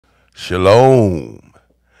Shalom,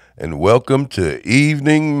 and welcome to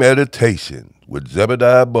Evening Meditation with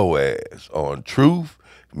Zebediah Boaz on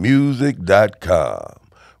truthmusic.com,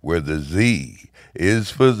 where the Z is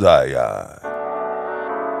for Zion.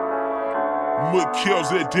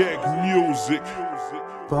 Melchizedek music.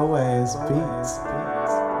 Boaz beats.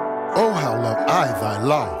 Oh, how love I thy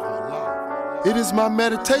law. It is my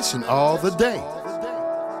meditation all the day.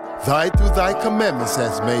 Thy through thy commandments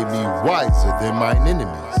has made me wiser than mine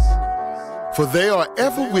enemies. For they are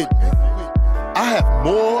ever with me. I have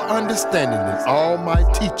more understanding than all my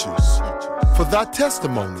teachers. For thy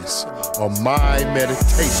testimonies are my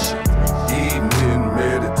meditation. Evening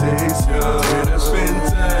meditation, when I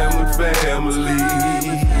spend time with family.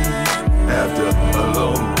 After a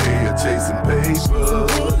long day of chasing paper,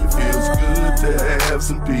 it feels good to have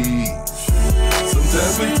some peace.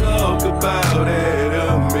 Sometimes we talk about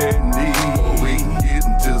Adam and Eve, or we can get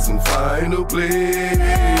into some final play.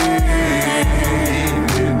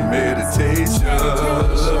 Evening meditation,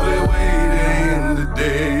 lovely way to end the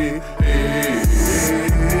day.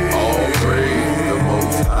 All praise the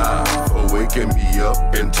Most High for waking me up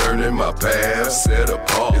and turning my path set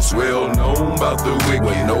apart. It's well known about the wicked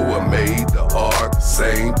when Noah made the ark.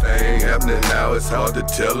 Same thing happening now, it's hard to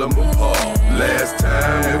tell them apart. Last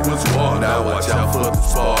time it was war, now watch out for the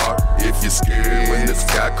spark. If you're scared when the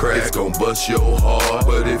sky cracks, it's gon' bust your heart.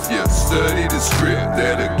 But if you study the script,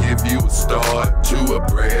 that'll give you a start to a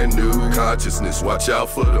brand new consciousness. Watch out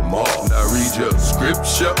for the mark. Now read your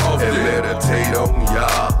scripture often and meditate on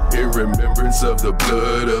Yah, in remembrance of the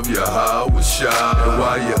blood of Yahweh Shah. And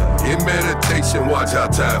while you're in meditation, watch how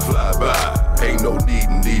time fly by. Ain't no need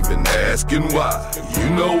in even asking why. You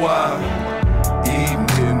know why.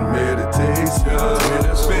 Evening meditation, when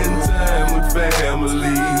I spend time with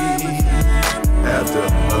family. After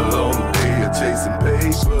a long day of chasing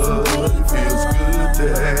paper, it feels good to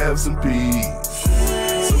have some peace.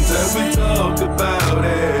 Sometimes we talk about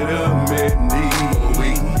Adam and Eve, or we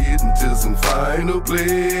can get into some final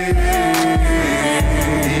play.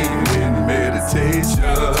 Evening meditation,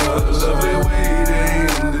 lovely way to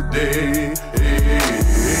end the day.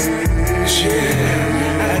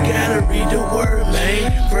 Yeah, I gotta read the word, man.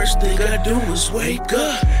 First thing I do is wake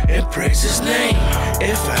up and praise his name.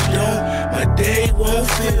 If I don't, my day won't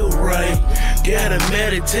feel right. Gotta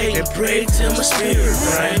meditate and pray till my spirit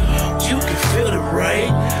right. You can feel it, right?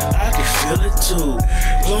 I can feel it too.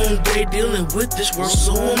 Long day dealing with this world,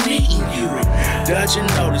 so I'm needing you. Dodging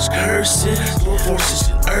all these curses, low forces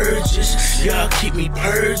and urges. Y'all keep me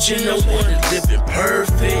purging, no one is living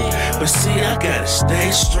perfect. But see, I gotta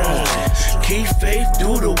stay strong. Keep faith,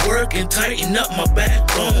 do the work, and tighten up my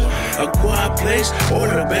backbone. A quiet place or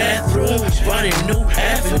the bathroom, finding new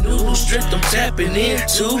avenues, new strength I'm tapping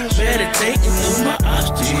into. Meditating through my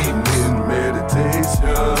obstacles. Evening meditation,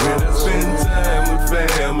 when I spend time with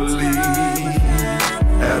family.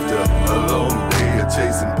 After a long day of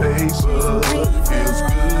chasing paper, it feels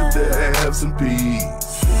good to have some peace.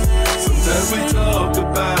 Sometimes we talk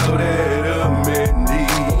about Adam and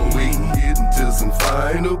Eve, or we can get into some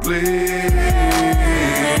final play.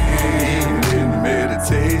 Evening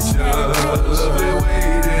meditation, lovely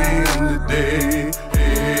way to end the day.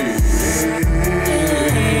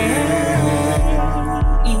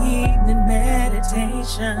 Evening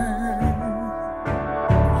meditation.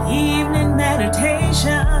 Evening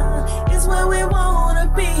meditation is where we wanna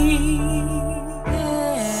be.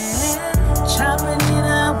 Yeah. Chopping it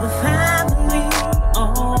up with family,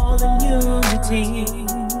 all in unity.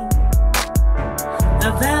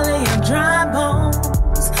 The valley of dry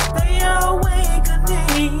bones, they are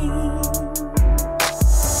awakening.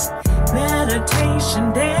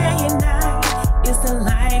 Meditation day and night is the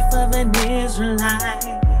life of an Israelite.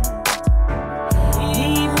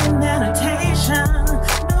 Evening meditation,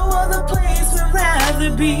 no other place would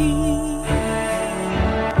rather be.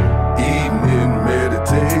 Evening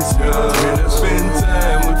meditation, when I spend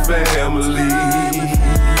time with family.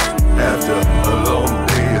 After a long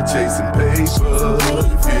day of chasing paper,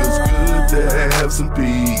 it feels good to have some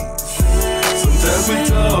peace. Sometimes we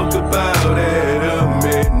talk about Adam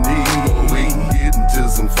and Eve, or we can get into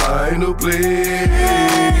some final play.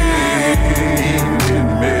 Evening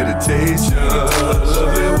meditation,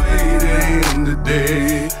 lovely way to end the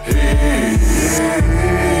day.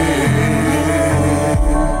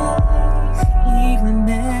 Evening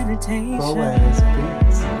meditation. Boaz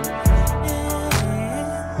beats.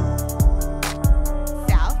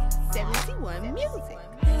 South 71 Music.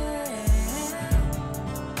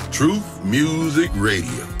 Truth Music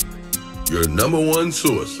Radio, your #1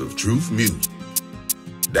 source of truth music.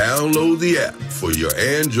 Download the app for your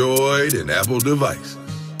Android and Apple devices.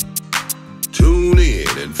 Tune in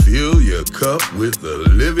and feel cup with the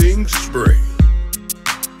living spring.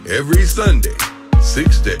 Every Sunday,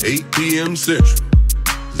 6 to 8 p.m. Central,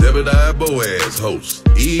 Zebediah Boaz hosts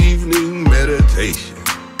Evening Meditation.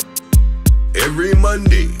 Every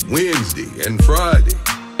Monday, Wednesday, and Friday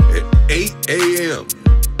at 8 a.m.,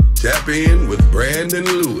 tap in with Brandon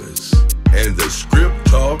Lewis and the Script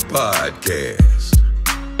Talk Podcast.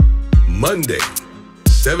 Monday,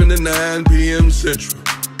 7 to 9 p.m. Central,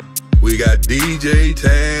 we got DJ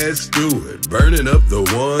Taz Stewart burning up the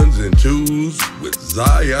ones and twos with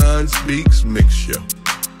Zion Speaks Mix Show.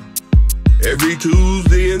 Every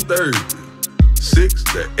Tuesday and Thursday, 6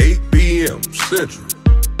 to 8 p.m. Central,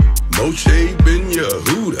 Moshe Ben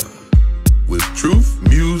Yehuda with Truth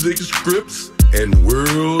Music Scripts and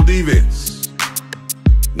World Events.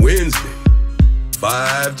 Wednesday,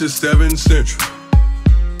 5 to 7 Central,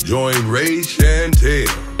 join Ray Chantel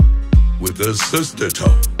with the Sister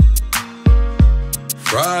Talk.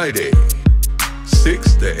 Friday,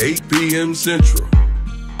 6 to 8 p.m. Central,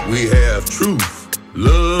 we have Truth,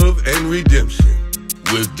 Love, and Redemption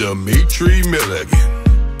with Dimitri Milligan.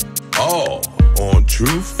 All on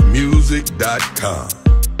truthmusic.com.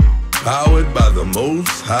 Powered by the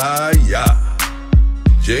Most High Yah.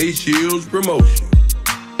 J Shields Promotion,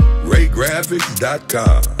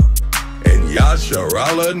 RayGraphics.com, and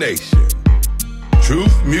Yasharala Nation.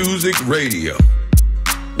 Truth Music Radio,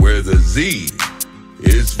 where the Z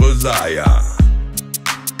is for Zion.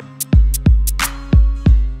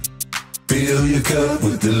 Fill your cup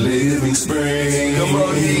with the living spring. Come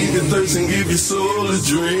on, heat the thirst and give your soul a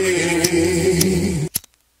drink.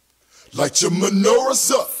 Light your menorahs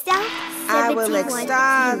up. I will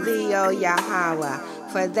extol thee, O Yahweh,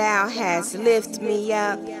 for thou hast lifted me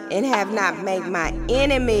up and have not made my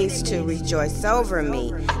enemies to rejoice over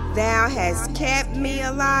me. Thou hast kept me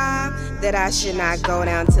alive, that I should not go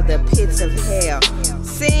down to the pits of hell.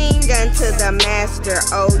 Sing unto the Master,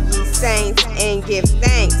 O ye saints, and give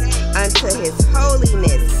thanks unto his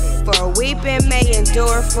holiness. For weeping may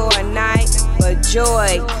endure for a night, but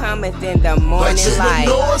joy cometh in the morning light.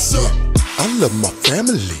 I love my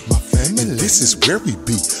family. And this is where we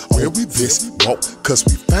be. Where we this walk, cause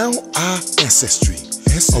we found our ancestry.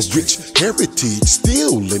 A rich heritage,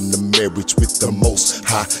 still in the marriage with the Most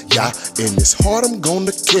High Yah. In his heart I'm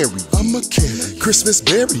gonna carry. Christmas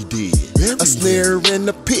berry did. A snare in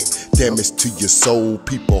the pit. Damage to your soul,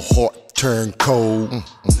 people heart turn cold.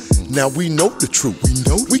 Now we know the truth.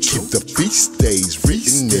 We keep the feast days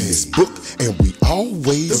written in this book, and we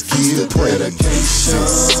always give praise.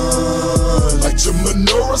 Light your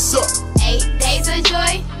menorahs up. 8 days of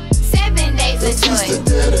joy, 7 days of joy. The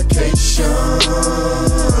dedication.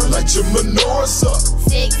 Light your menorahs up.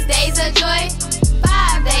 6 days of joy,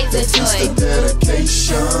 5 days of joy. The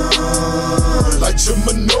dedication. Light your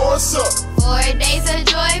menorahs up. 4 days of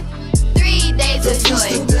joy, 3 days of joy.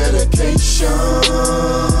 The dedication.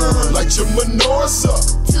 Light your menorahs up.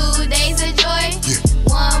 2 days of joy,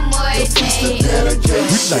 1 more day. We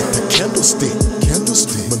light the candlestick,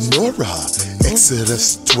 menorah.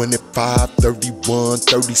 Exodus 25, 31,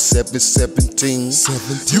 37, 17.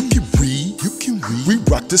 You can read. We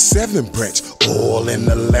rock the 7 branch, oil in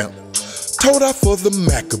the lamp. Told out for the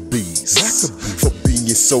Maccabees. For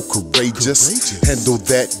being so courageous. Handle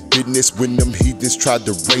that business when them heathens tried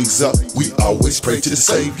to raise up. We always pray to the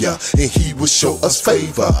Savior, and he will show us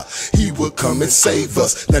favor. He will come and save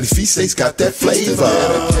us. Now the feast days got that flavor.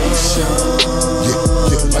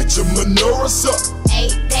 Yeah, light your menorahs up.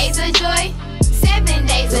 8 days of joy, 7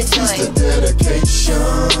 days of joy. The dedication.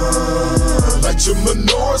 Light your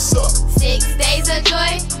menorahs up. 6 days of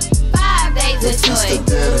joy, 5 days of joy. The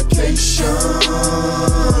dedication.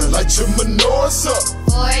 Light your menorahs up.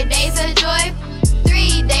 4 days of joy,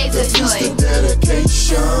 3 days of joy. The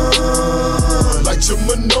dedication. Light your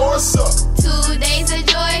menorahs up. 2 days of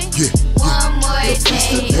joy, 1 more day.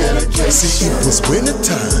 See, it was winter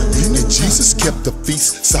time, and Jesus kept the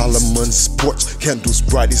feast. Solomon's porch, candles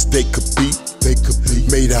bright as they could be.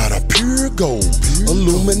 Made out of pure gold.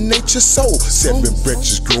 Illuminate your soul. 7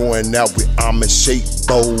 branches growing out with almond-shaped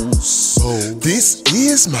bowls. This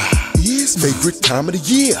is my favorite time of the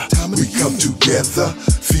year. We come together,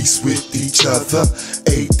 feast with each other.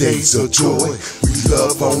 8 days of joy, we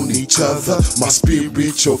love on each other. My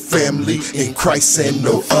spiritual family in Christ and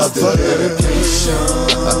no other.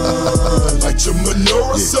 Light your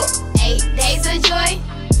menorahs up. 8 days of joy,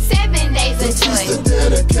 7 days of joy. The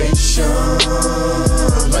dedication.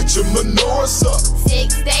 Light your menorahs up.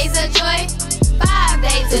 6 days of joy, 5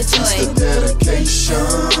 days of joy. The dedication.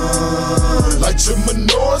 Light your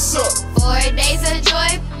menorahs up. 4 days of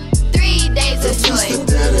joy, 3 days of joy.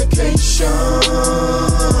 The dedication.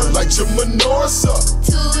 Light your menorahs up.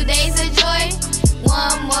 2 days of joy,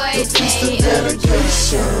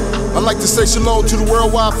 I'd like to say shalom to the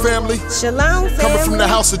worldwide family. Shalom, family. Coming from the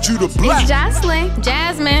house of Judah Black. Jocelyn,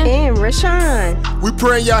 Jasmine, and Rashawn. We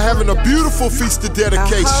praying y'all having a beautiful feast of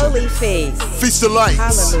dedication. A holy feast. Feast of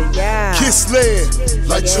lights. Hallelujah. Kiss land.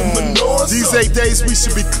 Like your menorah. These 8 days we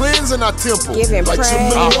should be cleansing our temple. Giving like praise.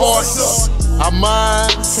 Our hearts, our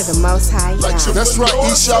minds. To the Most High. Like that's right,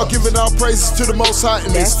 Esau giving our praises to the Most High.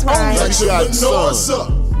 And that's right. Like your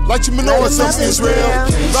menorah. Light your menorahs up, Israel.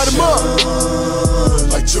 Light them up.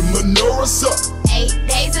 Light your menorahs up. 8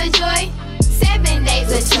 days of joy, 7 days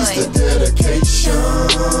of joy. Feast of dedication.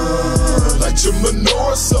 Light your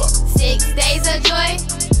menorahs up. 6 days of joy,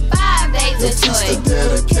 5 days of Feast joy. of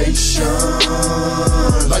dedication.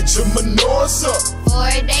 Light your menorahs up.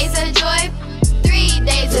 4 days of joy, 3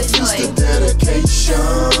 days of Feast joy. of dedication.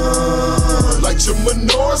 Light your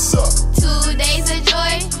menorahs up. 2 days of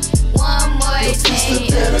joy, 1 more Feast of day.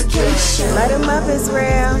 dedication. Let them up,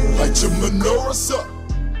 Israel. Light your menorahs up.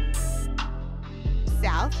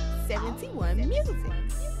 South 71 Music.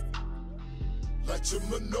 Light your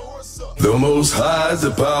menorahs up. The Most High is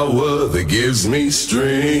the power that gives me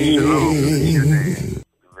strength.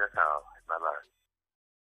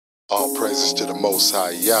 All praises to the Most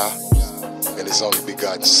High Yah and His only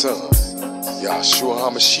begotten Son, Yahshua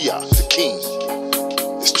HaMashiach, the King.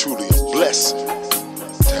 It's truly a blessing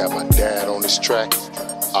to have my dad on this track,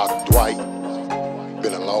 Ak Dwight.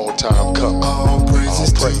 Been a long time coming. All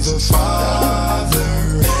praises to the Father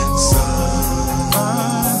and Son.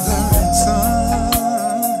 Father and Son.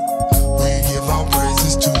 We give all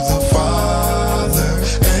praises to the Father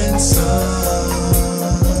and Son.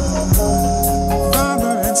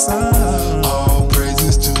 Father and Son. All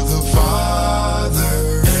praises to the Father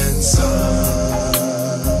and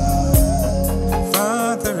Son.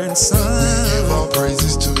 Father and Son. We give all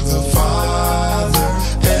praises to the Father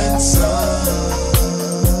and Son.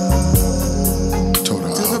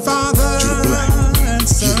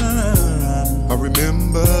 I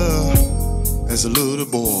remember as a little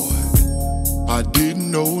boy, I didn't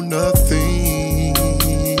know nothing.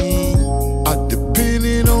 I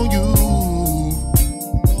depended on you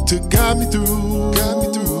to guide me through.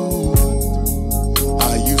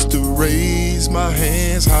 I used to raise my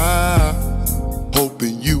hands high,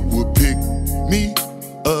 hoping you would pick me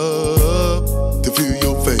up to feel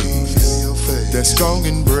your face. That strong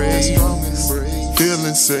embrace,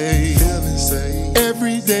 feeling safe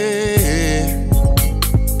every day.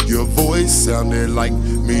 Your voice sounded like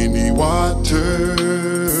many waters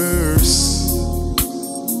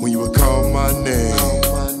when you would call my name,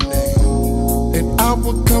 and I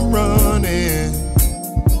would come running.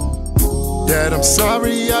 Dad, I'm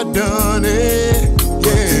sorry I done it.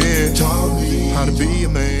 Yeah, you taught me how to be a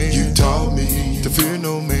man. You taught me to fear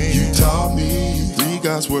no man. You taught me read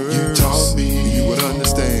God's words. You taught me you would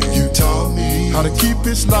understand. You taught me how to keep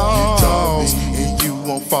His laws. You taught me and you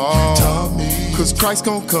won't fall. You taught me 'cause Christ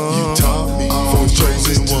gon' come. You taught me for His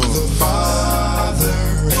chosen to one. the Father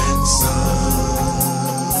and Son.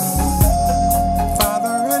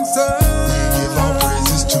 Father and Son. We give all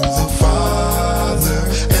praises to the Father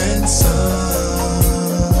and Son.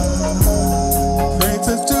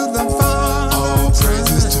 Praises to the Father. All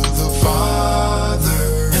praises to the Father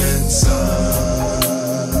and Son.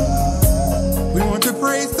 We want to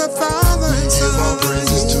praise the Father and Son. We give all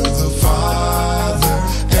praises to the Father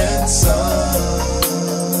and Son.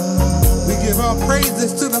 We give all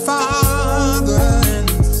praises to the Father and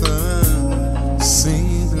Son.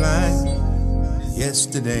 Seems like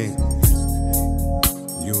yesterday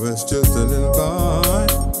you was just a little boy.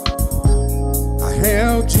 I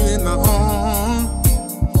held you in my arms.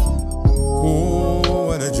 Oh,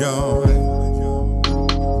 what a joy.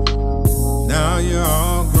 Now you're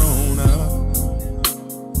all grown up.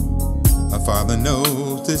 My Father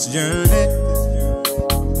knows this journey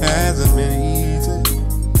hasn't been easy.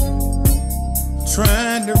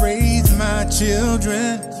 Trying to raise my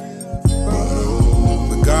children,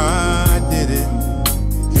 but God did it.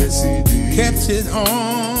 Yes, He did. Kept His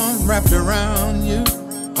arms wrapped around you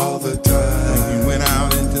all the time. When you went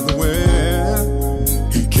out into the world,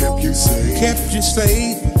 He kept you safe. Kept you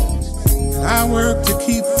safe. And I worked to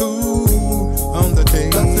keep food on the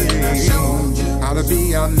table. I showed you how to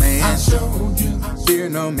be a man. I showed you. Fear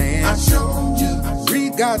no man. I showed you.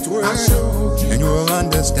 Read God's word. I showed you. And you will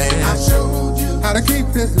understand. I showed you how to keep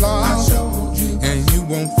His law. I showed you. And you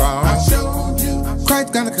won't fall. I showed you.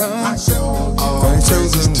 Christ's gonna come. I showed you. All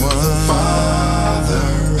praises to the Father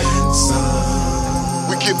and Son.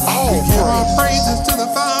 We give all praises to the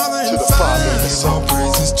Father and Son. All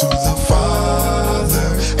praises to the Father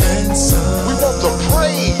and Son. We want to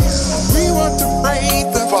praise. We want to praise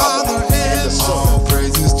the Father and Son. All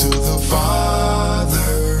praises to the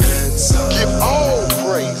Father and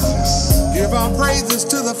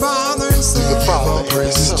All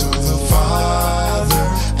praises to the Father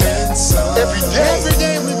and Son. Every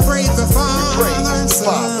day we praise the Father and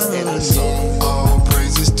Son. All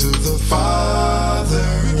praises to the Father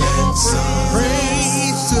and Son.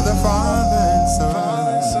 Praise to the Father and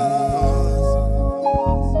Son.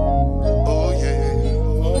 Oh yeah,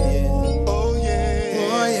 oh yeah, oh yeah,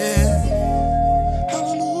 Oh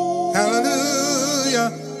yeah. Hallelujah.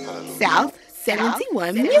 South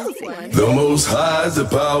 71 Music. The Most High is the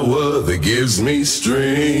power that gives me strength.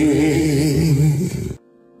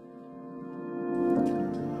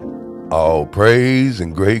 All praise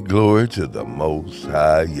and great glory to the Most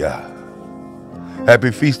High Yah.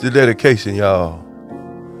 Happy Feast of Dedication, y'all.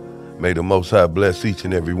 May the Most High bless each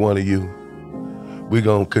and every one of you. We're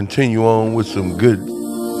going to continue on with some good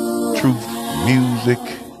truth music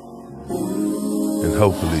and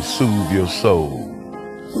hopefully soothe your soul.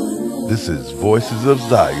 This is Voices of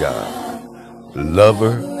Zion,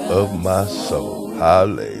 lover of my soul.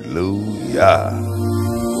 Hallelujah.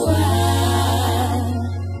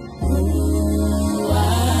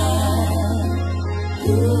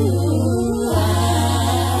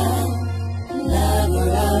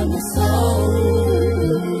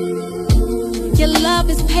 Your love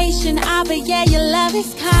is patient, Abba, yeah, your love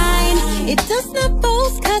is kind. It does not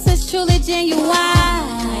boast, cause it's truly genuine.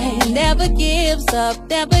 Never gives up,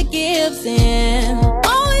 never gives in.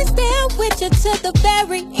 Always there with you to the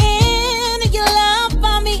very end. Your love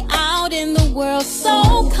found me out in the world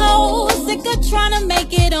so cold. Sick of trying to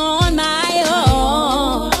make it on my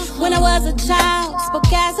own. When I was a child,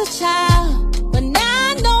 spoke as a child, but now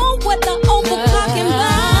I know what the open talking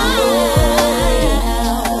about.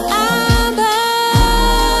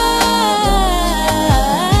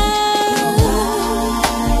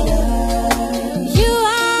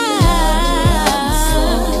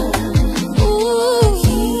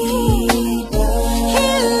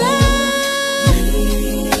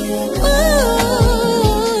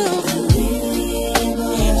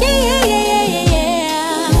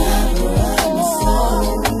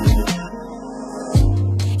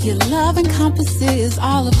 Encompasses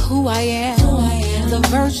all of who I am. The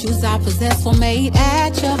virtues I possess were made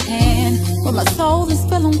at your hand. When my soul is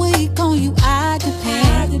feeling weak, on you I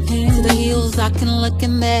depend. To the hills I can look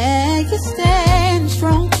and there you stand.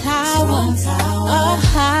 Strong tower, up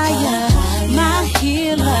higher, my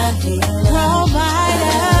healer,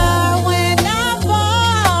 provider. When I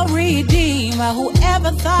fall, redeemer.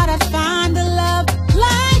 Whoever thought I'd find a love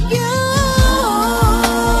like you?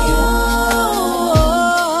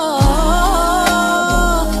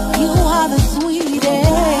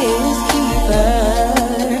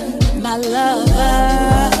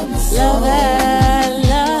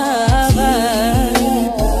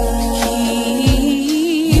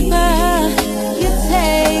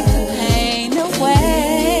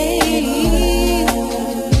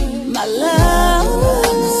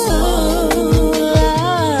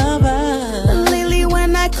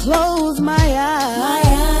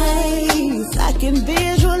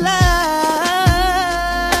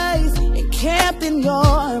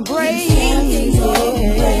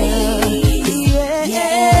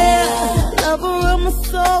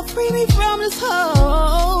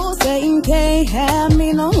 Have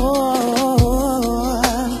me no more.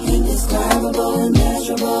 Indescribable,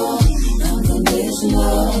 immeasurable,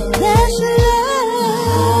 unconditional. That's your love.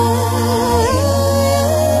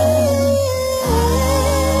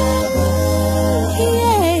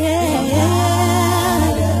 Yeah.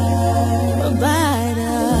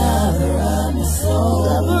 Provider, lover of my soul,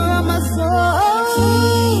 lover of my soul.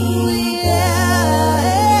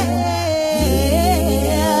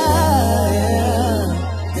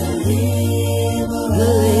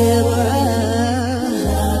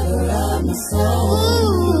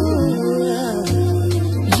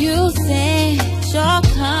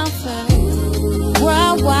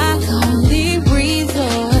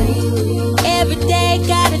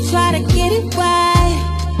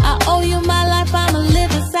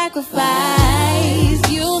 Sacrifice,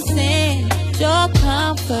 you send your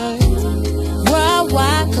comfort.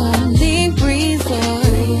 Worldwide, complete resort.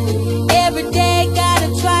 Every day, gotta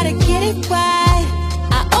try to get it right.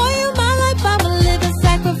 I owe you my life, I'm a living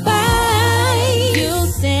sacrifice. You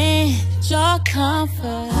send your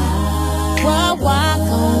comfort. Worldwide,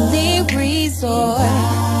 complete resort.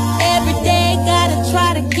 Every day, gotta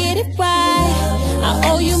try to get it right. I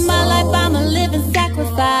owe you my life, I'm a living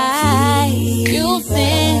sacrifice. You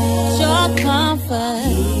send your comfort.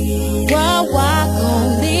 Worldwide,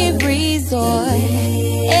 complete resort.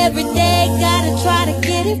 Every day, gotta try to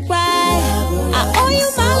get it right. I owe you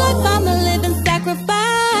my life, I'm a living sacrifice.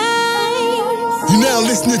 You now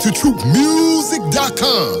listening to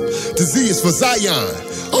TruthMusic.com. The Z is for Zion.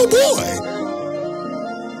 Oh boy.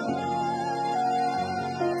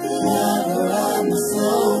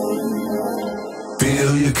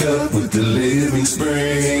 Fill your cup with the living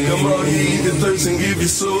spring. Come on, heed the thirst and give your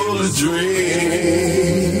soul a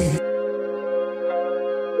drink.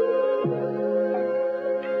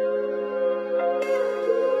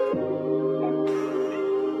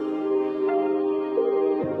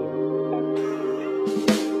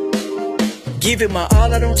 Give it my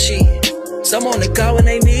all, I don't cheat. Some on the go when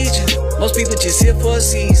they need you. Most people just here for a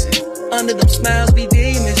season. Under them smiles be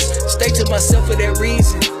demons. Stay to myself for that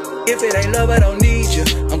reason. If it ain't love, I don't need you.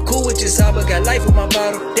 I'm cool with your side, but got life in my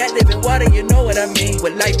bottle. That living water, you know what I mean.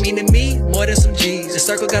 What life mean to me, more than some G's. The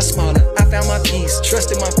circle got smaller, I found my peace.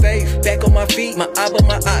 Trust in my faith, back on my feet. My Abba,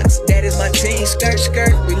 my ox, that is my team. Skirt,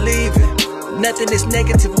 skirt, we leaving. Nothing is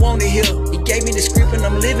negative, won't it heal? He gave me the script and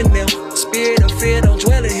I'm living them. Spirit of fear, don't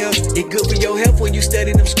dwell in here. It good for your health when you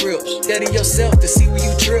study them scripts. Study yourself to see where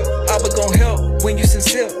you trip. Abba gon' help when you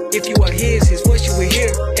sincere. If you are his voice you will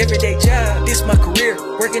hear. Everyday job, this my career.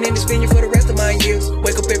 Working in this vineyard for the rest of my years.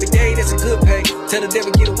 Wake up every day, that's a good pay. Tell the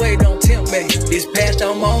devil get away, don't tempt me. This path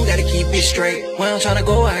I'm on, gotta keep it straight. Where I'm tryna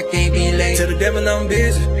go, I can't be late. Tell the devil I'm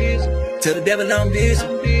busy. Tell the devil I'm busy.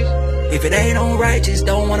 If it ain't on right, just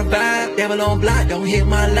don't wanna vibe. Devil on block, don't hit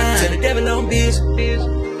my line. Tell the devil I'm busy.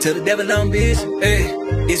 Tell the devil I'm busy. Hey,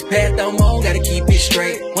 this path I'm on, gotta keep it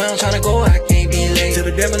straight. Where I'm tryna go, I can't be late. Tell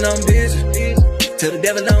the devil I'm busy. Tell the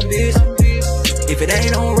devil I'm busy. If it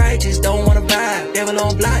ain't on right, just don't wanna vibe. Devil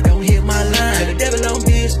on block, don't hit my line. Tell the devil I'm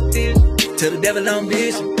busy. Tell the devil I'm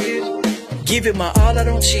busy. Give it my all, I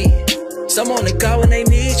don't cheat. Some on the go when they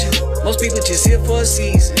need you. Most people just here for a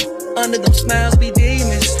season. Under them smiles be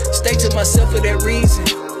demons. Stay to myself for that reason.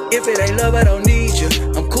 If it ain't love, I don't need you.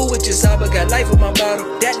 I'm cool with your side, but got life in my bottle.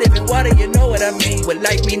 That living water, you know what I mean. What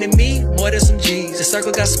life mean to me, more than some G's. The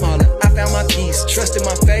circle got smaller, I found my peace. Trust in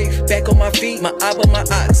my faith, back on my feet. My Abba, my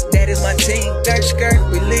ox, that is my team. Third skirt,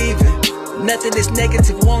 we leaving. Nothing is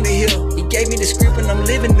negative, won't it heal? He gave me the script and I'm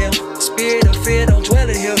living them. Spirit of fear, don't dwell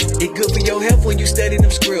in here. It good for your health when you study them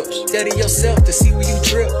scripts. Study yourself to see where you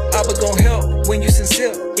trip. Abba gon' help when you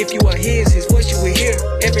sincere. If you are his voice you will hear.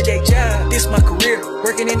 Everyday job, this my career.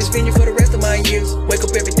 Working in this vineyard for the rest of my years. Wake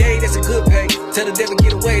up every day, that's a good pay. Tell the devil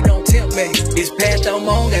get away, don't tempt me. This path I'm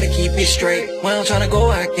on, gotta keep it straight. Where I'm tryna go,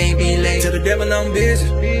 I can't be late. Tell the devil I'm busy.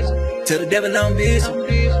 Tell the devil I'm busy.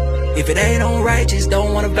 If it ain't on right, just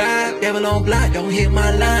don't wanna vibe. Devil on block, don't hit my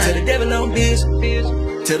line. Tell the devil I'm busy.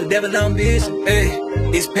 Tell the devil I'm busy. Hey,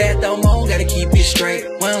 this path I'm on, gotta keep it straight.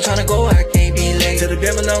 Where I'm tryna go, I can't be late. Tell the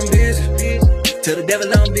devil I'm busy. Tell the devil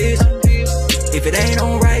I'm busy. If it ain't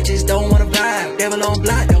on right, just don't wanna vibe. Devil on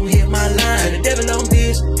block, don't hit my line. Tell the devil I'm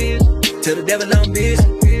busy. Tell the devil I'm busy.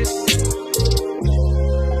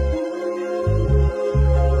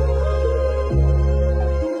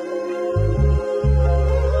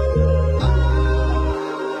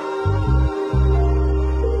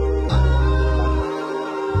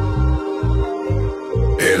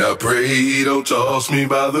 And I pray he don't toss me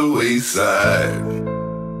by the wayside.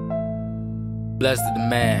 Blessed is the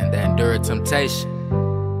man that endured temptation,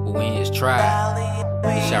 who when he is tried,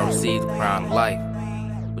 he shall receive the crown of life,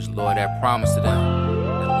 which the Lord hath promised to them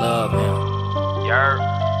that love him.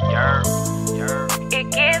 It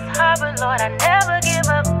gets hard, but Lord, I never give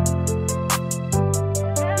up.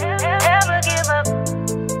 Never give up.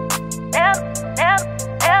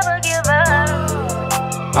 Never give up.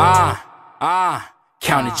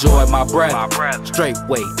 Counting joy, my breath. Straight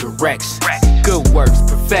way, direction. Good works,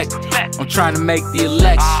 perfected. I'm trying to make the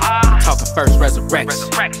election. Talking first resurrection.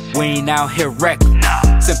 We ain't out here wrecking.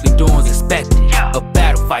 Simply doing as expected. A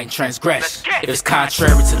battle fighting transgression. If it's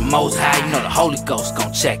contrary to the Most High, you know the Holy Ghost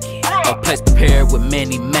gon' check it. A place prepared with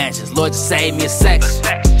many mansions. Lord, just save me a section.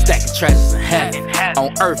 Stacking treasures in heaven.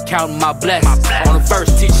 On earth, counting my blessings. On the verse,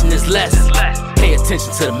 teaching this lesson. Pay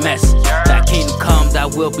attention to the message. Thy kingdom come, thy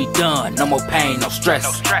will be done. No more pain, no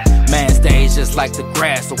stress. Man stays just like the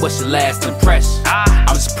grass, so what's your last impression?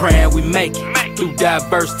 I'm just praying we make it through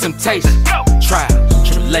diverse temptations, trials,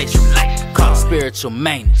 tribulations, called spiritual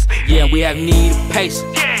maintenance. Yeah, we have need of patience.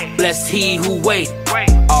 Blessed he who waited.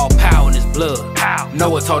 All power in his blood.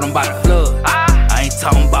 Noah told him about the flood. I ain't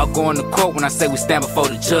talking about going to court when I say we stand before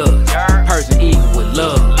the judge. Persian eagle with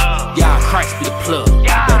love. Y'all Christ be the plug.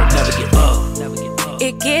 Better never give up.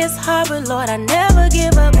 It gets hard, but Lord, I never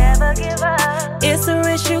give up. It's a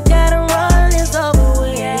risk you gotta run, it's over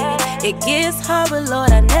with. It gets hard, but Lord,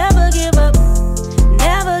 I never give up.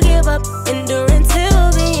 Never give up, endure until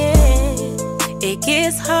the end. It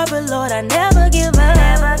gets hard, but Lord, I never give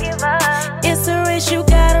up. It's a risk you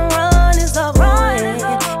gotta run, it's over with.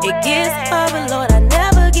 gets hard, but Lord, I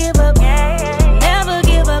never give up. Never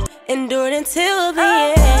give up, endured until the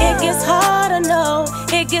end. It gets hard, I know.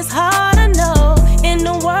 It gets hard, I know. In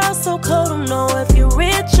the world so cold, don't know if you're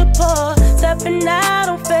rich or poor. Stepping out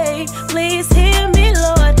on faith, please hear me,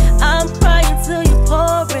 Lord. I'm crying till you're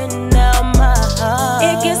pouring out my heart.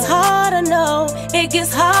 It gets hard, I know. It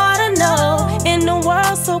gets hard, I know. In the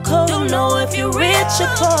world so cold, don't know if you're rich or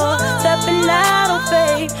poor. Stepping out on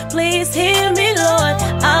faith, please hear me, Lord.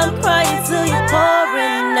 I'm crying till you're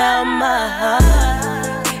pouring out my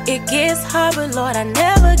heart. It gets hard, but Lord, I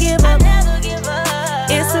never give up.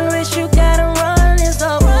 It's a risk you gotta run, it's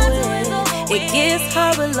over with. It gets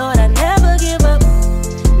hard, but Lord, I never give up.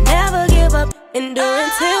 Never give up, endure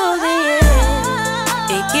until the end.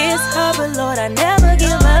 It gets hard, but Lord, I never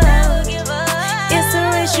give up. It's a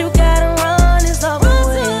race you gotta run, it's over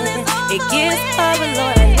with. It gets hard, but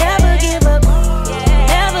Lord, I never give up.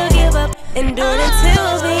 Never give up, endure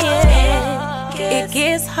until the end. It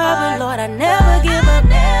gets hard, but Lord, I never give up.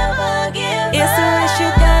 It's a race you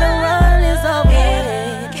gotta run, it's over with.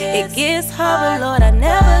 It gets hard, but Lord, I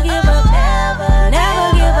never give up.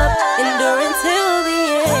 Never give up, endure until the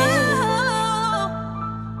end.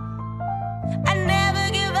 I never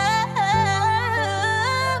give up.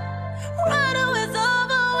 Run till it's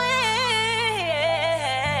over with.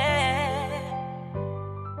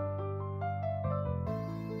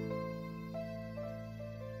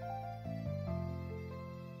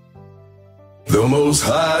 The Most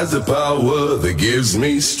High's the power that gives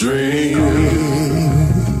me strength.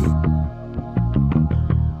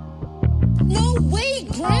 No way,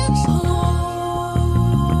 Gramps.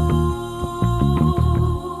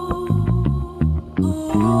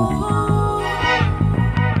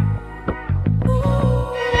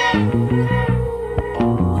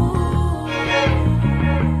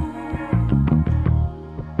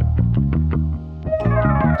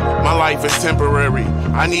 My life is temporary.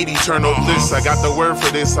 I need eternal bliss. I got the word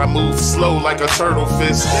for this. I move slow like a turtle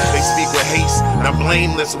fist. They speak with haste, and I'm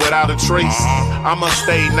blameless without a trace. I'ma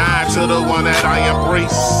stay nigh to the one that I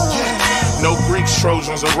embrace. No Greeks,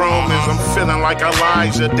 Trojans, or Romans. I'm feeling like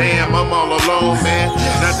Elijah. Damn, I'm all alone, man.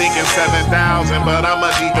 Not thinking 7,000, but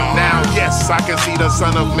I'ma need them now. Yes, I can see the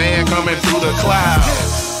Son of Man coming through the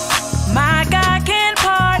clouds. My God can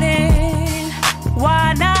pardon.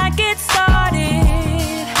 Why not get started?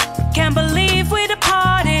 Can't believe we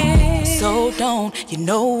departed. So don't, you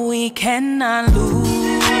know we cannot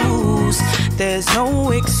lose. There's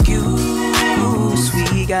no excuse.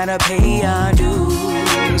 We gotta pay our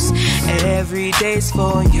dues. Every day's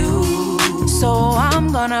for you. So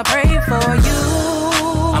I'm gonna pray for you.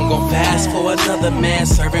 I'm gonna fast for another man,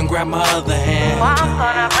 serving, grab my other hand. So I'm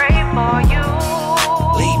gonna pray for you.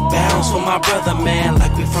 Leave bounds for my brother, man,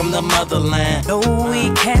 like we from the motherland. No,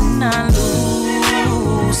 we cannot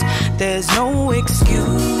lose. There's no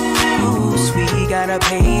excuse. We gotta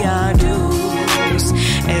pay our dues.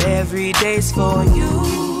 Every day's for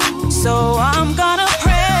you. So I'm gonna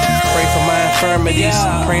pray. Pray for my infirmities,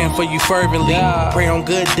 praying for you fervently. Pray on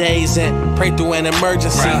good days and pray through an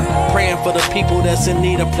emergency. Praying for the people that's in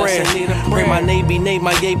need of prayer. Pray my name be named,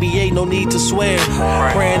 my yea be yea, no need to swear.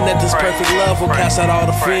 Praying that this perfect love will cast out all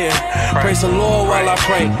the fear. Praise the Lord while I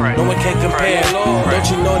pray, no one can compare. Don't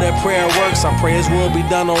you know that prayer works? I pray His will be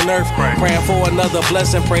done on earth. Praying for another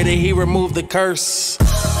blessing, pray that He remove the curse.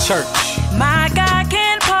 Church. My God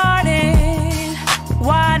can pardon.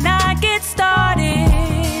 Why not get started?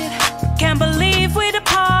 Can't believe we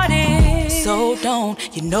departed. So don't,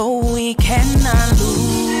 you know we cannot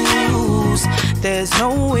lose. There's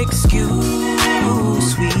no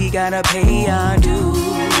excuse. We gotta pay our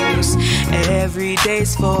dues. Every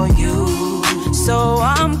day's for you. So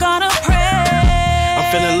I'm gonna pray. I'm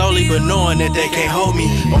feeling lonely, but knowing that they can't hold me.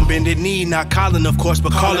 On bended knee, not calling, of course,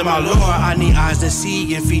 but calling my Lord. I need eyes that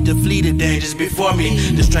see and feet to flee the dangers before me.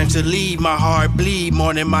 The strength to lead, my heart bleed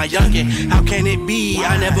more than my youngin'. How can it be?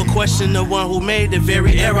 I never questioned the one who made the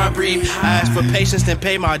very air I breathe. I asked for patience and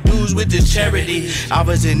pay my dues with this charity. I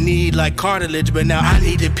was in need like cartilage, but now I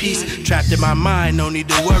need the peace. Trapped in my mind, no need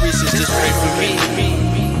to worry, sis, just pray for me.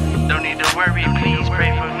 Don't need to worry, please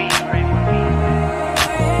pray for me. Please pray for me.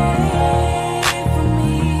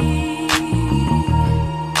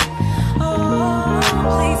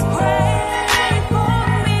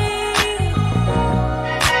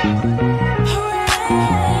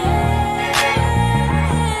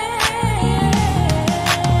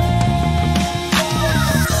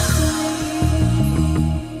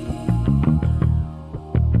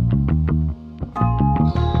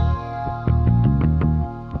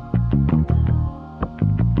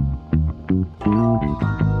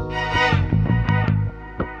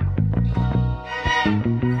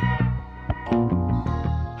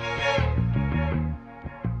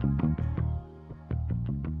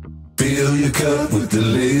 cup with the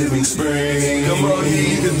living spring. Come on,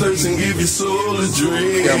 heed the thirst and give your soul a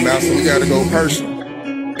drink. Yeah, Master, we gotta go personal.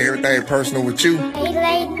 Everything personal with you.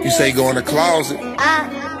 You say go in the closet,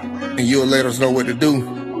 and you'll let us know what to do.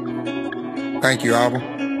 Thank you, Abba.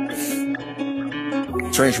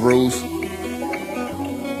 Trench rules.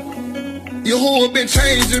 Your whore been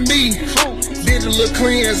changing me. Did a little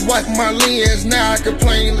cleanse, wiping my lens, now I can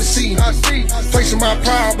plainly see. Placing my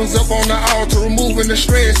problems up on the altar, removing the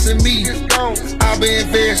stress in me. I've been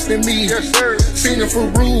investing in me. Seen it for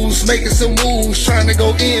rules, making some moves, trying to go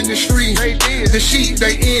in the street. The sheep,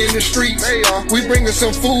 they in the streets. We bringing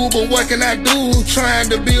some food, but what can I do? Trying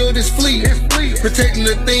to build this fleet. Protecting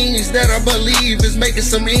the things that I believe is making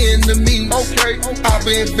some enemies. I've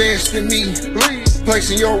been investing in me.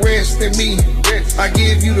 Placing your rest in me. I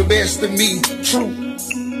give you the best of me. True.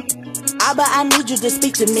 Abba, I need you to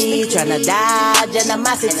speak to me. Tryna dodge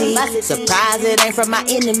animosity. Surprise, it ain't from my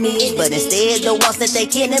enemies, but instead the ones that they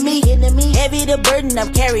kidding me. Heavy the burden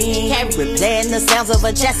I'm carrying, replaying the sounds of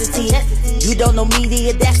unchastity. You don't know me,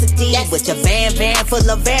 the audacity, with your van full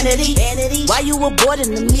of vanity. Why you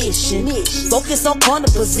aborting the mission? Focus on corner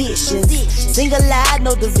positions. Single eye,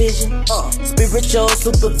 no division. Spiritual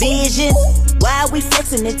supervision. Why are we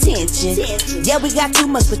flexing attention? Yeah, we got too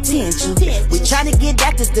much potential. We trying to get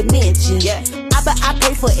back this dimension. Abba, I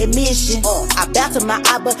pay for admission. I bow to my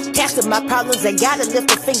Abba, casting my problems, and gotta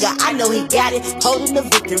lift a finger. I know he got it, holding the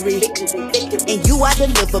victory. And you are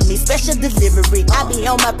deliver me, special delivery. I be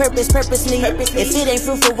on my purpose, purposely. If it ain't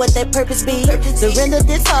fruitful, what that purpose be? Surrender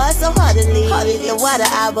this heart so heartily. The water,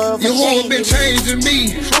 Abba, for your whore been changing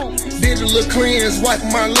me. Did a little cleanse,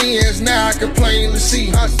 wiping my lens, now I can plainly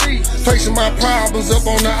see. Placing my problems up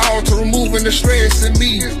on the altar, removing the stress in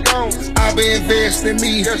me. I've been investing in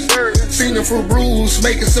me. Seen it for rules,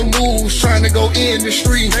 making some moves, trying to go in the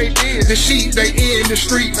street. The sheep, they in the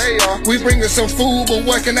streets. We bringing some food, but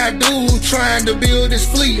what can I do? Trying to build this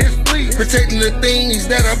fleet. Protecting the things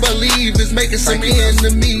that I believe is making some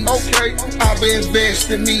enemies. I've been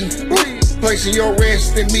investing in me. Placing your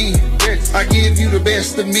rest in me. I give you the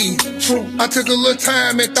best of me. True. I took a little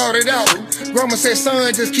time and thought it out. Grandma said,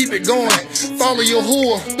 son, just keep it going. Follow your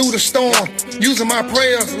whore through the storm. Using my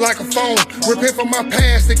prayers like a phone. Repent for my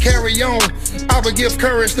past to carry on. I would give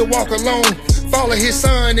courage to walk alone. Follow his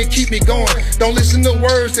son and keep me going. Don't listen to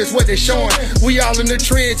words, that's what they're showing. We all in the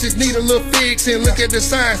trenches, need a little fix and look at the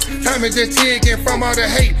signs. Time is just ticking from all the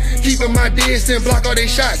hate. Keeping my distance, block all their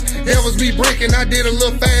shots. Devils be breaking, I did a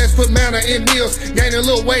little fast, put manna in meals. Gain a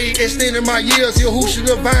little weight, extending my years. Yahushua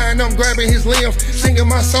divine, I'm grabbing his limbs. Singing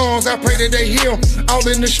my songs, I pray that they heal. All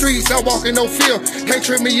in the streets, I walk in no fear. Can't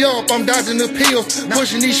trip me up, I'm dodging the pills.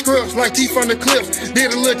 Pushing these scripts like teeth from the cliffs.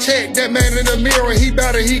 Did a little check, that man in the mirror, he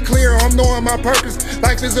better, he clear. I'm knowing my purpose.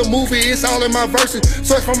 Life is a movie, it's all in my verses.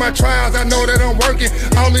 Search for my trials, I know that I'm working.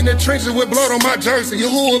 All in the trenches with blood on my jersey.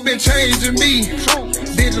 Yahuwah been changing me.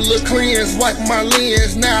 Did a little cleanse, wiping my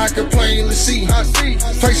lens, now I can plainly see.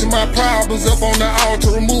 Placing my problems up on the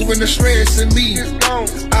altar, removing the stress in me.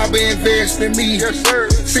 I've been investing in me.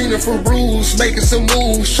 Seen it for rules, making some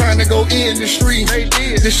moves, trying to go in the street.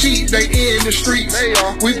 The sheep, they in the streets.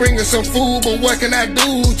 We bringing some food, but what can I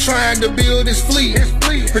do? Trying to build this fleet.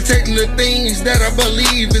 Protecting the things that I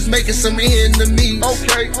believe is making some enemies.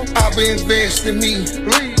 I've been investing in me.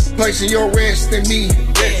 Placing your rest in me.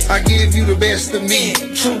 I give you the best of me.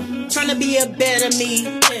 True. Trying to be a better me,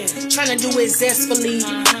 trying to do it zestfully.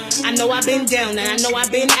 I know I've been down and I know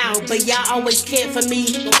I've been out, but y'all always cared for me.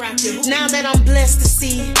 Now that I'm blessed to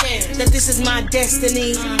see that this is my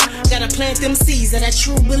destiny, gotta plant them seeds of that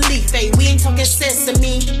true belief. Hey, we ain't talking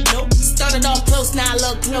sesame. Nope. Started off close, now a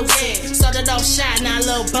little closer. Started off shy, now a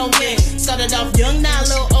little bolder. Started off young, now a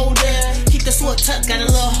little older. Keep the sword tucked, got a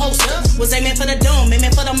little holster. Was aiming for the dome,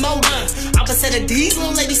 aiming for the motor. Opposite of these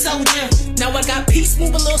little lady soldier. Now I got peace,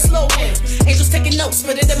 move a little slower. Angels taking notes,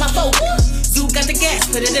 put it in my folder. Zoo got the gas,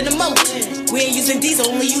 put it in the motor. We ain't using diesel,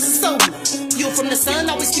 only using solar. Fuel from the sun,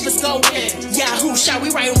 always keep us going. Yahoo, shot, we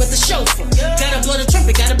riding with the chauffeur. Gotta blow the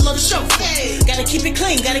trumpet, gotta blow the chauffeur. Gotta keep it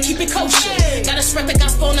clean, gotta keep it kosher. Gotta spread the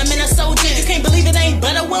gospel and I'm in a soldier. You can't believe it ain't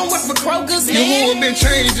butter, we don't work for Kroger's, man. Yahuwah been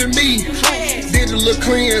changing me. Did a little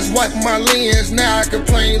cleanse, wiping my lens, now I can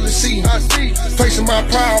plainly see. Placing my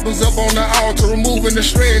problems up on the altar, removing the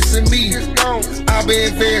stress in me. I've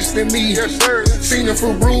been investing in me. Seen it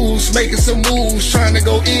for rules, making some moves, trying to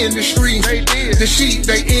go in the street. The sheep,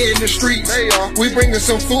 they in the streets. We bringing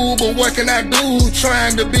some food, but what can I do?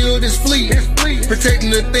 Trying to build this fleet. Protecting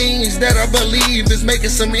the things that I believe is making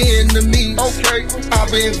some enemies.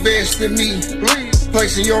 I've been investing in me.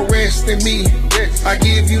 Placing your rest in me. I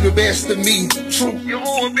give you the best of me. True.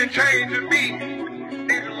 Yahuwah been changing me.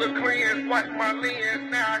 look clean, wipe my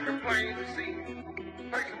lens, now I can plainly see.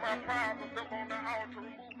 Facing my problems up on the altar,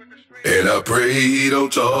 removing the stress. And I pray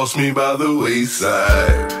don't toss me by the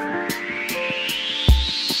wayside.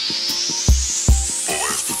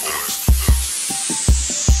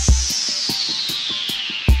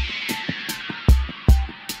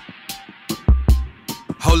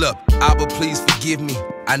 Hold up, Abba, please forgive me.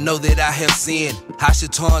 I know that I have sinned.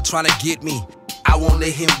 Hashatan trying to get me. I won't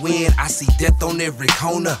let him win. I see death on every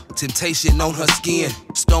corner, temptation on her skin.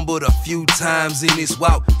 Stumbled a few times in this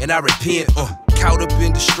walk, and I repent. Caught up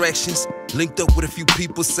in distractions, linked up with a few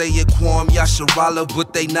people saying Kwam Yasharala,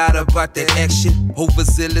 but they not about that action.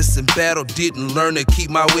 Overzealous in battle, didn't learn to keep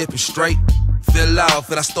my weapon straight. Fell off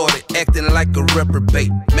and I started acting like a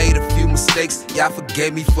reprobate. Made a few mistakes, y'all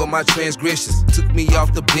forgave me for my transgressions. Took me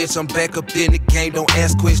off the bench, I'm back up in the game, don't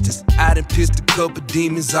ask questions. I done pissed a couple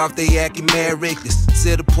demons off, they acting mad reckless.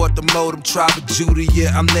 Set apart the modem, tribe of Judah,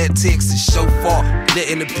 yeah, I'm that Texas. So far,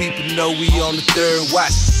 letting the people know we on the third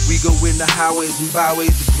watch. We go in the highways and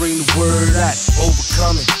byways to bring the word out.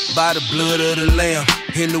 Overcoming by the blood of the Lamb.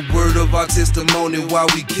 In the word of our testimony while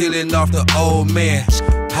we killing off the old man.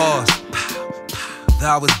 Pause.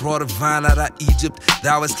 Thou hast brought a vine out of Egypt.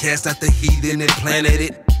 Thou hast cast out the heathen and planted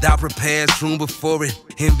it. Thou prepared room before it,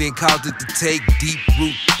 and then caused it to take deep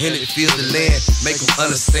root. And it fill the land, make them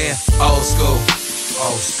understand. Old school,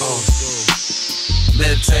 old school.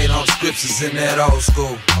 Meditate on scriptures in that old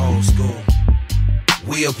school, old school.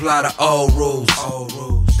 We apply the old rules, old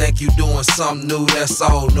rules. Think you doing something new, that's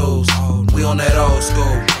old news. We on that old school,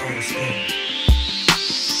 old school.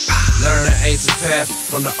 Learn the ancient path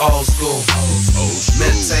from the old school.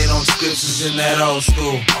 Meditate on scriptures in that old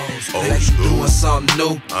school. Think you doing something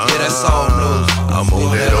new, yeah, that's all news. I'm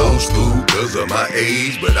on that old school cause of my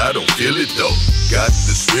age, but I don't feel it though. Got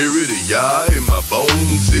the spirit of Yah in my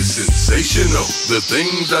bones, it's sensational. The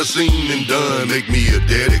things I've seen and done make me a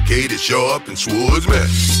dedicated, sharp and swordsman.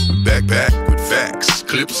 Backpack with facts,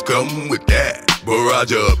 clips come with that.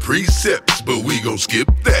 Barrage of precepts, but we gon' skip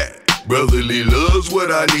that. Brotherly love's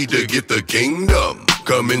what I need to get the kingdom.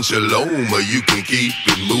 Come in shalom or you can keep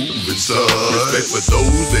it moving, son. Respect for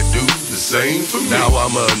those that do the same for me. Now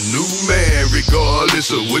I'm a new man regardless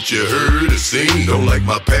of what you heard or seen. Don't like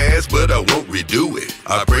my past but I won't redo it.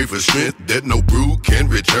 I pray for strength that no brute can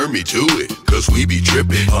return me to it. Cause we be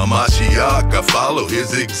tripping. Hamashiach, I follow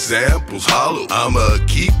his examples hollow. I'ma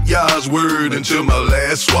keep Yah's word until my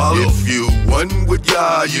last swallow. If you one with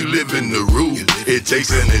Yah, you live in the rule. It takes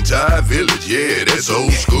an entire village, yeah, that's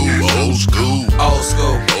old school, old school. Old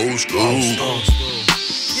school, old school, old school.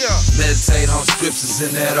 Yeah. Meditate on scriptures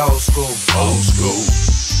in that old school, old school.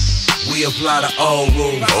 We apply the old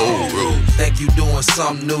rules, old rules. Think you doing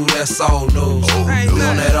something new, that's old news. We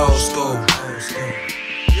on that old school, old school.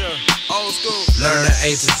 Old school. Learn the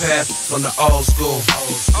ancient path from the old school.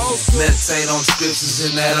 Meditate on scriptures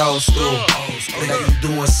in that old school. Think you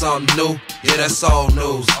doing something new, yeah, that's old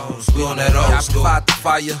news. We on that old school. I provide the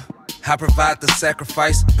fire, I provide the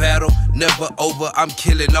sacrifice. Battle never over, I'm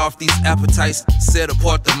killing off these appetites. Set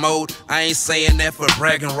apart the mode, I ain't saying that for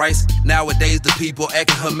bragging rights. Nowadays the people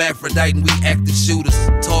acting hermaphrodite and we active shooters.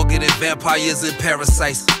 Targeting vampires and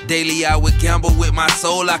parasites. Daily I would gamble with my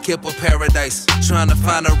soul, I kept a paradise. Trying to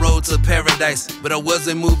find a road to paradise, but I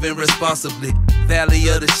wasn't moving responsibly. Valley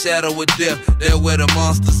of the shadow of death, there where the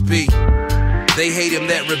monsters be. They hate him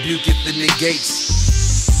that rebuketh and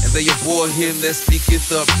negates, and they abhor him that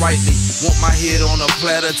speaketh uprightly. Want my head on a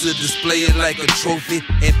platter to display it like a trophy,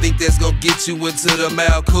 and think that's gonna get you into the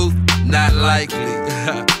Malkuth? Not likely.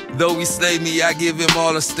 Though he slay me, I give him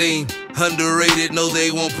all esteem. Underrated, no,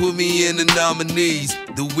 they won't put me in the nominees.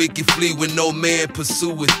 The wicked flee when no man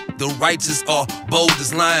pursueth. The righteous are bold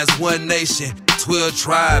as lions, one nation, 12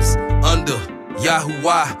 tribes under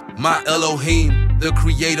Yahuwah, my Elohim, the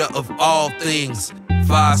creator of all things.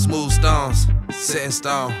 5 smooth stones, set in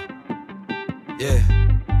stone. Yeah.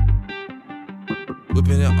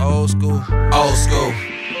 Whipping it old school, old school,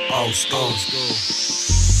 old school, old school.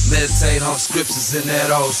 Meditate on scriptures in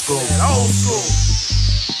that old school, old school.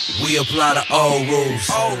 We apply the old rules,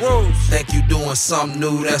 old rules. Think you doing something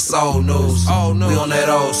new, that's old news. Old news. We on that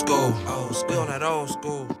old school, old school. We on that old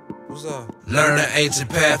school. What's up? Learn the ancient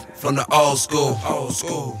path from the old school, old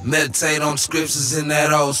school. Meditate on scriptures in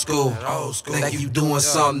that old school, old school. Think you doing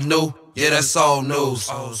something new, yeah, that's old news.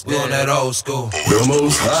 We on that old school. The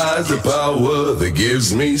Most High's the power that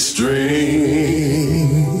gives me strength.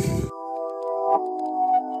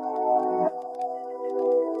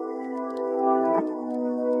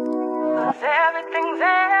 Everything's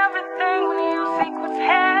everything when you seek what's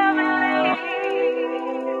heavenly.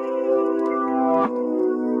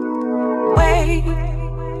 Wait,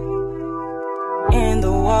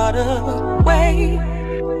 water. Wait.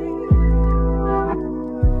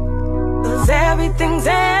 'Cause everything's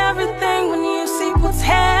everything when you see what's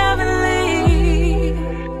heavenly.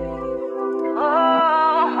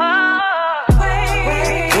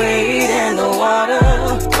 Wade in the water,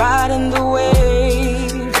 riding the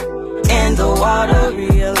wave. In the water,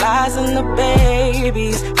 realizing the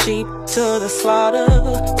babies, sheep to the slaughter,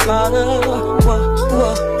 slaughter.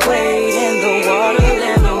 Wade in the water,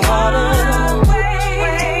 in the water.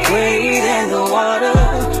 Wade in the water,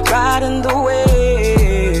 riding the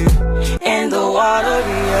wave. In the water,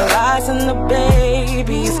 realizing the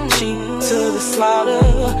babies, sheep to the slaughter,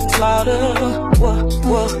 slaughter.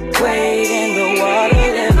 Wade in the water,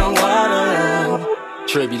 in the water.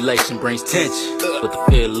 Tribulation brings tension, but the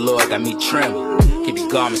fear of the Lord got me trembling. Keep your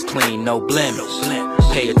garments clean, no blemish.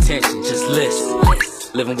 Pay attention, just listen.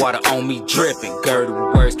 Living water on me dripping, girded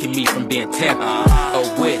with words keep me from being tempted. A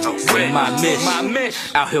witness in my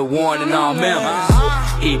mission, out here warning all members.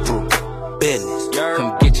 Hebrew business,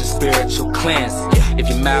 come get your spiritual cleansing. If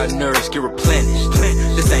you're malnourished, get replenished.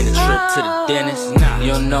 This ain't a trip to the dentist.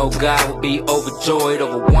 You don't know God will be overjoyed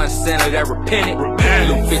over one sinner that repented.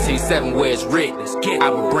 Luke 15:7 where it's written, I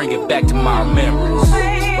will bring it back to my remembrance.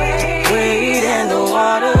 Wade in the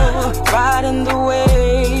water, riding the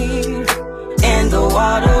wave. In the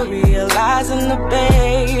water, realizing the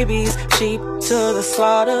babies, sheep to the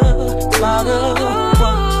slaughter, slaughter.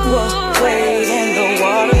 Wade in the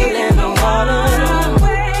water, in the water.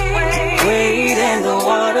 Wade in the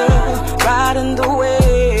water, riding the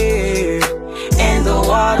wave. In the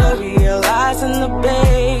water, realizing the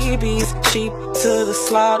babies, sheep to the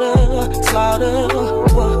slaughter, slaughter.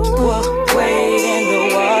 Wade in the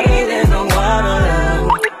water, in the water.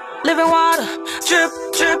 Living water, drip,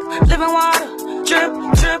 drip, living water, drip,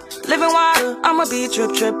 drip, living water. I'ma be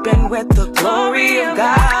drip, dripping with the glory of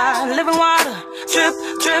God. Living water, drip,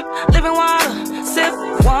 drip, living water. Sip,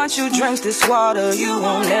 once you drink this water, you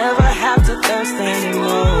won't ever have to thirst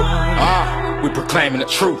anymore. We proclaiming the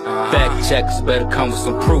truth. Fact checkers better come with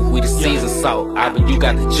some proof. We the seasoned salt. I bet you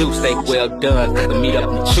got the juice. They well done. Cause the meat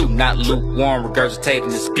up and chew. Not lukewarm,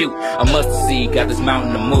 regurgitating dispute. A mustard seed got this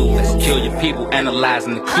mountain to move. Let's kill your people,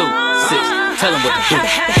 analyzing the clue. 6, tell them what to do.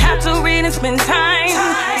 Have to read and spend time.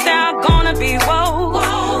 It's not gonna be woke.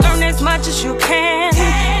 Learn as much as you can.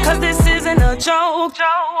 Cause this isn't a joke.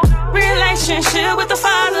 Relationship with the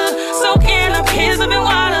Father, soaking up His living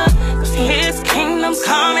water. Cause His kingdom's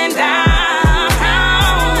coming down.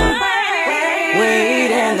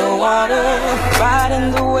 Wade in the water,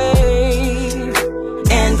 riding the wave.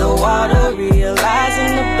 In the water,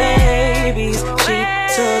 realizing the babies, sheep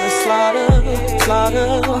to the slaughter, slaughter.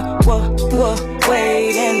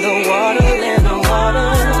 Wade in the water, in the water.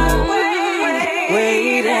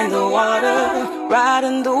 Wade in the water,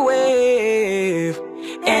 riding the wave.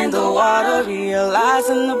 In the water,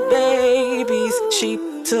 realizing the babies, sheep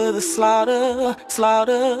to the slaughter,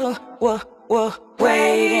 slaughter.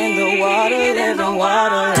 Wade in the water, in the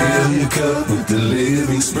water. Fill your cup with the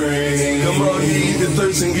living spring. Come on, heed the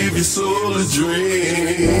thirst and give your soul a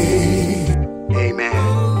drink. Amen.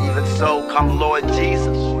 Even so, come Lord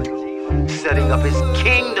Jesus, setting up His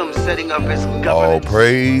kingdom, setting up His government. All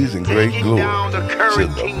praise and great glory to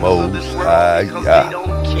the Most High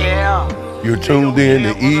Yah. You're tuned in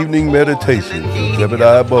to Evening Meditation with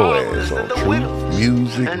Zebediah Boaz on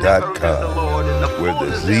TruthMusic.com, where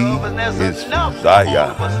the Z is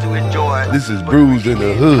Zion. This is Bruised in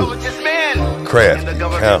the Hood, Crafty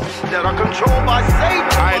Counsel.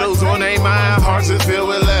 Idols on their mind, hearts is filled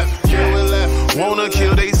with left. Wanna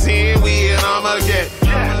kill they sin, we in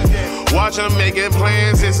Armageddon. Watch them making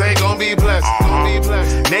plans, this ain't gonna be blessed.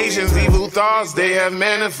 Nations' evil thoughts, they have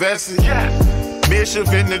manifested. Bishop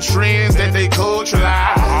in the trends that they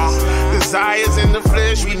culturalize. Desires in the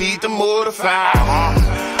flesh, we need to mortify.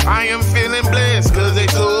 I am feeling blessed, cause they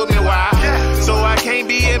told me why. So I can't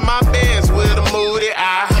be at my best with a moody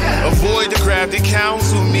eye. Avoid the crafty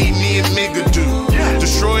counsel, meet me in Migadu.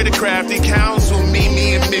 Destroy the crafty counsel, meet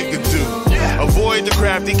me in Migadu. Avoid the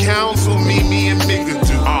crafty counsel, meet me in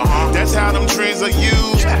Migadu. That's how them trends are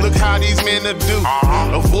used, look how these men are do.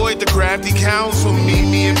 Avoid the crafty counsel, meet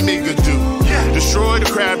me in Migadu. Destroy the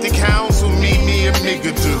crafty counsel, meet me in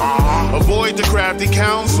Migadu. Avoid the crafty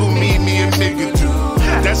counsel, meet me in Migadu.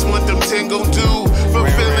 That's what them 10 gon' do,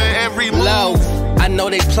 fulfilling every move. I know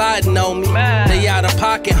they plotting on me. They out of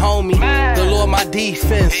pocket, homie. The Lord my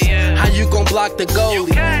defense. How you gon' block the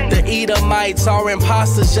goalie? The Edomites are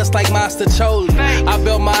imposters just like Master Choli. I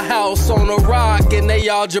built my house on a rock and they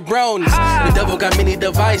all jabronis. The devil got many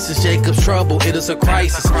devices. Jacob's trouble, it is a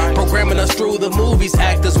crisis. Programming us through the movies,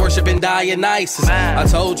 actors worshiping Dionysus. I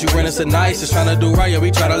told you, when it's the nicest. Trying to do right, yeah,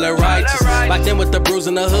 we try to live righteous. Like them with the bruise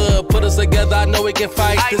in the hood. Put us together, I know we can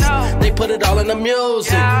fight this. They put it all in the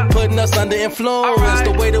music, putting us under influence.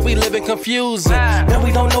 The way that we live is confusing. Man,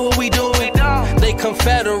 we don't know what we doing. They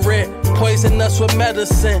Confederate, poison us with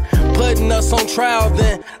medicine, putting us on trial,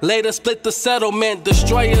 then later split the settlement.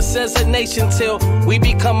 Destroy us as a nation till we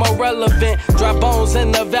become irrelevant. Drop bones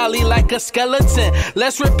in the valley like a skeleton.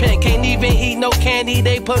 Let's repent, can't even eat no candy,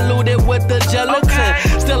 they polluted with the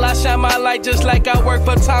gelatin. Still I shine my light just like I work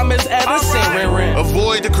for Thomas Edison.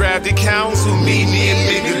 Avoid the crafty counsel, meet me and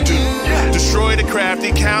nigga do. Destroy the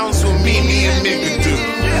crafty counsel, meet me and nigga do.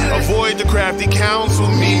 Avoid the crafty counsel,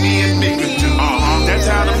 meet me and nigga do. That's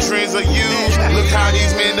how them trends are used. Look how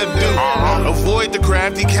these men are do. Avoid the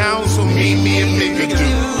crafty counsel, meet me and nigga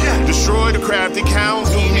do. Destroy the crafty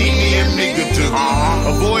counsel, meet me and nigga do.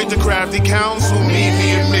 Avoid the crafty counsel, meet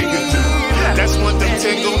me and nigga do. That's what them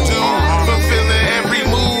tingle do. Fulfilling every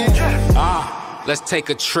move. Let's take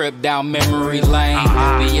a trip down memory lane.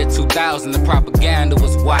 The year 2000, the propaganda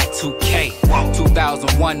was Y2K.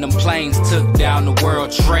 2001, them planes took down the World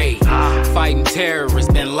Trade. Fighting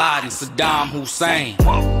terrorists, Bin Laden, Saddam Hussein.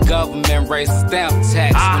 Government raised the stamp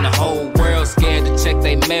tax when the whole world scared to check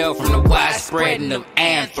their mail from the widespreading of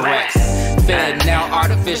anthrax. Fed now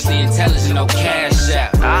artificially intelligent, no cash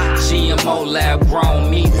app. GMO lab grown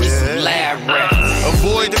meat with some lab rats.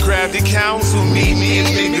 Avoid the crafty counsel, meet me and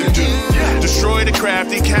nigga do. Destroy the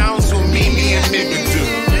crafty counsel, meet me and nigga do.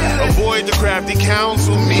 Avoid the crafty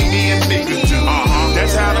counsel, meet me and nigga do.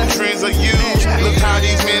 That's how them trends are used. Look how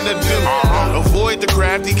these men are do. Avoid the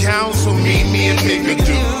crafty counsel, meet me and nigga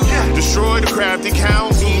do. Destroy the crafty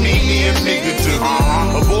counsel, meet me and nigga do.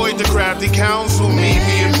 Avoid the crafty counsel, meet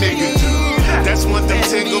me and nigga do. That's what them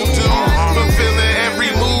tingle do. Fulfilling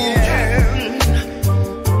every move.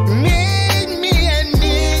 Meet me and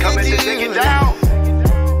nigga Coming to dig it down.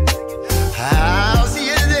 I'll see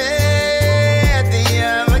you there at the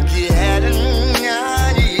Armageddon.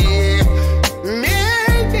 Yeah.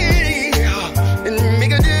 Maybe and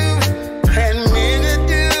make a do and make a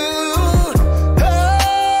do.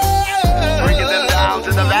 Oh, bringing them down to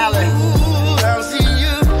the valley. I'll see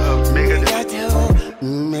you. Make a do.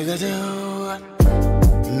 Make a do.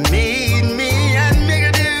 Meet me and make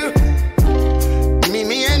a do. Meet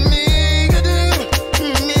me and make a do.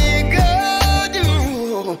 Make a do.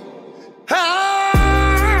 I'll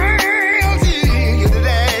see you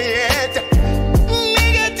today.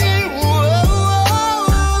 Make a do.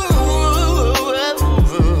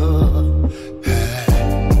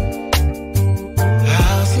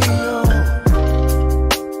 I'll see you.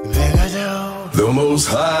 Make a do. The Most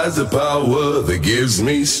High is the power that gives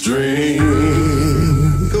me strength.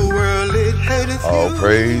 The world it hateth All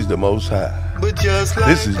praise the Most High. but just like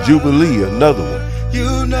This is Jubilee, another one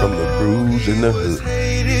you know from the Brews in the Hood.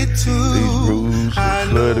 These brews have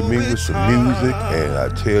flooded me with some music, and I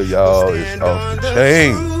tell y'all, it's off the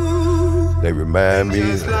chain. They remind me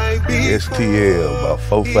of STL about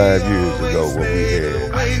 4-5 years ago when we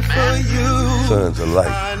had Sons of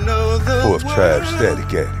Light, Fourth Tribe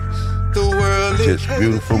Static Addicts. Just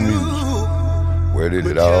beautiful music. Where did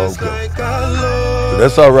it all go? But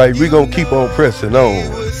that's all right. We're going to keep on pressing on.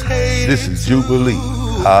 This is Jubilee.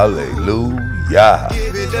 Hallelujah.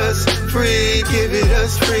 Give it us free, give it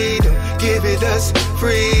us freedom. Give it us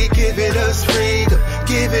free, give it us freedom.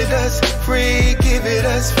 Give it us free, give it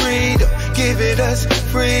us freedom. Give it us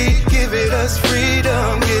free, give it us freedom.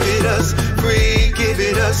 Give it us free, give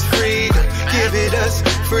it us freedom. Give it us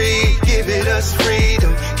free, give it us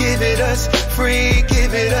freedom. Give it us free,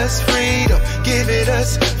 give it us freedom. Give it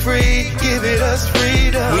us free, give it us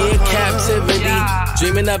freedom. We in captivity,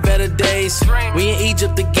 dreaming of better days. We in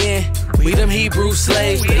Egypt again. We them Hebrew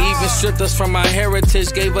slaves. They even stripped us from our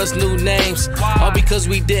heritage, gave us new names. All because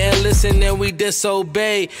we didn't listen and we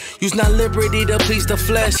disobeyed. Use not liberty to please the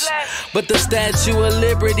flesh, but the statue of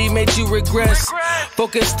liberty made you regress.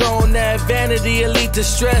 Focused on that vanity, it lead to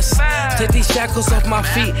stress. Take these shackles off my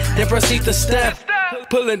feet, then proceed to step.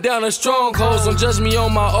 pulling down the strongholds. Don't judge me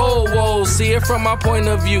on my old woes. See it from my point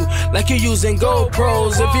of view, like you're using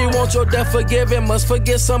GoPros. If you want your death forgiven, must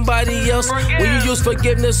forget somebody else. When you use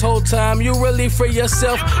forgiveness whole time, you really free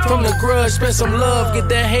yourself from the grudge. Spend some love, get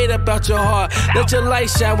that hate up out your heart. Let your light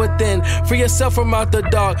shine within, free yourself from out the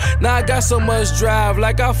dark. Now I got so much drive,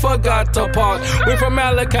 like I forgot to park. Went from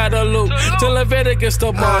Malachi to Luke, to Leviticus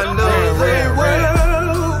to Mark. I know very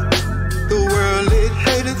well the world it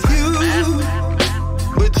hateth you,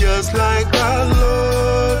 but just like our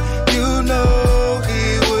Lord, you know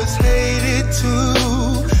he was hated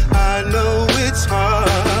too. I know it's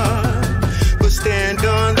hard, but stand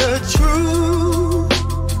on the truth.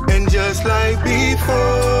 And just like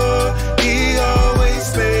before, he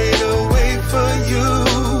always made a way for you.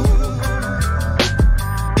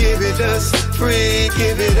 Give it us free,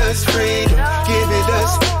 give it us freedom. Give it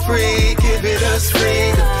us free, give it us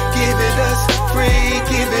freedom. Give it us free,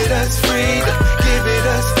 give it us freedom. Give it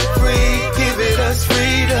us free, give it us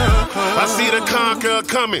freedom. I see the conqueror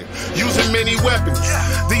coming, using many weapons.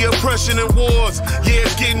 The oppression and wars, yeah,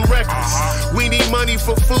 it's getting reckless. We need money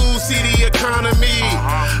for food, see the economy.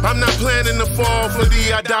 I'm not planning to fall for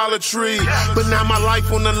the idolatry, but now my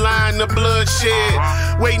life on the line, the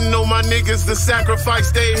bloodshed. Waiting on my niggas to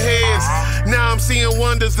sacrifice their heads. Now I'm seeing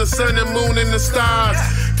wonders, the sun and moon and the stars.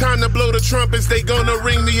 Time to blow the trumpets, they gonna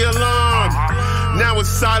ring the alarm. Now it's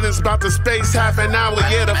silence, about the space, half an hour.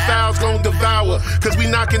 Yeah, the fowls gon' devour, cause we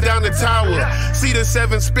knocking down the tower. See the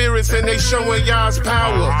seven spirits and they showing y'all's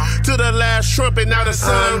power. To the last trumpet, now the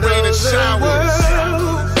sun raining showers.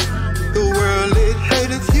 The world it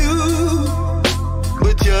hateth you,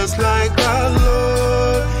 but just like our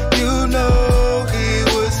Lord, you know he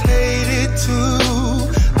was hated too.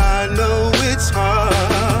 I know it's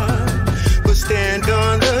hard, but stand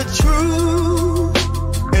on the truth.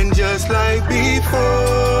 And just like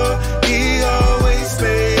before, he always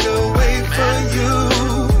made a way for you.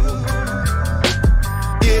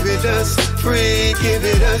 Give it us free, give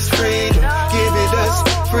it us freedom. Give it us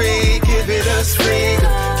free, give it us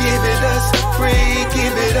freedom. Give it us free,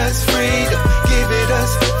 give it us freedom. Give it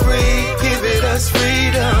us free, give it us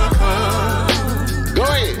freedom. Go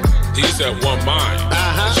ahead. These have one mind.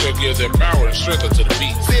 She'll give their power and strength unto the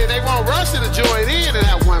beat. See, they want Russia to join in and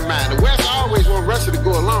have one mind. The West always want Russia to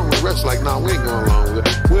go along with Russia. Like, no, we ain't going along with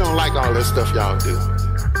it. We don't like all that stuff y'all do.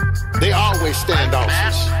 They always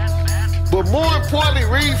standoffish. But more importantly,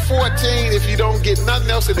 read 14. If you don't get nothing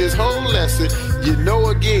else in this whole lesson, you know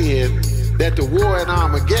again that the war in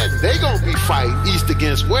Armageddon, they gonna be fighting East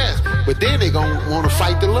against West, but then they gonna want to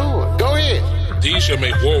fight the Lord. Go ahead. These shall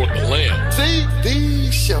make war with the Lamb. See,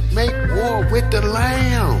 these shall make war with the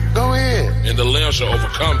Lamb. Go ahead. And the Lamb shall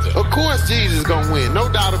overcome them. Of course Jesus is gonna win, no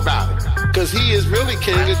doubt about it. Because he is really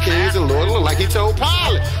King of Kings and Lord of Lords, like he told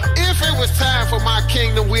Pilate. If it was time for my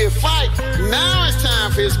kingdom, we'd fight. Now it's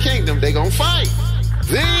time for his kingdom, they gonna fight.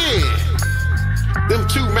 Then, them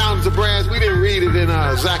two mountains of brass, we didn't read it in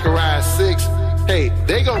Zechariah 6. Hey,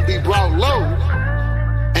 they gonna be brought low,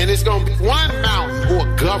 and it's gonna be one mountain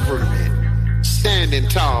or government standing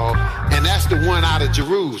tall, and that's the one out of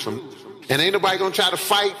Jerusalem. And ain't nobody gonna try to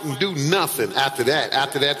fight and do nothing after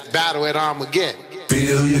that battle at Armageddon.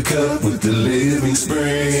 Fill your cup with the living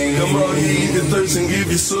spring. Come on, heed the thirst and give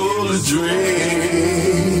your soul a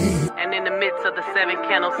drink. And in the midst of the seven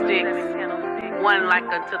candlesticks, one like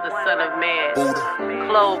unto the Son of Man,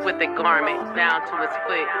 clothed with a garment down to his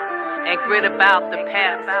foot, and girt about the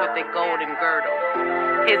paps with a golden girdle.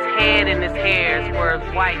 His head and his hairs were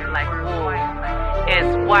as white like wool,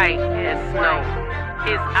 as white as snow.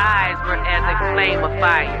 His eyes were as a flame of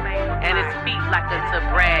fire, and his feet like unto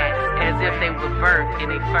brass, as if they were burnt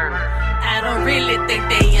in a furnace. I don't really think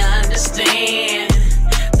they understand.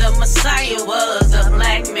 The Messiah was a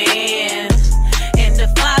black man, and the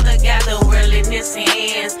Father got the world in his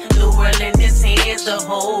hands, the world in his hands, the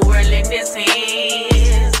whole world in his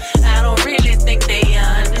hands. I don't really think they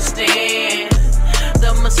understand.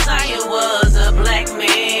 The Messiah was a black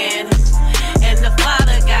man, and the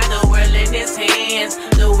Father got the world in his hands,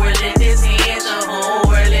 the world in his hands, the whole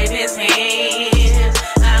world in his hands.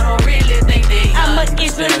 I don't really think they I'm an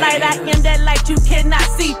Israelite, I am that light you cannot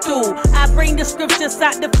see through. I bring the scriptures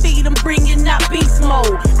out to feed them, bringing out beast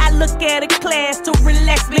mode. I look at a class to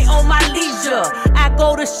relax me on my leisure. I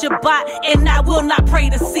go to Shabbat and I will not pray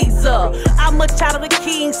to Caesar. I'm a child of the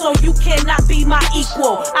king, so you cannot be my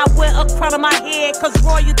equal. I wear a crown on my head, cause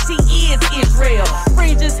royalty is Israel.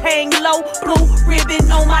 Fringes hang low, blue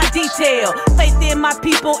ribbon on my detail. Faith in my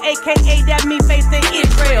people, aka that mean faith in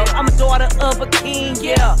Israel. I'm a daughter of a king,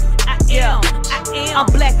 yeah. I am. I'm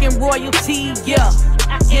black and royalty, yeah.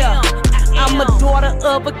 I'm a daughter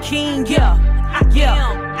of a king, yeah.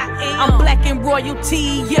 I'm black and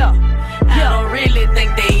royalty, I don't really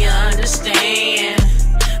think they understand.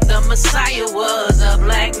 The Messiah was a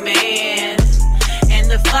black man, and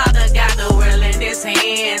the Father got the world in his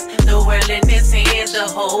hands. The world in his hands, the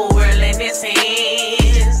whole world in his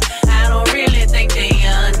hands. I don't really think they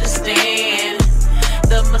understand.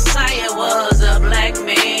 The Messiah was a black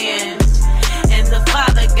man, and the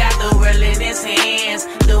Father got the world in his hands.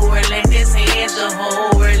 The world in his hands, the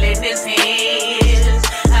whole world in his hands.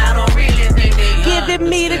 I don't really think they giving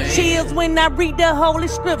me the chills when I read the Holy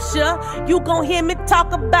Scripture. You gon' hear me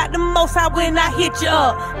talk about the Most High when I hit you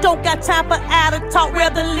up. Don't got time for idle talk,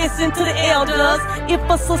 rather listen to the elders. If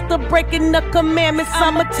a sister breaking the commandments,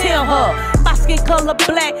 I'ma tell her. My skin color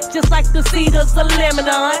black, just like the cedars of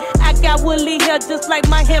Lebanon. I got woolly hair, just like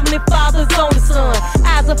my heavenly Father's only son.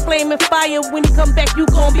 Eyes of flaming fire, when he come back, you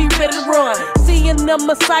gon' be ready to run. Seeing the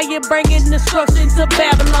Messiah bringing destruction to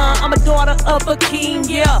Babylon. I'm a daughter of a king,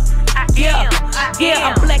 I'm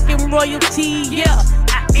black and royalty, a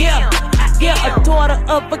daughter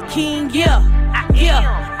of a king,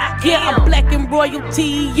 I'm black and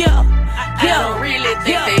royalty, I don't really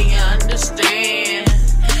think they understand.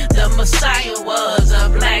 The Messiah was a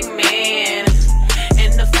black man,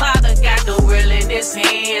 and the Father got the world in his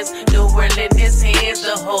hands. The world in his hands,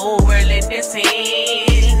 the whole world in his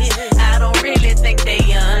hands. I don't really think they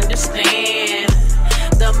understand.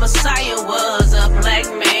 The Messiah was a black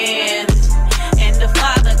man, and the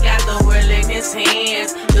Father got the world in his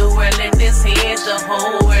hands. The world in his hands, the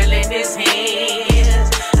whole world in his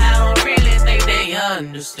hands. I don't really think they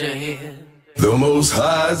understand. The Most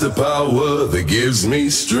High is the power that gives me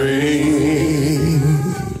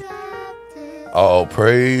strength. All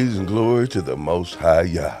praise and glory to the Most High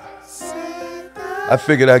Yah. I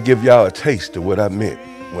figured I'd give y'all a taste of what I meant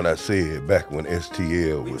when I said back when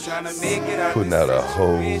STL was putting out a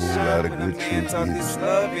whole lot of good truth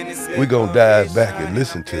music. We're gonna dive back and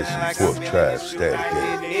listen to some Fourth Tribe Static,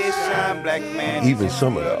 even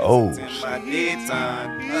some of the old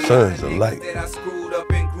Sons of Light.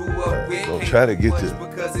 Gonna try to get to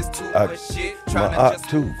my aunt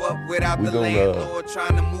too. We're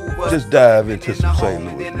gonna just dive into some St.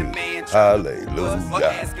 Louis music. Hallelujah.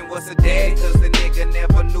 Asking what's a daddy, cause the nigga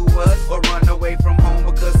never knew us, or run away from home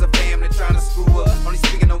because the family trying to screw up. Only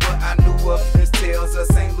speaking of what I knew of, this tells us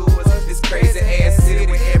St. Louis, this crazy ass city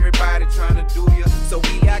where everybody trying to do you. So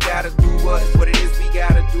I gotta do what it is we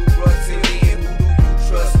gotta do, bruh. Till then, who do you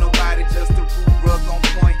trust? Nobody, just a root rug on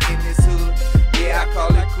point in this hood. Yeah, I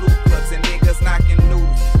call it Ku Klux and niggas knocking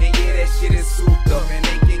noodles. And yeah, that shit is souped up, and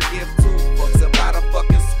they can give two fucks about a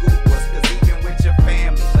fucking school bus. Cause even with your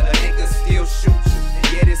family, a nigga still shoot you. And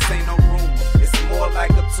yeah, this ain't no rumor. It's more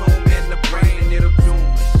like a tomb in the brain, and it'll doom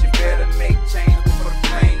us. You better make change before the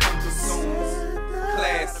flame consumes.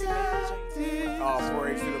 Classic. All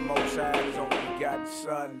praise to the Most High, His only begotten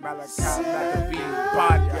Son, Malachi Maccabee,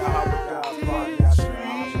 Banya,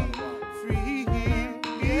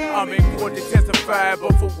 I'm in court to testify,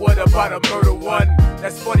 but for what about a murder one?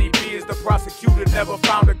 That's funny, is the prosecutor never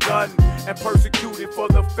found a gun, and persecuted for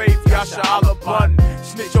the faith, Yasha Alabun.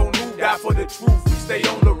 Snitch on who died for the truth, we stay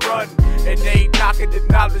on the run, and they ain't knocking the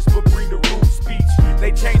knowledge but bring the rude speech.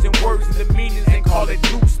 They changing words and the meanings and call it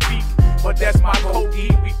new speak, but that's my code E,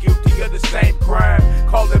 we guilty of the same crime,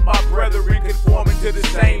 calling my brethren conforming to the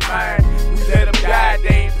same mind. We let them die,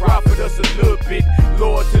 they ain't profit us a little bit,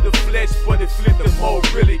 Lord to the flesh, but it flip the more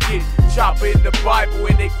really get chopper in the Bible,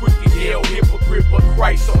 and they quickly yell hypocrite, but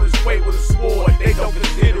Christ on his way with a sword. They don't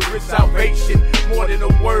consider it salvation, more than a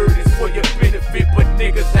word, it's for your benefit, but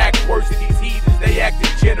niggas act worse than these heathens, they act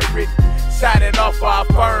degenerate. Signing off our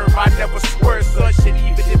firm, I never swear such, and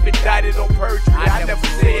even if indicted on perjury, I never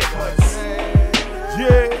said much.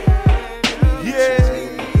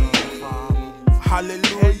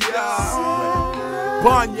 Hallelujah.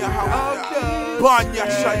 Banya, Banya,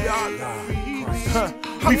 Shayala.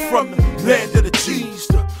 We from the land of the G's,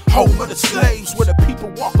 the home of the slaves, where the people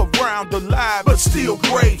walk around alive but still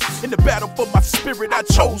graves. In the battle for my spirit, I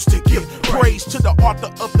chose to give praise to the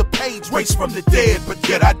author of the page, raised from the dead, but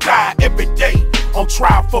yet I die every day. On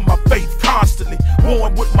trial for my faith constantly,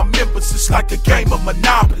 warring with my members, it's like a game of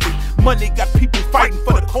Monopoly. Money got people fighting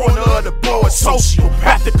for the corner of the board.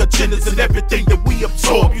 Sociopathic agendas and everything that we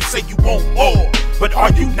absorb. You say you want more, but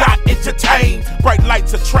are you not entertained? Bright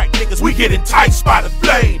lights attract niggas, we get enticed by the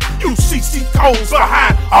flame. UCC codes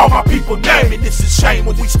behind all my people naming. This is shame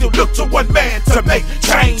when we still look to one man to make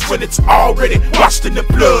change, when it's already washed in the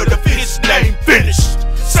blood of his name. Finished.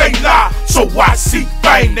 Say lie, so why seek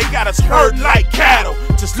fame? They got us herding like cattle,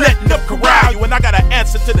 just letting them corral you. And I got an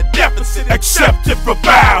answer to the deficit, accept it for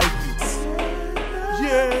value.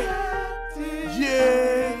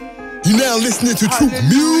 You're now listening to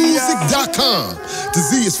TruthMusic.com. The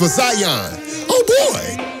Z is for Zion. Oh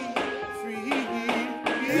boy.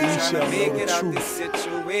 Trying to make it out this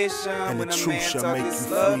situation. When a man talk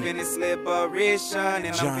this love and it's liberation. And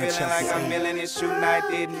I'm feeling like I'm feeling this shoot night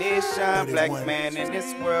ignition. Black man in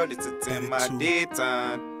this world, it's a 10 my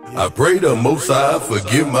daytime. I pray the Most High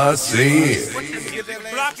forgive my sins.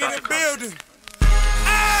 Block in the building.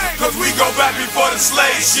 Cause we go back before the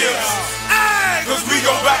slave ships. Cause we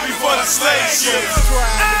go back before the slave ships.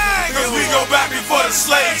 Cause we go back before the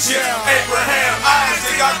slave ships. Abraham,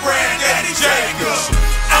 Isaac, our granddaddy Jacob.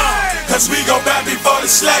 Cause we go back before the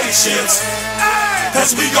slave ships.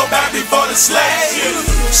 Cause we go back before the slave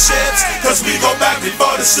ships. Cause we go back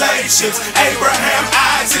before the slave ships. Abraham,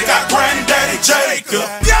 Isaac, our granddaddy Jacob.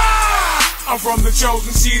 I'm from the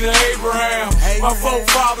chosen seed of Abraham. My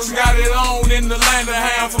forefathers got it on in the land of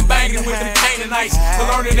Ham. From banging with them Canaanites to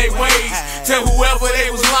learning their ways. Tell whoever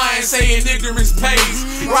they was lying, saying ignorance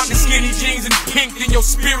pays. Rocking skinny jeans and pink, then your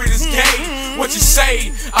spirit is gay. What you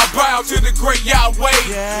say? I bow to the great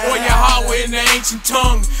Yahweh, or Yahweh in the ancient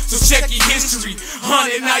tongue. So check your history.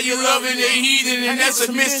 Hunted, now you're loving the heathen, and that's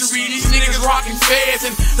a mystery. These niggas rocking feds,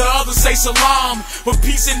 and the others say salam. But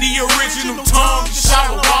peace in the original tongue,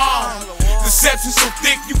 shalom. Deception so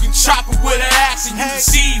thick you can chop it with an axe and you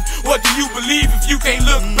deceive. What do you believe if you can't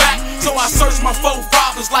look back? So I search my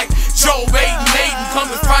forefathers like Job, Aiden, come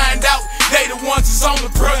to find out they the ones that's on the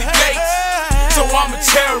pearly gates. So I'm a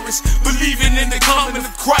terrorist, believing in the coming of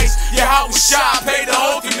Christ. Yahweh Shai paid the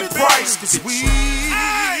ultimate price. Cause we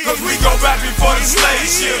go back before the slave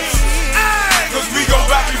ships. Cause we go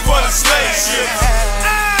back before the slave ships.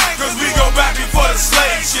 Cause we go back before the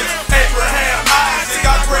slave ships. Abraham, Isaac,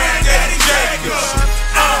 our granddaddy Jacob.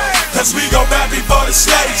 Cause we go back before the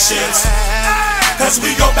slave ships. Cause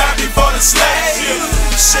we go back before the slave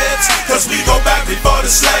ships. Cause we go back before the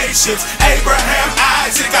slave ships. Abraham,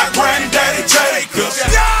 Isaac, our granddaddy Jacob.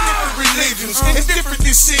 Different religions and different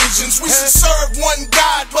decisions. We should serve one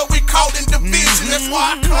God, but we caught in division. That's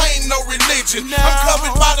why I claim no religion. I'm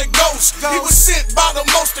covered by the ghost. He was sent by the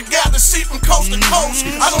most to gather sheep from coast to coast.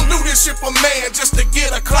 I don't do this shit for man just to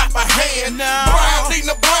get a clap of hand. Blind leading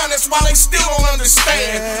the blind, that's why they still don't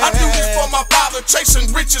understand. I do this for my father,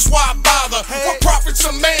 chasing riches, why bother? What profits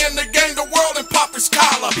a man to gain the world and pop his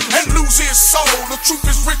collar and lose his soul? The truth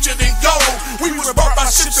is richer than gold. We was bought by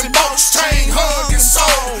ships and boats, chained, hung, and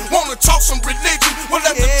sold. Wanna talk some religion? Well,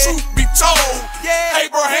 let the truth be told.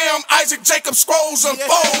 Abraham, Isaac, Jacob, scrolls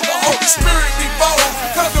unfold. The Holy Spirit be bold,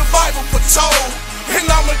 cause the Bible foretold. And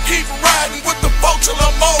I'ma keep riding with the boat till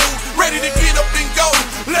I'm old, ready to get up and go.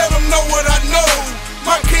 Let them know what I know.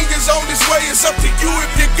 My king is on his way, it's up to you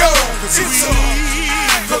if you go.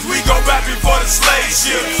 Cause we go back before the slave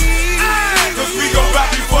ships. Cause we go back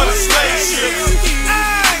before the slave ships.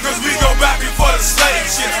 Cause we go back before the slave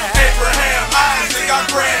ships. Abraham, Isaac, our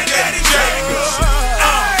granddaddy Jacob.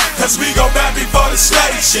 Cause we go back before the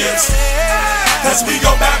slave ships. Cause we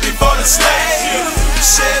go back before the slave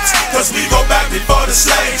ships. Cause we go back before the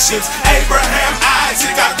slave ships. Abraham,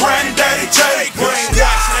 Isaac, our granddaddy Jacob.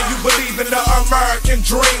 Now you believe in the American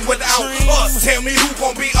dream without us. Tell me who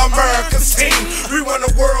gon' be America's team. We run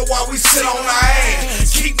the world while we sit on our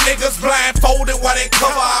ass. Keep niggas blindfolded while they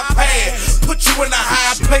cover our past. Put you in a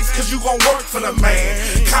high place cause you gon' work for the man.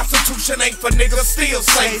 Constitution ain't for niggas still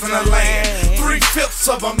safe in the land. 3/5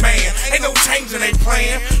 of a man, ain't no change in they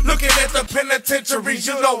plan. Looking at the penitentiaries,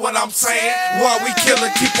 you know what I'm saying. While we kill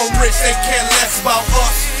and keep them rich, they care less about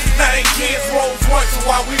us. Now they kids Rolls Royce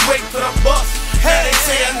while we wait for the bus. Hey, they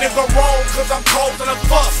say a nigga wrong cause I'm causing a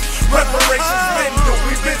fuss. Reparations been due,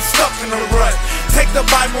 we been stuck in a rut. Take the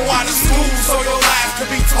Bible out of school so your life can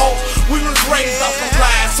be told. We was raised off of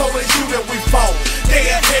lies, so it's you that we fought. They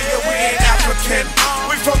tell you we ain't African.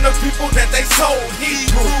 We from the people that they sold.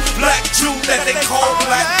 Hebrew, black Jew that they call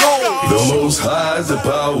black gold. The Most High is the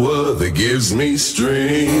power that gives me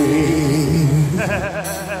strength.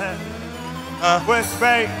 West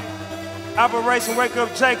Bay, Operation Wake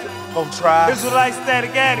Up Jacob. Israelite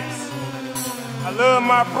Static Addicts. I love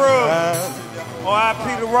my bro.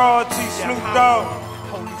 R.I.P. the royalty, Snoop Dogg.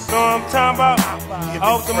 You know what I'm talking about? I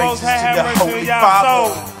hope the Most High have mercy on y'all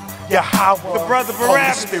soul. Yahweh, the brother Holy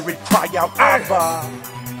Barabbas. Spirit, cry out, Abba.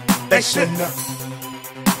 They shouldn't have.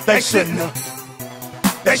 They shouldn't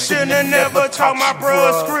have. They shouldn't have never taught my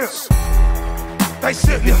brother scripts. They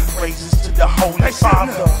shouldn't have. Praises to the Holy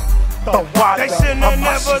Father. The water. They shouldn't have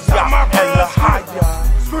never taught my brother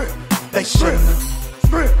scripts. They shouldn't have.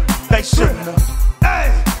 They shouldn't have.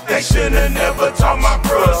 They shouldn't have never taught my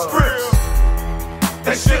brother scripts.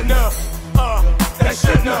 They shouldn't have. They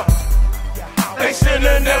shouldn't have. They shouldn't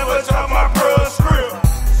have never taught my brother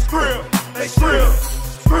scripts. They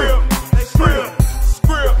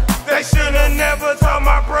should've never taught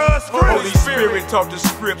my bruh script. Holy Spirit taught the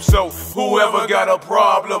script, so whoever got a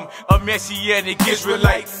problem, a messianic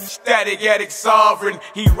Israelite, static addict sovereign,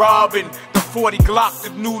 he robbing the 40 Glock, the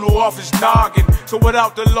noodle off his noggin. So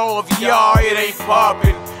without the law of Yah, it ain't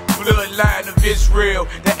poppin'. Bloodline of Israel,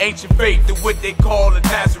 the ancient faith, the what they call a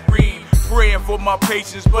Nazarene. Praying for my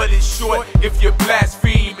patience, but it's short if you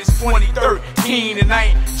blaspheme. It's 2013 and I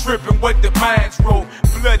ain't tripping what the minds wrote.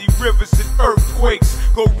 Bloody rivers and earthquakes.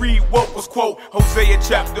 Go read what was quote Hosea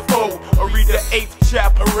chapter 4, or read the 8th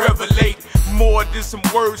chapter, revelate more than some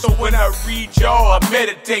words. So when I read y'all, I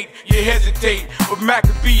meditate, you hesitate. But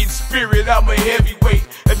Maccabean spirit, I'm a heavyweight,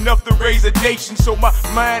 enough to raise a nation. So my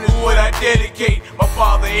mind is what I dedicate. My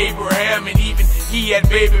father Abraham, and even he had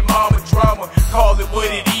baby mama drama. Call it what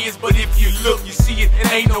it is, but if you look, you see it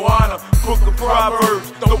ain't no honor. Book of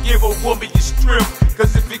Proverbs, don't give a woman your strip,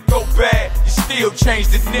 cause if it go bad, you still change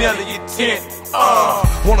the nail of your tent.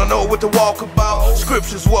 Wanna know what the walk about?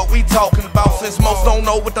 Scripture's what we talking about. Since most don't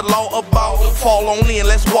know what the law about, fall on in,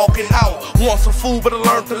 let's walk it out. Want some food, but I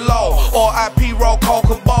learned the law. R.I.P. Raw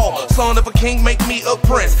Coca Ball. Son of a king, make me a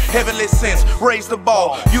prince. Heavenly sense, raise the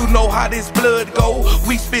ball. You know how this blood go.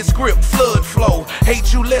 We spit script, flood flow.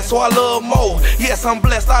 Hate you less, so I love more. Yes, I'm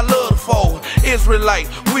blessed, I love the foe. Israelite,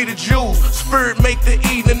 we the Jews. Spirit make the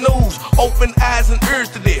evening news. Open eyes and ears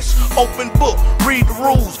to this. Open book, read the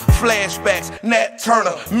rules. Flashbacks, Nat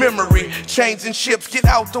Turner, memory. Changing ships, get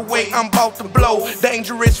out the way, I'm about to blow.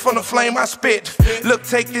 Dangerous from the flame I spit. Look,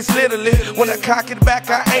 take this literally. When I cock it back,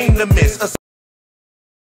 I aim to miss.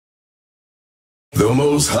 The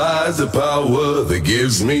Most High's the power that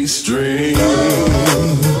gives me strength.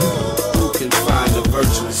 Who can find a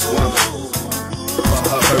virtuous woman? For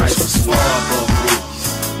her virtuous woman.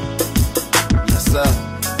 Yes, sir.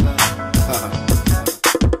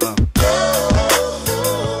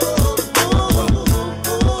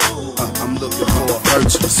 I'm looking for a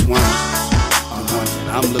virtuous woman.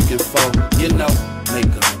 I'm looking for, you know,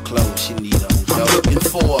 makeup and clothes she need on. I'm looking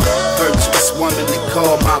for a virtuous woman to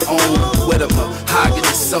call my own, with a mahogany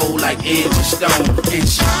soul like Angie Stone. And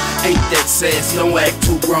she ain't that sassy, don't act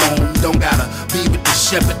too grown. Don't gotta be with the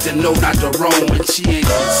shepherd to know not to roam. And she ain't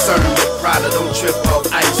concerned with pride, don't trip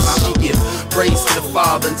off ice. She give praise to the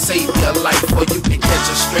Father and save your life, or you can catch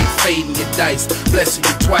a straight fade in your dice. Blessing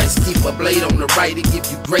you twice, keep a blade on the right and give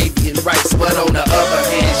you gravy and rice. But on the other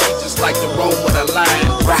hand, she just like to roam with a lion.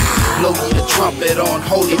 Blow you the trumpet on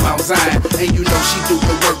holy Mount Zion, and you know she do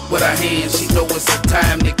the work with her hands. She know it's a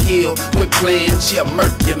time to kill. Quit playing, she'll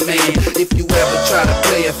murk your man. If you ever try to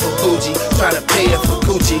play it for bougie, try to pay it for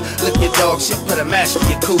coochie, look your dog, she'll put a mash in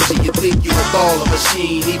your coochie. You think you a baller, but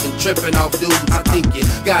she ain't even tripping off dudes. I think you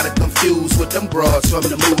got it confused with them broads from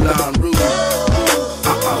the Moulin Rouge.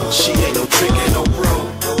 She ain't no trick, ain't no bro.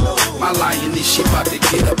 My lioness, she about to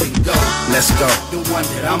get up and go. Let's go. The one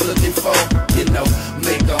that I'm looking for, you know,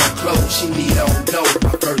 make on clothes, she need on dough.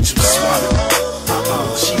 My virtuous woman.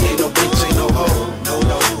 She ain't no bitch, ain't no hoe.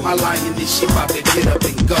 No. My lioness, she about to get up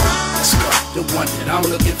and go. Let's go. The one that I'm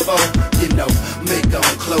looking for, you know, make on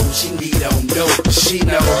clothes, she need on dough. She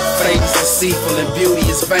know fame's deceitful and beauty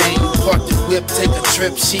is vain. Park the whip, take a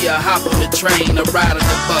trip, she a hop on the train, a ride on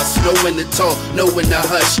the bus. Know when to talk, know when to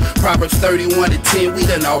hush. Proverbs 31:10, we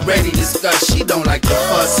done already discussed. She don't like to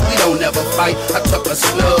fuss, we don't ever fight. I took a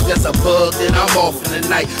slug as a bug, then I'm off in the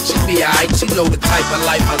night. She be alright, she know the type of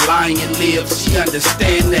life a lion lives. She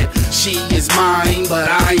understand that she is mine,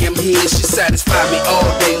 but I am his. She satisfy me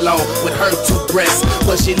all day long with her two breasts,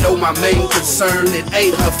 but she know my main concern, it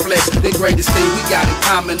ain't her flesh. The greatest thing we got in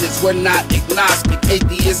common is we're not agnostic,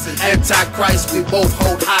 atheists and antichrist. We both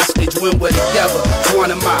hold hostage when we're together. It's one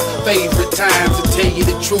of my favorite times, to tell you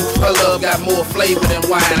the truth. Her love got more flavor than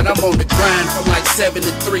wine, and I'm on the grind from like 7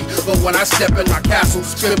 to 3. But when I step in my castle,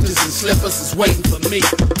 scriptures and slippers is waiting for me.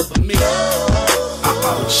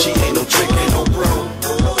 She ain't no trick, ain't no bro.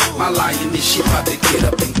 My lioness, she about to get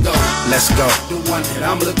up and go. Let's go. The one that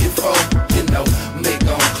I'm looking for, you know, make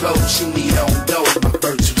on clothes, she need on dough. My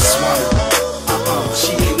virtuous woman.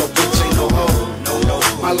 She ain't no bitch, ain't no hoe. No.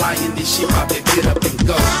 My lioness, she about to get up and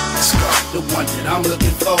go. Let's go. The one that I'm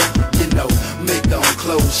looking for, you know, make on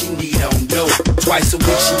clothes, she need on dough. Twice a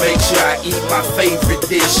week she makes sure I eat my favorite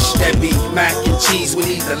dish. That be mac and cheese with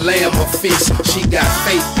either lamb or fish. She got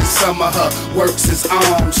faith in some of her works is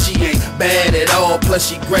arms. She ain't bad at all,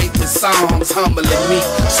 plus she great with songs. Humble and meek,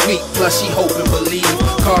 sweet, plus she hope and believe.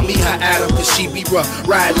 Call me her Adam, cause she be rough,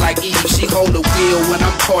 ride like Eve. She hold the wheel when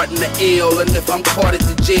I'm caught in the ill. And if I'm caught at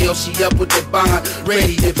the jail, she up with the bond,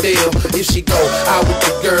 ready to bail. If she go out with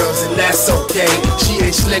the girls, and that's okay. She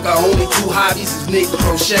ain't slick, her only two hobbies is knit and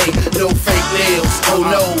crochet. No fake nails, oh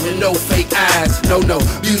no, and no fake eyes. No,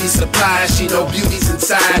 beauty supplies, she know beauty's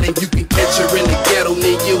inside. And you can catch her in the ghetto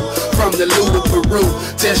near you, from the Lou to Peru.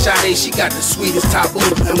 Tell Sade she got the sweetest taboo.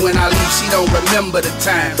 And when I leave, she don't remember the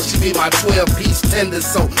time. She be my 12-piece tender,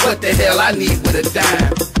 so what the hell I need with a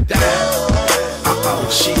dime?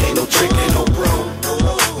 She ain't no trick, ain't no bro.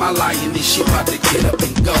 My lioness, she about to get up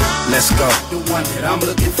and go. Let's go. The one that I'm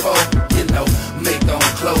looking for, you know, make on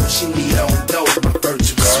clothes, she need on dough. My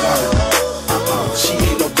virtuous woman. She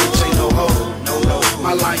ain't no bitch, ain't no hoe. No.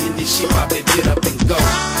 My lioness, she about to get up and go.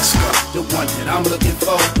 Let's go. The one that I'm looking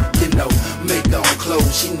for, you know, make on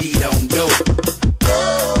clothes, she need on dough.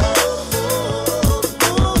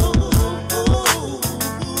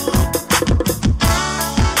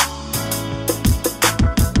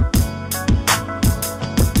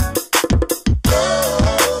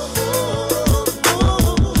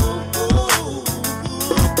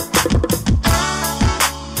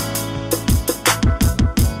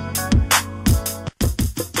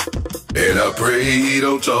 And I pray he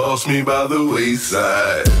don't toss me by the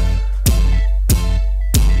wayside.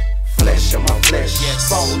 Flesh of my flesh,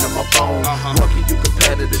 bone of my bone. What can you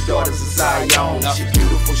compare to the daughters of Zion? She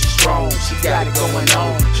beautiful, she strong, she got it going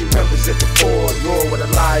on. She represent the Ford, roar with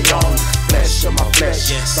a lion. Flesh of my flesh,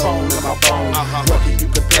 bone of my bone. What can you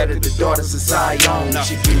compare to the daughters of Zion?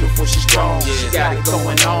 She beautiful, she strong, she got it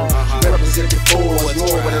going on. Represent the Ford,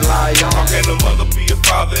 roar with a lion. How can a mother be a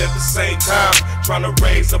father at the same time? Trying to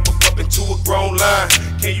raise up a pup into a grown line.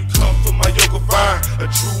 Can you come for my yoga vine? A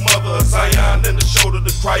true mother of Zion and the shoulder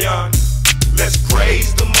to cry on. Let's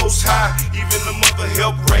praise the Most High. Even the mother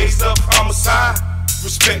helped raise up homicide.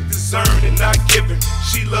 Respect is earned and not given.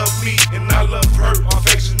 She loved me and I loved her.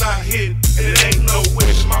 Affection not hidden and it ain't no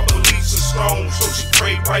wish. My beliefs are strong, so she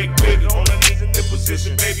prayed right with it. On her knees in their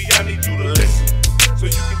position, baby, I need you to listen, so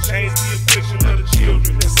you can change the affliction of the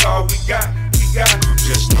children. That's all we got.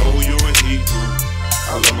 Just know you're a Hebrew.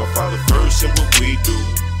 I love my father first and what we do.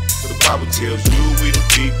 So the Bible tells you we the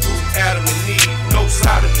people. Adam and Eve, no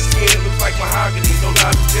side of the skin looks like mahogany. No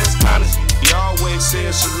lie, just honesty. He always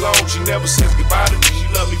says shalom, she never says goodbye to me. She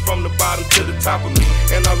loved me from the bottom to the top of me.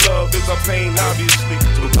 And our love is our pain, obviously.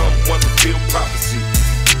 To become one fulfilled prophecy.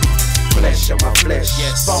 Flesh of my flesh,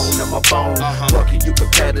 bone of my bone. What can you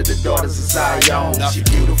compare to the daughters of Zion? She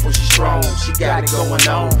beautiful, she strong, she got it going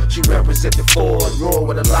on. She represent the Ford, roar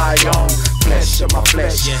with a lion. Flesh of my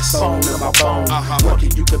flesh, bone of my bone. What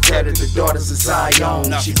can you compare to the daughters of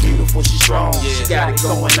Zion? She beautiful, she strong, she got it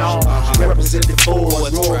going on. Represent the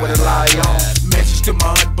Ford, roar with a lion. Message to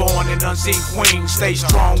my unborn and unseen queen. Stay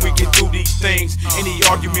strong, we get through these things. Any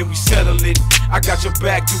argument, we settle it. I got your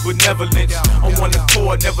back, you benevolence. On one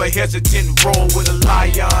accord, never hesitant, roll with a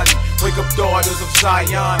lion. Wake up, daughters of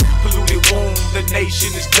Zion. Polluted womb, the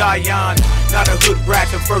nation is dying. Not a hood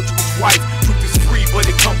rat, a virtuous wife. Truth is free, but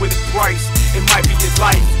it come with a price. It might be your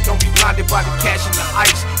life. Don't be blinded by the cash and the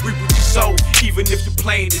ice. Reap what you sow, even if you're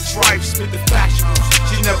playing the tripe. Spit the factuals,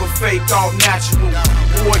 she's never fake, all natural.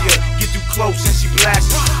 Warrior, get too close and she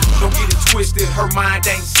blasts you. Don't get it twisted, her mind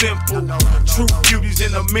ain't simple. True beauty's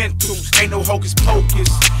in the mentals, ain't no hocus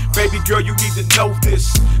pocus. Baby girl, you need to know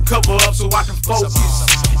this. Cover up so I can focus.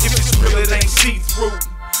 If it's real, it ain't see-through.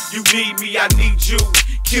 You need me, I need you.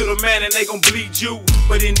 Kill a man and they gon' bleed you.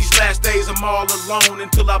 But in these last days, I'm all alone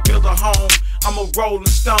until I build a home. I'm a rolling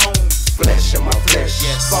stone. Flesh of my flesh,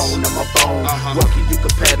 bone of my bone. What can you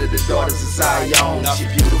compare to the daughters of Zion? She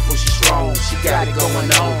beautiful, she strong, she got it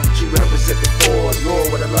going on. She represent the Ford, roar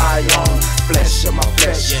with a lion. Flesh of my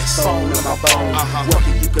flesh, bone of my bone. What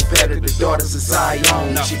can you compare to the daughters of Zion?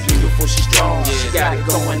 She beautiful, she strong, she got it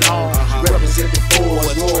going on. Represent the Ford,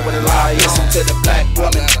 roar with a lion. Listen to the black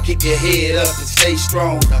woman, keep your head up and stay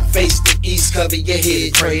strong. Face the east, cover your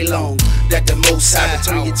head, pray long. That the Most High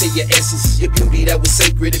return you to your essence. Your beauty that was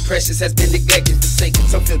sacred and precious has been neglected, forsaken.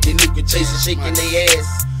 Some filthy lucre chasing, shaking their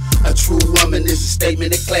ass. A true woman is a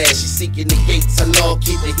statement of class. She seeking the gates of law,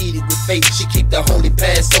 keep it heated with faith. She keep the holy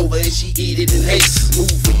Passover and she eat it in haste.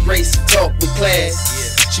 Move with grace and talk with class.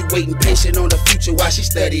 She waiting patient on the future while she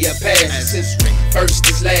study her past. Since first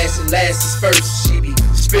is last and last is first. She be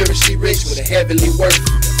spiritually rich with a heavenly worth.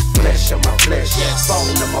 Flesh of my flesh,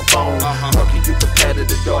 bone of my bone. Working you compared to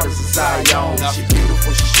the daughters of Zion. She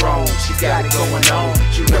beautiful, she strong, she got it going on.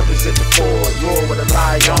 She represent the Ford, roar with a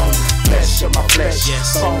lion. Flesh of my flesh,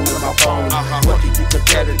 bone of my bone. Working you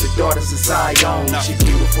compared to the daughters of Zion. She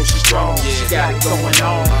beautiful, she strong, she got it going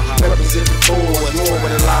on. Represent the Ford, roar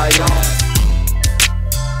with a lion.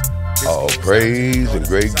 All praise and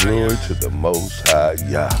great glory to the Most High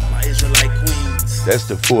Yah. That's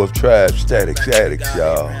the Fourth Tribe, Static Addicts,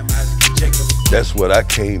 y'all. That's what I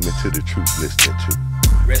came into the truth listening to.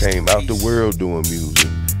 Came out the world doing music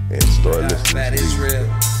and started listening to music.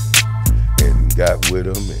 And got with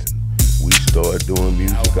them and we started doing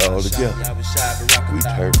music all together. We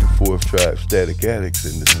turned the Fourth Tribe, Static Addicts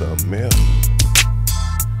into something else.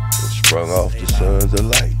 And sprung off the Sons of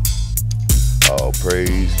Light. All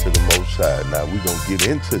praise to the Most High. Now we're going to get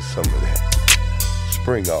into some of that.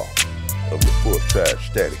 Spring off of the Fourth Tribe,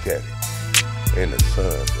 Static Addicts, and the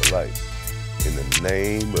Sons of Light. In the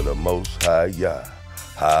name of the Most High Yah.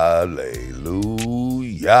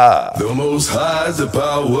 Hallelujah. The Most High is the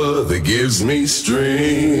power that gives me strength.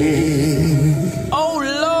 Oh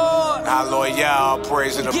Lord. Hallelujah. All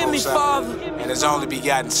praise to the Give Most me, High. Father. And His only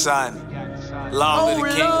begotten Son. Long to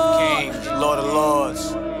the King of Kings, Lord of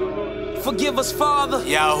Lords. Forgive us, Father.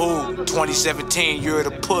 Yahoo, 2017, you're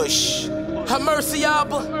the push. Have mercy,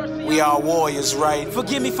 Abba. We are warriors, right?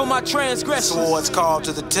 Forgive me for my transgressions. Swords called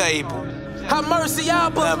to the table. Have mercy,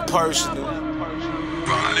 Abba. Nothing personal.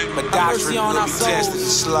 But doctrine will be tested and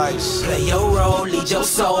sliced. Play your role, lead your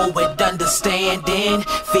soul with understanding.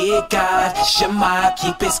 Fear God, Shema,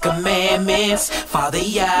 keep His commandments. Father,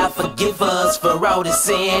 Yah, forgive us for all the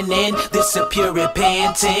sinning. This is pure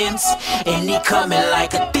repentance. And He coming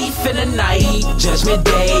like a thief in the night. Judgment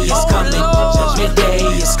day is coming. Judgment day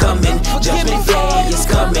is coming. Judgment day is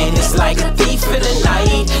coming. It's like a thief in the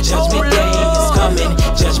night. Judgment day is coming.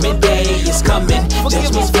 Judgment day is coming.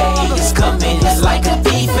 Judgment day is coming. It's like a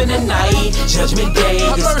thief in the night. Judgment day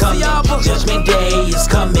is coming. Judgment day is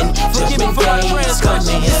coming. Judgment day is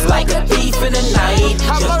coming. It's like a thief in the night.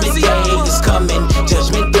 Judgment day is coming.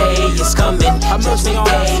 Judgment day is coming. Judgment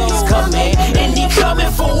day is coming. And He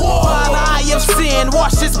coming for war. Father, I have sinned.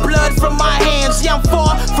 Wash His blood from my hands. Yeah, I'm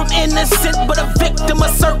far from innocent, but a victim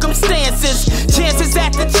of circumstances. Chances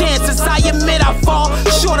after chances, I admit I fall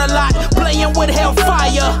short a lot. Playing with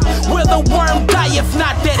hellfire. Will the worm die if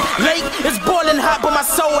not that lake is boiling hot, but my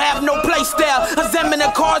soul have no place there. Examine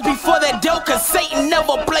the cards before that dealt, cause Satan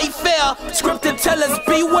never play fair. Scripture tell us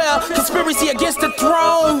beware, conspiracy against the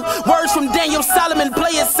throne. Words from Daniel Solomon,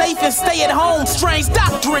 play it safe and stay at home. Strange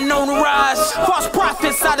doctrine on the rise, false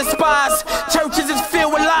prophets I despise. Churches is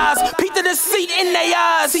filled with lies, peep the deceit in their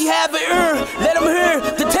eyes. He have an ear, let him hear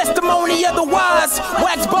the testimony of the wise.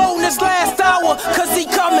 Wax bold in this last hour, cause he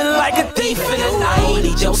coming like a thief in the night.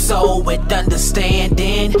 Lead your soul with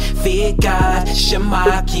understanding. Fear God,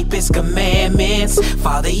 Shema, keep His commandments.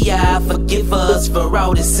 Father, Yah, forgive us for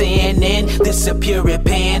all the sinning. This is pure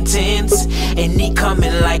repentance. And He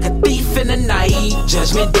coming like a thief in the night.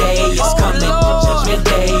 Judgment day is coming. Judgment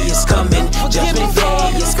day is coming. Judgment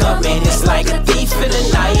day is coming. It's like a thief in the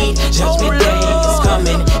night. Judgment day is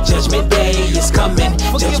coming. Judgment day is coming.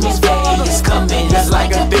 Judgment day is coming. It's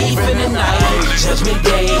like a thief in the night. Judgment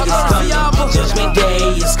day is coming. Judgment day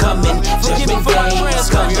is coming. Judgment day is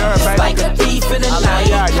coming. It's like a thief in the night.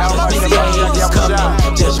 Judgment day is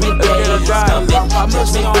coming. Judgment day is coming.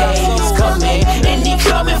 Judgment day is coming. And He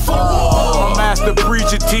coming for war. My master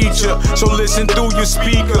preacher, teacher, so listen through your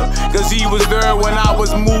speaker. Cause he was there when I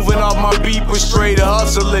was moving off my beeper, straight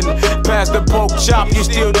hustling. Past the poke chop, you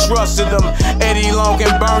still trusted him. Eddie Long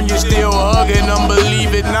can burn, you still hugging him,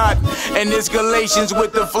 believe it not. And this Galatians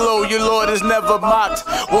with the flow, your Lord is never mocked.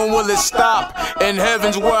 When will it stop? In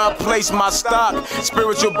heaven's where I place my stock.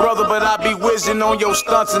 Spiritual brother, but I be whizzing on your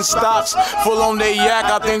stunts and stops. Full on the yak,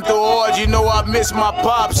 I think the odds, you know I miss my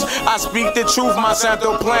pops. I speak the truth, my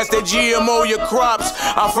Santo plants, they GMO your crops.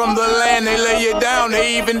 I'm from the land, they lay you down,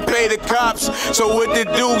 they even pay the cops. So what to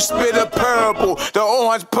do, spit a parable. The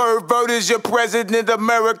orange pervert is your president,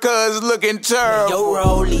 America is looking terrible. Your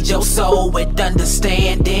role, lead your soul with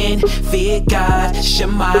understanding. Fear God,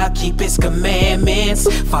 Shema, keep His commandments.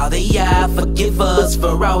 Father, Yah, forgive us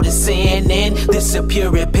for all the sinning. This is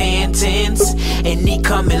pure repentance. And He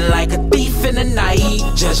coming like a thief in the night.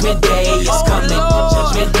 Judgment day is coming.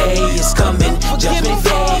 Judgment day is coming. Judgment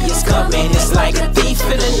day is coming. It's like a thief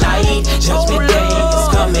in the night. Judgment day is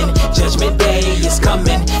coming. Judgment day is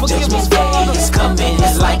coming. Judgment day is coming.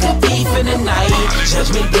 It's like a thief in the night.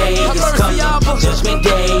 Judgment day is coming. Judgment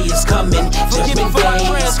day is coming. Judgment day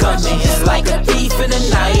is coming. It's like a thief in the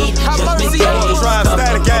night. Judgment day is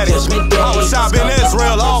coming. Judgment day is coming.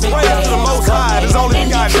 Israel, all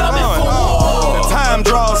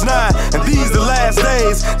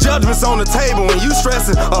Judgment's on the table when you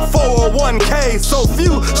stressing a 401k. So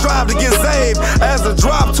few strive to get saved as a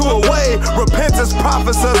drop to a wave. Repentance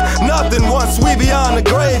profits us nothing once we beyond the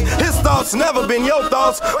grave. His thoughts never been your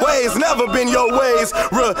thoughts, ways never been your ways.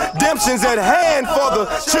 Redemption's at hand for the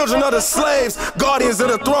children of the slaves. Guardians of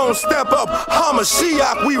the throne step up,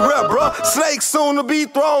 Hamashiach we rep, bruh. Snakes soon to be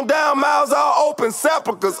thrown down, mouths all open,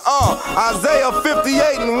 sepulchres. Isaiah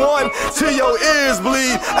 58:1 till your ears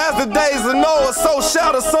bleed. As the days of Noah, so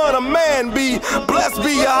shall the Son of Man be. Blessed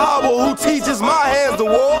be Yahweh who teaches my hands to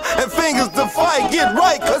war and fingers to fight. Get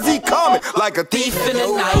right, cause he coming like a thief in the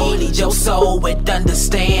night. Lead your soul with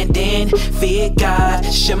understanding. Fear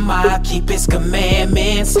God, Shema, keep his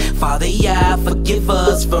commandments. Father, Yah, forgive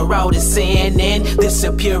us for all the sin, and this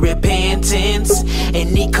a pure repentance.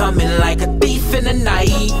 And he coming like a thief in the night.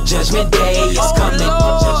 Judgment day is coming.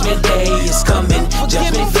 Judgment day is coming.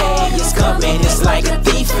 Judgment day is coming. It's like a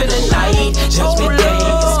thief in the night. Judgment day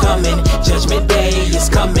is coming. Judgment day is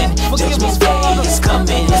coming. Judgment day is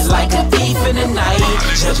coming. It's like a thief in the night.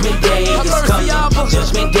 Judgment day is coming.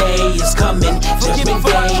 Judgment day is coming. Judgment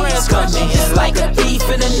day is coming. It's like a thief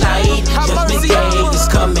in the night. Judgment day is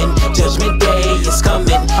coming. Judgment day is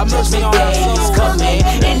coming. Judgment day is coming.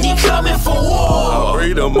 And he coming for war. I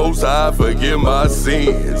pray the Most High forgive my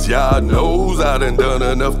sins. Y'all knows I done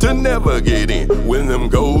enough to never get in. When them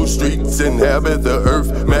gold streets inhabit the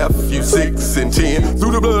earth, Matthew 6:10.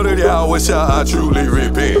 Through the blood of Yahweh shall I truly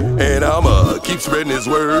repent. And I'ma keep spreading his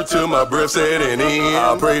word till my breath setting in.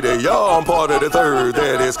 I pray that y'all I'm part of the third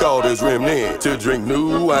that is called his remnant. To drink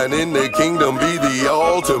new wine in the kingdom be the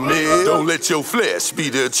ultimate. Don't let your flesh be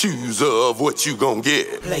the chooser of what you gon'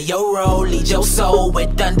 get. Play your role, lead your soul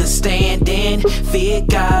with understanding. Fear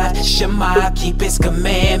God, Shema, keep his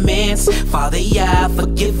commandments. Father, Yah,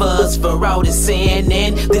 forgive us for all the sin,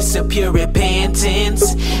 and this a pure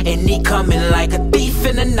repentance. And he coming like a thief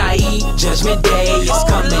in the night. Judgment day is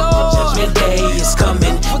coming. Judgment day is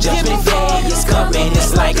coming. Judgment day is coming.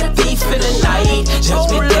 It's like a thief in the night.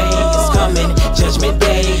 Judgment day is coming. Judgment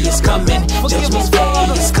day is coming. Judgment day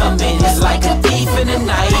is coming. It's like a thief in the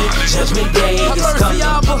night. Judgment day is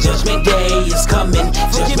coming. Judgment day is coming.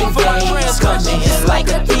 Judgment day is coming. It's like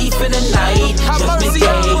a thief in the night. Judgment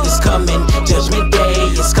day is coming. Judgment day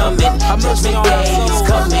is coming. Judgment day is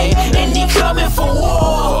coming. And he coming for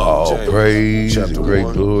war. All praise and great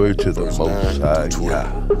glory to the Most High Yah.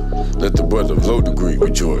 Let the brother of low degree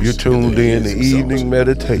rejoice. You're tuned in to Evening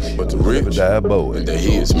Meditation. But the rich, Zebediah Boaz. and that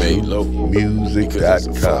he is made low.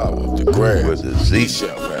 Music.com. The grass, where the Z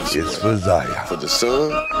is for Zion. For the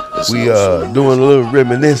sun, we are doing a little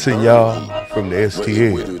reminiscing, y'all, from the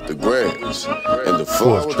STL. With the grass and the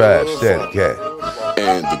Fourth Tribe Static Cat.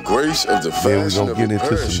 And the grace of the then we're gonna get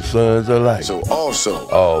into some sons of light. So also,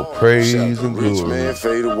 all praise and rich glory man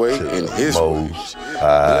fade away in his Most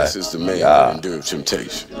Blessed is the man that endureth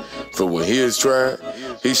temptation. For when he is tried,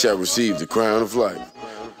 he shall receive the crown of life,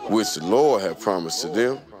 which the Lord hath promised to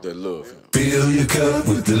them that love him. Fill your cup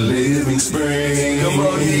with the living spring. Come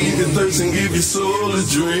on, heed the thirst and give your soul a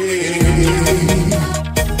drink.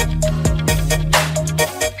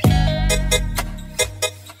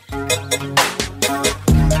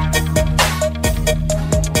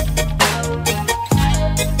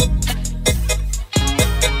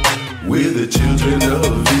 We're the children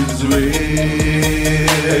of Israel.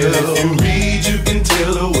 If you read, you can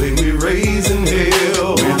tell the way we raise in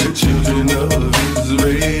hell. We're the children of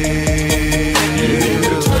Israel. In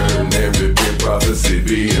return, every big prophecy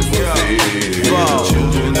being fulfilled. We're the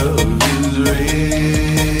children of Israel.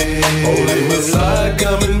 Holy Messiah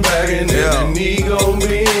coming back and every knee gon'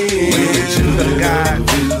 bend. We're the children of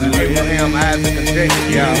Israel. Abraham, Isaac, and Jacob,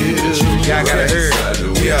 y'all. Y'all gotta hear it.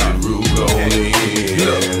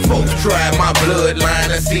 Look, folks tried my bloodline,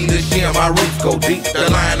 I seen the shit, my roots go deep. The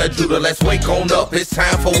line of Judah, let's wake on up, it's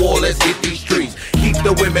time for war, let's hit these streets. Keep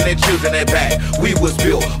the women and children at back, we was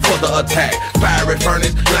built for the attack. Fiery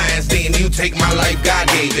furnace, lion's den, you take my life, God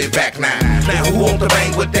gave it back now. Now who want to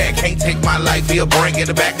bang with that, can't take my life, he'll bring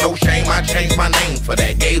it back, no shame, I changed my name for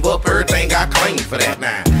that. Gave up everything I claimed for that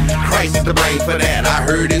now. Christ is to blame for that, I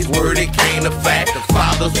heard his word, it came to fact. The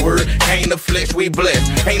Father's word came to flesh, we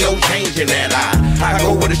blessed, ain't no changing that. I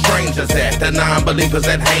go where the strangers at, the non-believers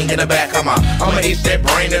that hang in the back. I'ma itch that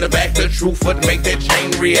brain in the back, the truth would make that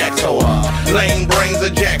chain react. So lame brains a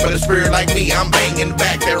jack, but a spirit like me, I'm banging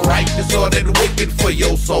back. That righteous or that wicked for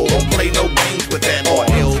your soul, don't play no games with that or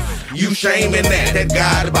else you shaming that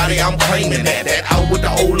God body, I'm claiming that out with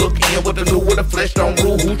the old look in with the new, with the flesh don't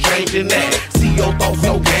rule, who changing that? See your thoughts,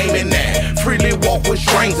 no game in that. Freely walk with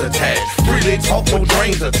strings attached. Freely talk, no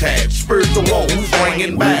strings attached. Spiritual war, who's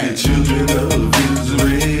bringing back? We're the children of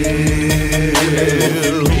Israel.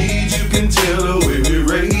 Read, you can tell the way we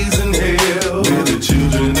raise in hell. We're the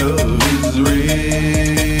children of Israel.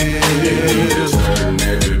 Turn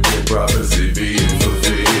every book prophecy being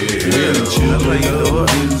fulfilled. We're the children of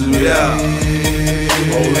Israel.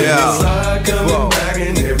 Oh yeah. Coming back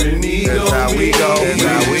and every knee that's how we go. That's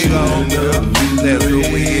how we go. That's who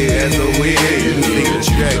we is. That's who we is.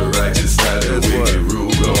 The righteous side of the wicked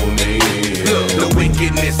rule on in. The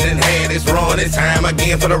wickedness in hand is wrong. It's time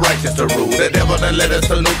again for the righteous to rule. The devil done led us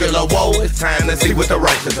to nuclear war. It's time to see what the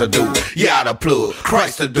righteous will do. Yeah, the plug,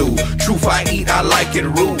 Christ to do. Truth I eat, I like it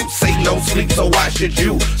rude. Satan don't sleep, so why should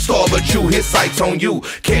you? Starve but you, his sights on you.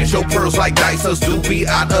 Cash your pearls like dicers do. Be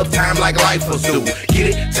out of time like lifers do. Get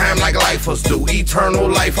it? Time like lifers do. Eternal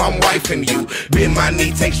life, I'm wifing you. Bend my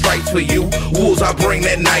knee, take stripes for you. Wolves, I bring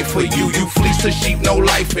that knife for you. You fleece the sheep, no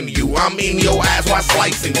life in you. I'm in your eyes while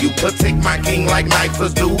slicing you. Protect my king like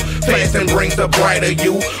knifers do. Fasting brings the brighter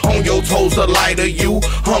you. On your toes, the lighter you.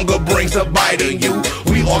 Hunger brings the biter you.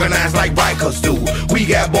 We organize like bikers do. We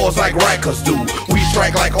got balls like Rikers do. We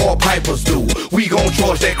strike like all pipers do. We gon'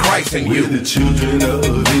 charge that Christ in you. We're the children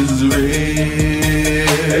of Israel.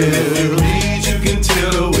 Read, you can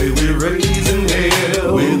tell the way we're raising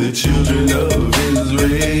hell. We're the children of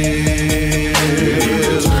Israel.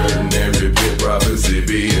 Turn every bit prophecy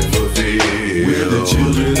being fulfilled. We're the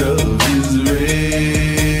children of Israel.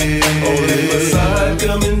 Oh, the Messiah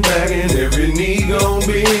coming back and every knee gon'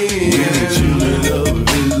 bend. We're the children of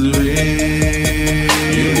Israel.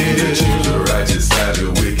 The righteous side of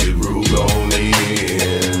wicked rule on in.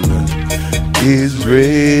 Israel.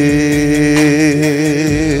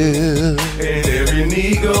 And every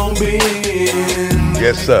knee gon' bend.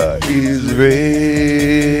 Yes, sir. Israel.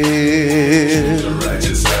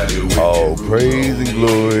 All praise and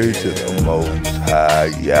glory to the Most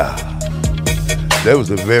High Yah. That was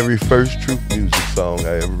the very first Truth Music song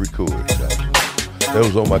I ever recorded. That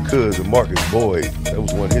was on my cousin Marcus Boyd. That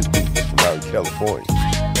was one of his beats from out in California.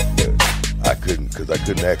 But I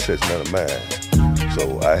couldn't access none of mine.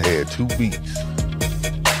 So I had two beats,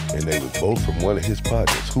 and they was both from one of his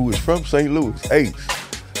partners, who is from St. Louis, Ace.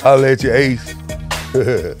 Holla at you, Ace.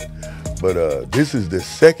 But this is the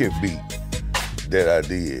second beat that I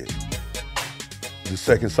did. The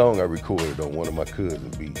second song I recorded on one of my cousin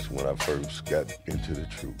beats when I first got into the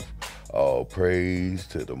truth. All praise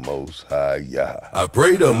to the Most High Yah. I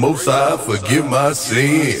pray the Most High forgive my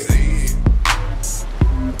sins.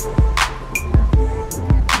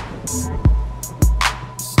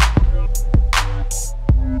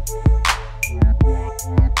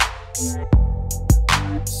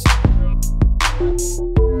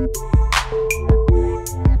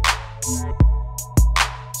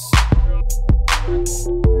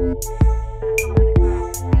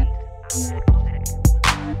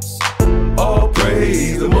 All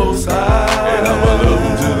praise the Most High, and I'ma love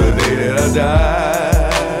him to the day that I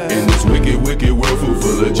die. In this wicked, wicked world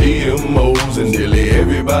full of GMOs, and nearly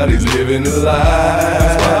everybody's living a lie.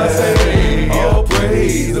 That's why I say, all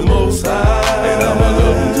praise the Most High, and I'ma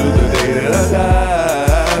love him to the day that I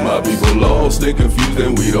die. My people lost and confused,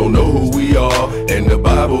 and we don't know who we are, and the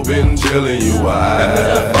Bible been telling you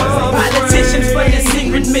why. Politicians for their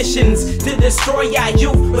secret missions to destroy our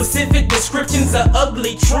youth. Specific descriptions of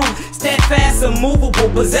ugly truth. Steadfast, immovable,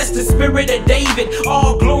 possess the spirit of David.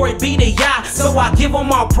 All glory be to Yah. So I give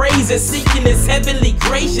him all praises, seeking his heavenly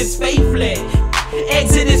gracious faithfully.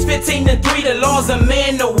 Exodus 15:3, the laws of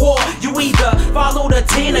man to war. You either follow the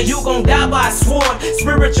 10 or you gon' die by a sword.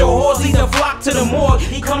 Spiritual whores either flock to the morgue.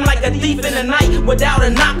 He come like a thief in the night without a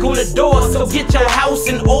knock on the door. So get your house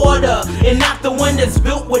in order and not the one that's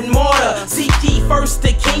built with mortar. Seek ye first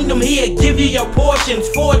the kingdom, he'll give you your portions.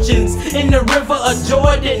 Fortunes in the river of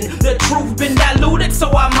Jordan. The truth been diluted, so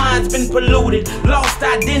our minds been polluted. Lost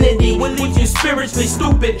identity when you spiritually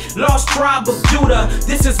stupid. Lost tribe of Judah.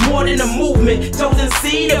 This is more than a movement. Chosen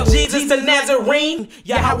seed of Jesus the Nazarene.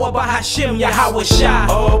 Yahweh Bahashim, Yahweh Shah.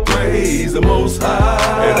 All praise the Most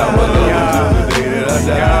High, and I'ma love him to the day that I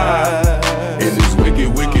die. In this wicked,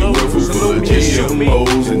 wicked world full of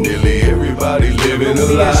GMOs, and nearly everybody living a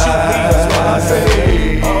lie. That's why I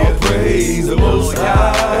say, all praise the Most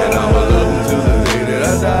High, and I'ma love him to the day that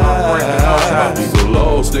I die. My people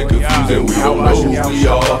lost and confused, and we don't know who we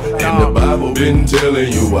are, and the Bible been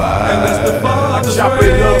telling you why. And that's the I chop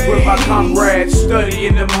it up with my comrades,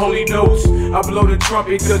 studying them holy notes. I blow the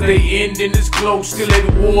trumpet cause they ending is close. Still at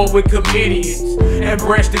war with comedians and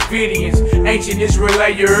Branch Davidians. Ancient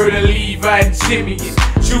Israelite, you heard of Levi and Simeon.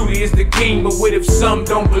 Judy is the king, but what if some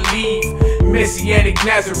don't believe? Messianic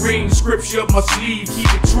Nazarene, scripture up my sleeve, keep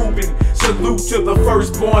it trooping. Salute to the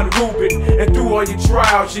firstborn Reuben. And through all your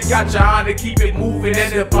trials, you got your honor, keep it moving.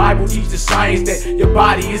 And the Bible teaches the science that your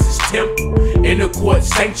body is his temple. In a court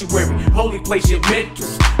sanctuary, holy place your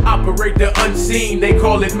mentals. Operate the unseen, they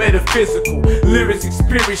call it metaphysical. Lyrics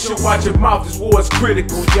experience, show watch your mouth, this war is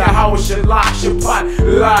critical. Yahweh Shalak,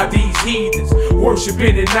 Shabbat, lie these heathens.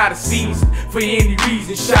 Worshiping it not a season, for any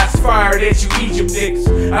reason. Shots fired at you Egypt niggas.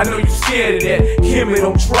 I know you scared of that. Kemet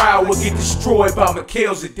on trial will get destroyed by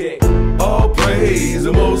Melchizedek. All praise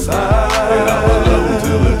the Most High, and I'ma love him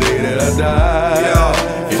till the day that I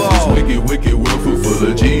die. In this wicked, wicked world full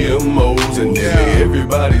of GMOs, and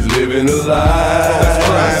everybody's living a lie. That's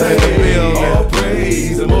right. All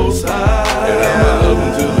praise the Most High, and I'ma love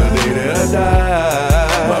him till the day that I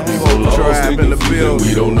die. My people lost in confusion,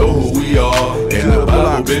 we don't know who we are, and the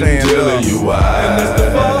Bible been telling you why. And that's the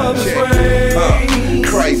Father's way.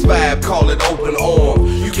 Christ vibe, call it open arm.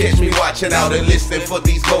 You catch me watching out and listening for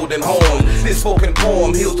these golden horns. This spoken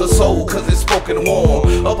poem heals the soul cause it's spoken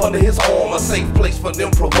warm. Up under his arm, a safe place for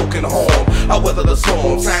them provoking harm. I weather the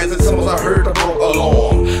storm, signs and symbols I heard a broke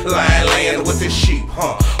alarm. Lion land with his sheep,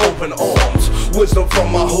 open arms. Wisdom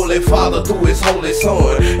from my holy father through his holy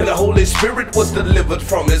son. And the Holy Spirit was delivered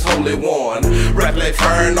from his holy one. Rap like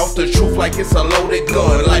firing off the truth like it's a loaded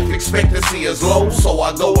gun. Life expectancy is low, so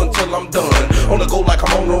I go until I'm done. On the go like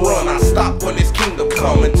I'm on the run, I stop when his kingdom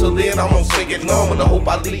come. Until then I'm gonna sing it numb with the hope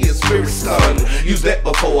I leave his spirit stunned. Use that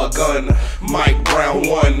before a gun. Mike Brown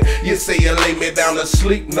 1. You say you lay me down to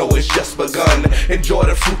sleep, no it's just begun. Enjoy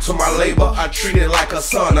the fruits of my labor, I treat it like a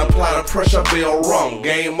son. Apply the pressure, bell rung,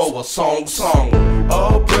 game over, song.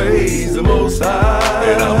 All praise the Most High,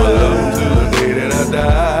 and I'ma love him till the day that I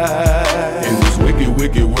die. In this wicked,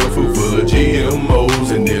 wicked world full of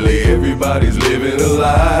GMOs, and nearly everybody's living a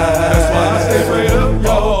lie. That's why I stay prayed up.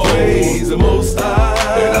 All praise the Most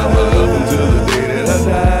High, and I'ma love him till the day that I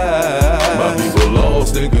die. My people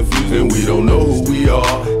lost and confused, and we don't know who we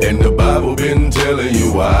are, and the Bible been telling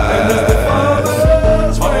you why. And that's the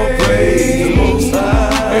Father's way. All praise the Most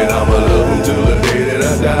High, and I'ma love him till the day that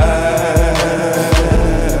I die.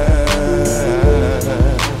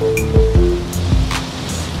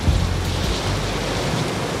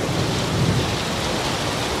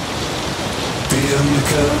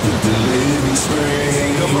 The living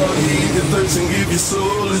spring, come on, heat the thirst and give your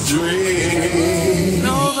soul a drink.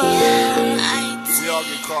 We all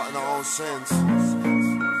get caught in our own sins.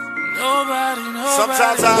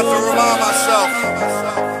 Sometimes I have to remind myself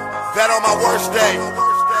that on my worst day,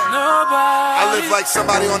 I live like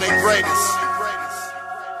somebody on their greatest.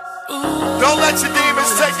 Don't let your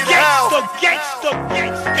demons take you to hell.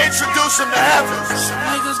 Introduce them to heaven. Some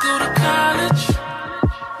niggas go to college,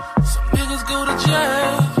 some niggas go to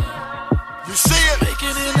jail. You see it? Make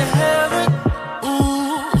it into heaven.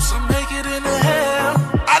 Ooh, some make it into hell.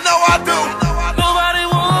 I know I do. Nobody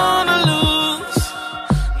wanna lose.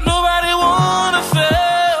 Nobody wanna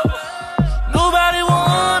fail. Nobody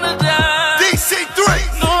wanna die. DC3.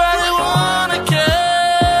 Nobody wanna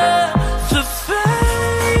care. The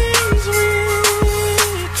things we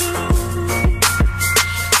do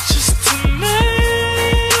just to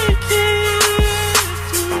make it through.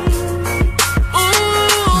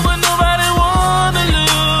 Ooh, but nobody wanna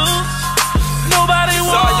lose. Nobody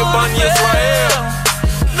wanna fail.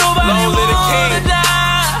 Nobody wanna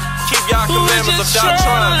die. Keep y'all commandments of doctrine.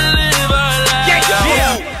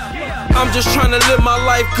 I'm just trying to live my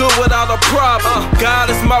life good without a problem.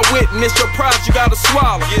 God is my witness, your pride you gotta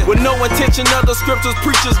swallow. With no intention of the scriptures,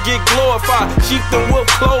 preachers get glorified. Sheep and wolf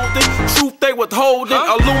clothing, truth they withholding.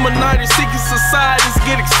 Illuminati secret societies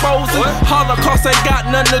get exposed. Holocaust ain't got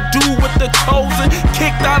nothing to do with the chosen.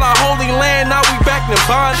 Kicked out our holy land, now we back in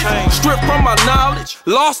bondage. Stripped from our knowledge,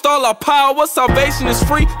 lost all our power. Salvation is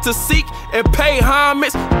free to seek and pay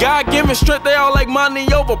homage. God given strength, they all like money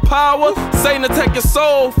over power. Satan to take your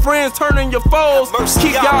soul, friends turning your foes.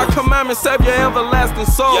 Keep y'all commandments, save your everlasting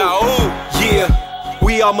soul. Yeah.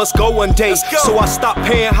 We all must go one day, so I stopped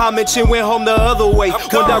paying homage and went home the other way.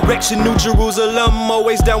 One direction, New Jerusalem,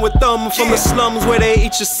 always down with them. From the slums where they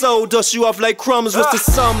eat your soul, dust you off like crumbs. What's the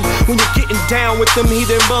sum when you're getting down with them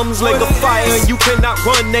heathen bums? Like a fire and you cannot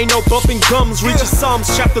run, ain't no bumping gums. Read your Psalms,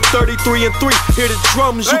 chapter 33 and 3. Hear the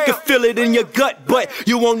drums, you can feel it in your gut, but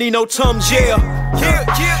you won't need no Tums,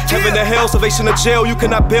 Heaven to hell, salvation to jail, you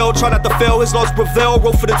cannot bail. Try not to fail, his laws prevail.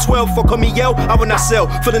 Roll for the 12, fuck on me yell, I will not sell.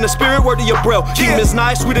 Feeling the spirit, word of your braille. Kingdom is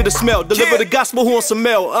nice, sweeter to smell. Deliver the gospel, who wants some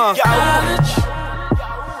mail? College,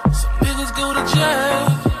 some niggas go to jail.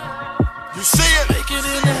 You see it? Make it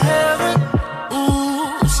into heaven.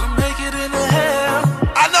 Ooh, some make it into hell.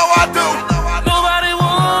 I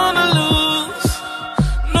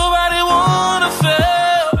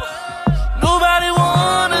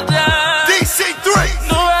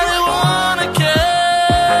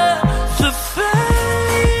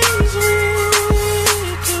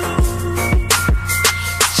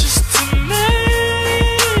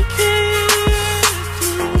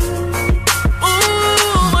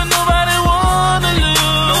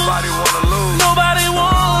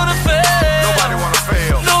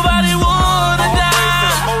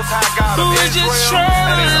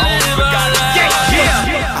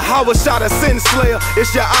Yahweh shot a sin slayer.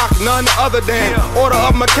 It's your Ak, none other than Order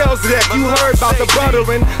of Melchizedek. You heard about the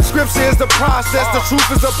brethren. Scripture is the process, the truth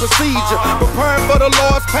is the procedure. Preparing for the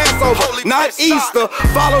Lord's Passover, not Easter.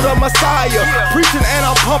 Follow the Messiah. Preaching and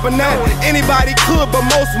I'm pumping that. Anybody could, but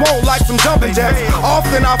most won't, like some jumping jacks.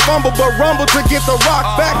 Often I fumble but rumble to get the rock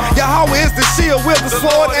back. Yahweh is the shield with the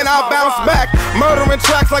sword and I bounce back. Murdering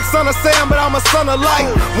tracks like Son of Sam, but I'm a son of light.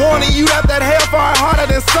 Warning you that hellfire harder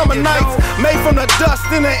than summer nights. Made from the dust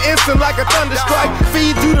in an instant like a thunderstrike.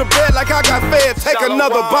 Feed you the bread like I got fed, take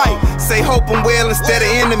another bite. Say hope and well instead of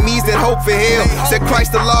enemies that hope for hell. Said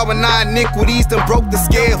Christ the law and our iniquities done broke the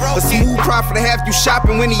scale. A smooth prophet to have you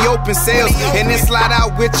shopping when he open sales. And then slide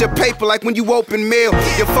out with your paper like when you open mail.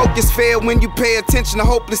 Your focus fail when you pay attention to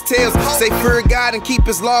hopeless tales. Say fear God and keep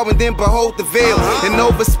his law and then behold the veil. And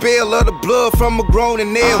overspill of the blood from a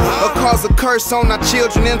groaning nail. Or cause a curse on our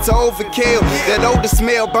children into overkill. That odor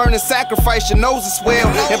smell, burning sacrifice, your nose is swell.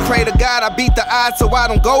 And pray to God I beat the odds so I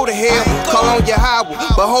don't go to hell. Call on Yahweh,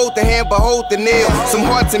 behold the hand, behold the nail. Some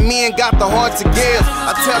hearts and men got the hearts of Gales.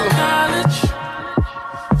 I tell them.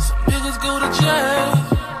 Some niggas go to jail.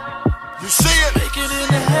 You see it? Make it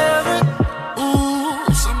into heaven.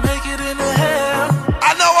 Ooh, some make it into hell.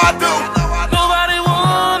 I know I do. Nobody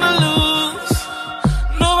wanna lose.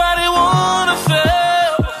 Nobody wanna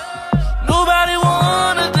fail. Nobody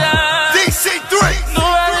wanna die. DC3.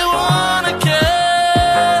 Nobody wanna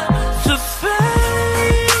care. The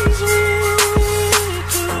things we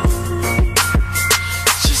do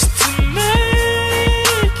just to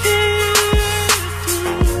make it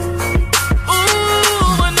through.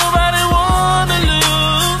 Ooh, but nobody wanna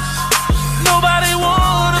lose. Nobody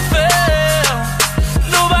wanna fail.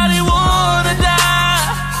 Nobody wanna die.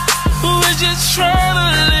 We're just trying to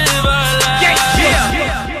live our lives.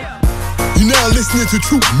 You're now listening to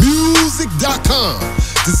TruthMusic.com.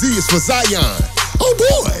 The Z is for Zion. Oh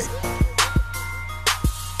boy.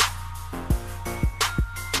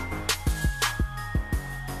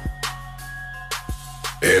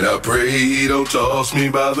 And I pray he don't toss me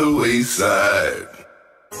by the wayside.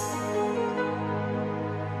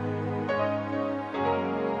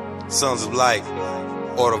 Sons of Light,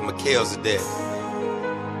 Order of Melchizedek.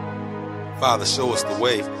 Father, show us the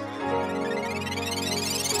way.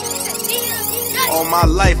 All my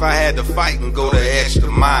life I had to fight and go the extra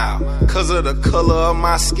mile. Cause of the color of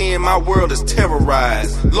my skin, my world is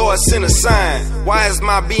terrorized. Lord, send a sign. Why is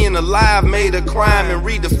my being alive made a crime and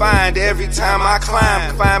redefined every time I climb?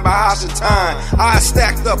 Confined by Hashatan. I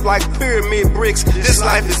stacked up like pyramid bricks. This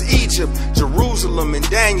life is Egypt, Jerusalem in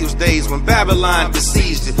Daniel's days when Babylon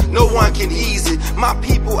besieged it. No one can ease it. My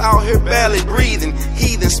people out here barely breathing.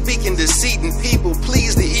 Heathen speaking, deceiving people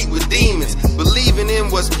pleased to eat with demons. Believing in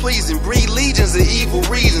what's pleasing. Breed legions of evil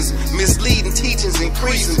reasons. Misleading teachings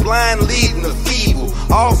increasing. Blind leading the feeble.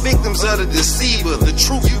 All victims of the deceiver. The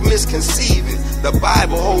truth you misconceive it. The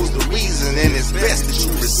Bible holds the reason and it's best that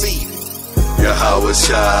you receive it. Yahweh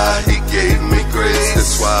Shai, he gave me grace.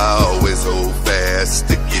 That's why I always hold fast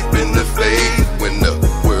to keeping the faith. When the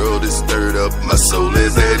world is stirred up, my soul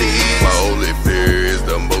is at ease. My only fear is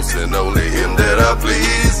the most and only him that I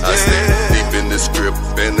please. I stay deep in the script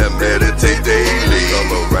and I meditate daily.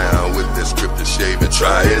 Come around with the scripture shaving,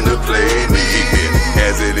 trying to play me.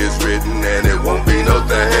 As it is written and it won't be no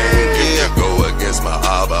thing. If you go against my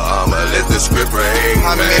Abba, I'ma let the script ring.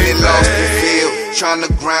 How many lost the field? Trying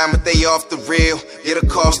to grind, but they off the rail. Yeah, the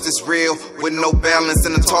cost is real, with no balance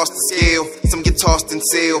and a toss to scale. Some get tossed and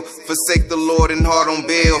sail, forsake the Lord and heart on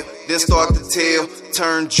bail. Then start to tell,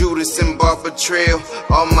 turn Judas and bar betrayal.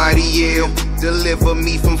 Almighty yell, deliver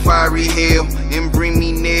me from fiery hell, and bring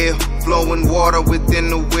me near flowing water within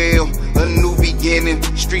the well. A new beginning,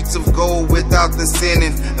 streets of gold without the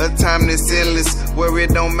sinning. A time that's endless, where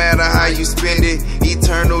it don't matter how you spend it.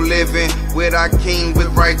 Eternal living, with our King with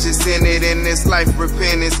righteous in it. In this life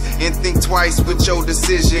repentance, and think twice with your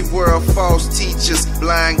decision. We're false teachers,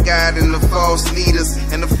 blind guiding the false leaders,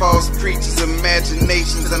 and the false preachers,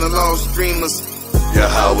 imaginations and the lost dreamers.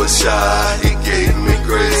 Yahweh Shai, he gave me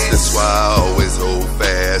grace. That's why I always hold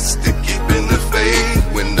fast to keeping the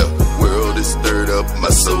faith. When the world is stirred up, my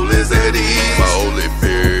soul is at ease. My only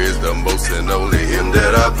fear is the most and only him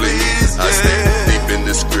that I please. I stay deep in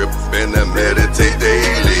the script and I meditate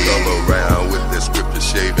daily. Come around with the scripture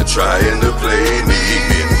shaving, trying to play me.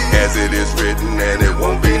 As it is written and it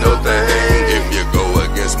won't be no thing. If you go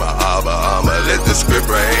against my Abba, I'ma let the script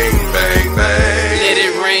ring. Bang, bang. Let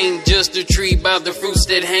it rain, just a tree by the fruits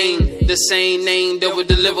that hang. The same name that will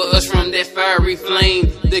deliver us from that fiery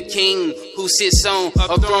flame. The King who sits on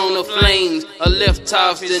a throne of flames. A left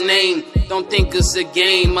off the name. Don't think it's a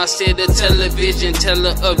game. I said a television, tell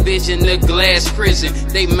her a vision, a glass prison.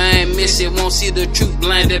 They mind miss it, won't see the truth,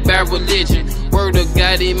 blinded by religion. Word of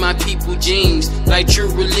God in my people genes, like true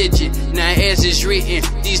religion. Now as it's written,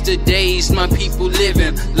 these the days my people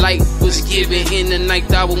living. Light was given in the night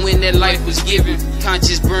hour when that life was given.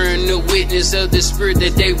 Conscious burn, the witness of the spirit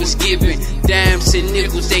that they was given. Dimes and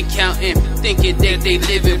nickels they counting, thinking that they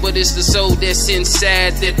living, but it's the soul that's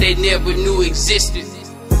inside that they never knew existed.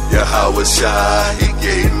 Yahweh Shai, he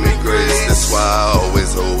gave me grace. That's why I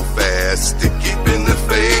always hold fast to keeping the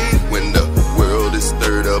faith. When the world is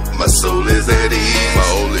stirred up, my soul is at ease.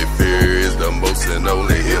 My only fear is the most and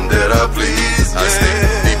only him that I please. I stay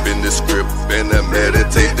deep in the script and I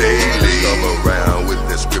meditate daily. Come around with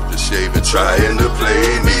the scripture shaving, trying to play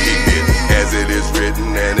me. As it is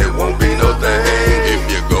written and it won't be no thing. If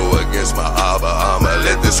you go against my Abba, I'ma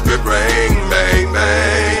let the script ring. Bang,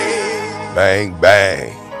 bang. Bang,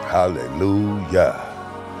 bang. Hallelujah.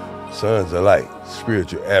 Sons of light,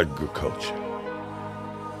 spiritual agriculture.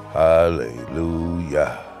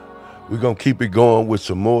 Hallelujah. We're going to keep it going with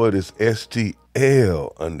some more of this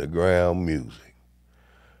STL underground music.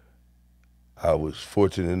 I was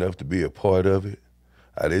fortunate enough to be a part of it.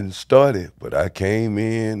 I didn't start it, but I came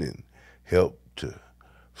in and helped to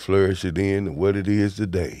flourish it into what it is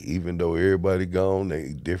today. Even though everybody gone their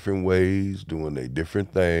different ways, doing their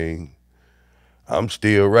different thing, I'm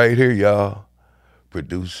still right here, y'all,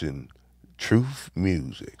 producing truth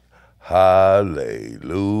music. Hallelujah.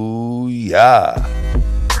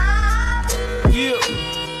 Yeah.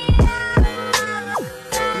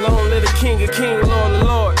 Long live the King of Kings, Lord of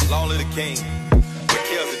Lords. Long live the King.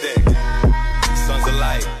 Melchizedek. Sons of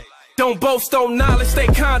light. Don't boast on knowledge, stay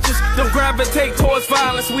conscious. Don't gravitate towards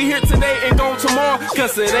violence. We here today and gone tomorrow,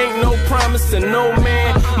 cause it ain't no promise to no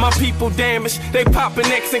man. My people damaged, they popping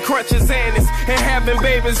X and crutches annis and having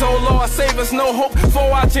babies. Oh Lord, save us, no hope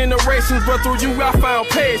for our generations. But through you I found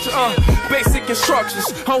page, basic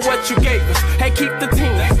instructions on what you gave us. Hey, keep the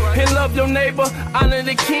team and love your neighbor. Honor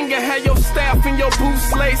the king and have your staff and your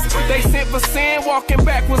boots laced. They sent for sin, walking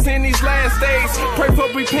backwards in these last days. Pray for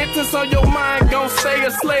repentance on your mind, gon' stay a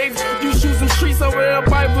slave. You choose them streets over the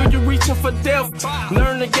Bible, you reaching for death.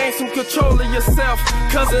 Learn to gain some control of yourself,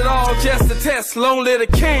 cause it all just a test. Long live the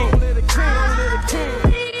king.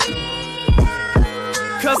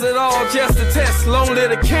 Cause it all just a test. Long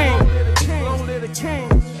live the king.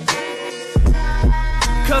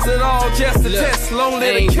 Cause it all just a test. Long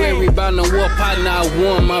live the king. I ain't worried about no war partner, I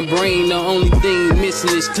won my brain. The only thing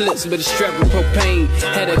missing is clips, but a strap of propane.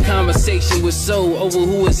 Had a conversation with soul over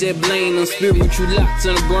who is at blame. On spiritual locks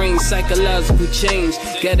on the brain, psychological change.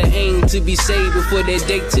 Gotta aim to be saved before that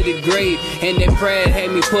date to the grave. And that pride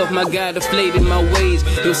had me puff, my God deflated my ways.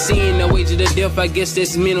 You're seeing the wage of the death, I guess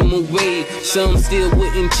that's minimum wage. Some still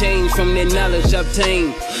wouldn't change from that knowledge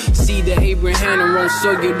obtained. See the Abraham and wrong,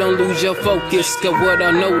 so you don't lose your focus. Cause what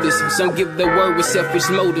I notice, some give the word with selfish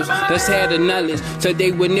motives. That's had the knowledge, so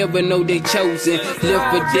they would never know they chosen. Live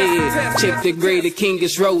for dead, check the grade, the king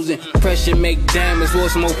is rosing. Pressure make diamonds,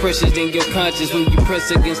 what's more precious than your conscience? When you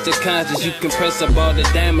press against the conscience, you can press up all the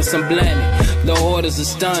diamonds. I'm blinded, the heart is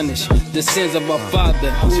astonished. The sins of our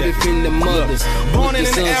father, who defend the mothers. Born in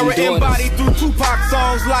an era embodied through Tupac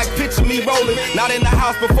songs like Picture Me Rolling. Not in the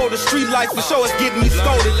house before the street lights, for sure it's getting me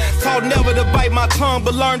scolded. Taught never to bite my tongue,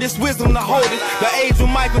 but learned this wisdom to hold it. The age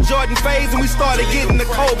when Michael Jordan fades and we started getting the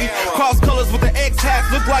Kobe. Cross colors with the X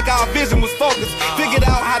hats, looked like our vision was focused. Figured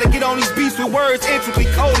out how to get on these beats with words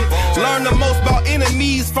intricately coded. Learned the most about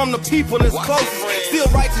enemies from the people that's closest.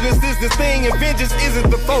 Still righteousness is the thing and vengeance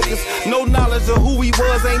isn't the focus. No knowledge of who he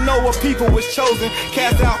was, ain't know what people was chosen.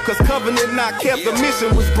 Cast out cause covenant not kept, the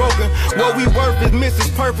mission was broken. What we worth is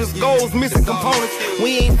missing purpose, goals missing components.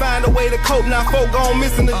 We ain't find a way to cope, now folk gone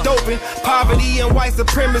missing the doping. Poverty and white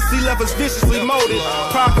supremacy left us viciously molded.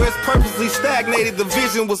 Progress purposely stagnated, the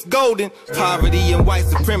vision was golden. Poverty and white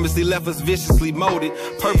supremacy left us viciously molded.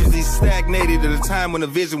 Purposely stagnated at a time when the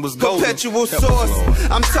vision was golden. Perpetual source,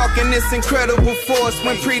 I'm talking this incredible force.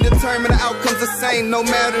 When predetermined, the outcome's the same, no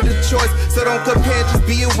matter the choice. So don't compare, just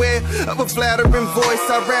be aware of a flattering voice.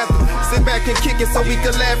 I'd rather sit back and kick it so we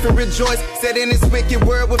can laugh and rejoice. Said in this wicked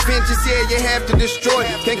world with vengeance, yeah, you have to destroy.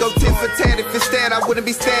 Can't go tit for tat, if instead I wouldn't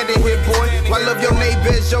be standing here, boy. Why love your neighbor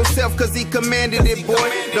as yourself, cause he commanded it, boy.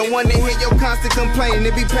 Don't want to hear your constant complaining,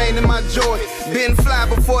 it be pain in my joy. Been fly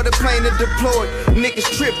before the plane is deployed, niggas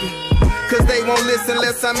tripping. cause they won't listen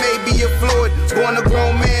unless I may be a Floyd. Born a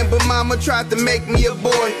grown man, but mama tried to make me a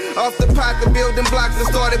boy. Off the pot, the building blocks and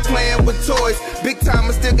started playing with toys. Big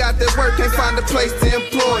timers still got that work, can't find a place to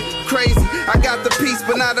employ. Crazy, I got the peace,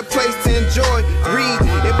 but not a place to enjoy. Read,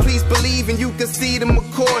 and please believe, and you can see the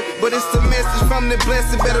McCoy. But it's the message from the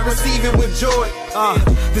blessed, better receive it with joy.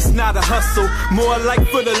 This not a hustle, more like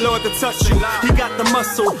for the Lord to touch you. He got the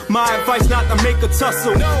muscle, my advice not to make a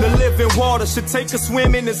tussle. The living water should take a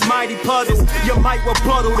swim in this mighty puddle. You might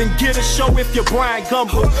rebuttal, then get a show if your Brian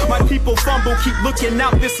Gumble. My people fumble, keep looking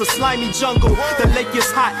out, this a slimy jungle. The lake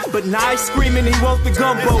is hot, but now he's screaming he wants the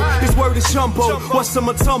gumbo. His word is jumbo, what's a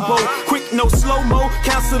matumbo? Quick, no slow-mo,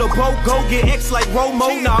 cancel the boat, go get X like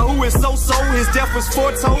Romo. Now who is so-so, his death was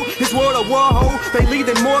foretold. His word a war hoe, they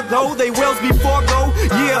leading more gold, they wells before go.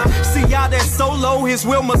 Yeah, see y'all that solo, his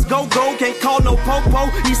will must go. Can't call no popo,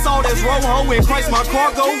 he saw this roho and Christ my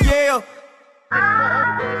cargo, yeah.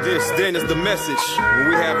 This then is the message when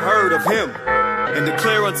we have heard of him and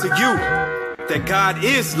declare unto you that God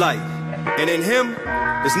is light, and in him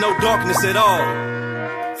there's no darkness at all.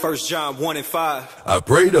 1 John 1:5. I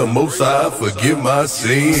pray the Most High forgive my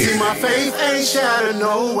sins. See, my faith ain't shattered,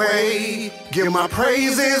 no way. Give my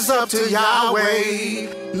praises up to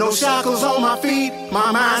Yahweh. No shackles on my feet,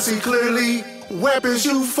 my mind see clearly. Weapons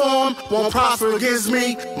you form won't prosper against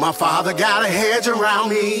me. My Father got a hedge around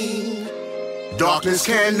me. Darkness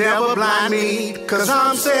can never blind me, cause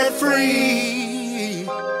I'm set free.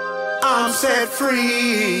 I'm set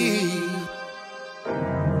free.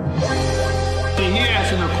 He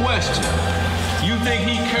asking a question. You think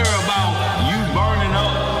he care about you burning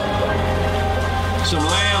up some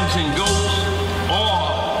lambs and goats,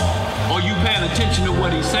 or you paying attention to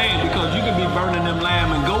what he's saying? Because you can be burning them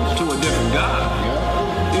lamb and goats to a different God.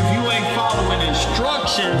 If you ain't following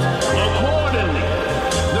instructions accordingly,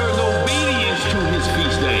 there's obedience to his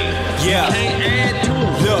feast day. Yeah. You can't add to it.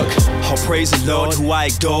 Look, oh praise the Lord, who I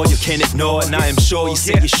adore, you can't ignore. And I am sure you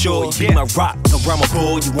say you're sure. You be my rock, around my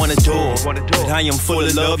bull, you wanna door. But I am full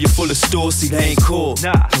of love, you're full of store, see they ain't cool.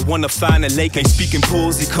 You wanna find a lake, ain't speaking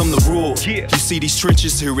pools, he come to rule. You see these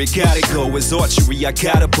trenches, here it gotta go. It's archery, I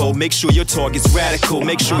got a bow. Make sure your target's radical,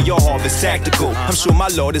 make sure your harvest tactical. I'm sure my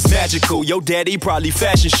Lord is magical. Your daddy probably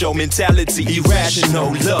fashion show mentality,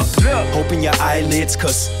 irrational. Look, open your eyelids,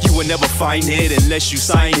 cause you will never find it unless you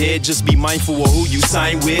sign it. Just be mindful of who you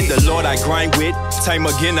sign with. The Lord I grind with, time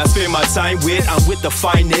again I spend my time with. I'm with the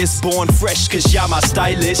finest, born fresh cause y'all my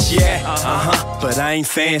stylist, yeah. But I ain't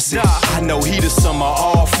fancy, I know he the sum of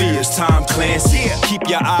all fears, Tom Clancy. Keep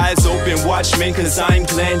your eyes open, watchmen, cause I'm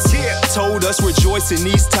glancing. Told us rejoice in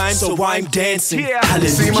these times, so I'm dancing. Hallelujah.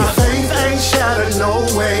 See, my faith ain't shattered, no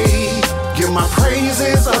way. Give my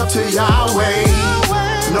praises up to Yahweh.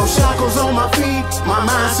 No shackles on my feet, my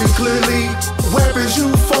mind see clearly. Weapons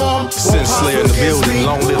you form, Sin Slayer in the building,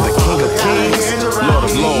 long live the King of Kings, Lord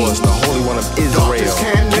of Lords, the Holy One of Israel.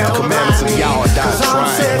 Keep the commandments of Yahweh, die trying. I'm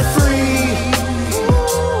set free.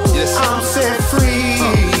 Yes. I'm set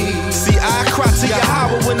free. See, I cry to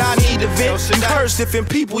Yahweh when I need a vent. Encourage different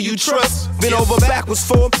people you trust. Been over backwards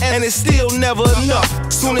for them, and it's still never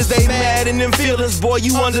enough. Soon as they mad in them feelings, boy,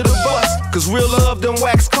 you under the bus. Cause real love done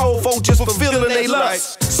wax cold, folk just fulfilling they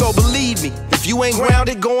lust. So believe me, if you ain't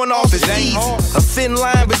grounded, going off is easy. A thin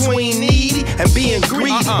line between needy and being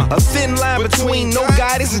greedy. A thin line between no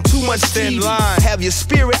guidance and too much TV. Have your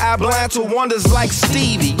spirit eye blind to wonders like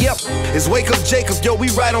Stevie. Yep, it's wake up Jacob, yo, we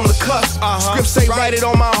right on the cusp. Scripts say write it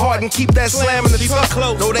on my heart and keep that slam in the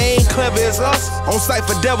tuck. No, they ain't clever as us. On sight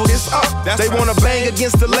for devil, it's up. They wanna bang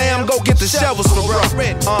against the lamb, go get the shovels for rough.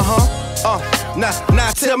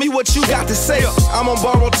 Now tell me what you got to say. I'm on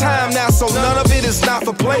borrowed time now, so none of it is not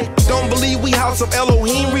for play. Don't believe we house of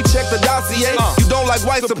Elohim, recheck the dossier. You don't like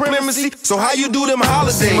white supremacy, so how you do them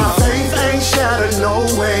holidays? See, my faith ain't shattered, no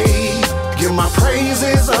way. Give my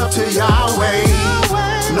praises up to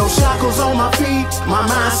Yahweh. No shackles on my feet, my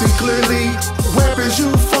mind see clearly. Weapons you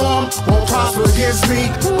form won't prosper against me.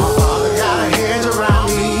 My Father got a hedge around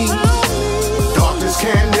me. Darkness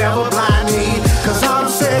can never blind me, cause I'm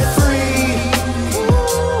set free.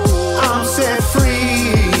 I'm set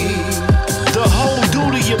free. The whole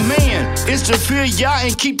duty of man is to fear Yah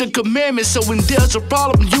and keep the commandments. So when there's a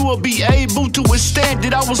problem, you will be able to withstand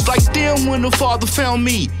it. I was like them when the Father found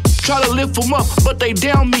me. Try to lift them up, but they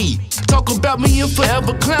down me. Talk about me and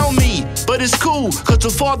forever clown me. But it's cool, cause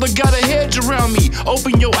the Father got a hedge around me.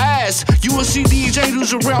 Open your eyes, you will see these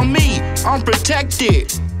angels around me. I'm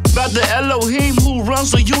protected by the Elohim who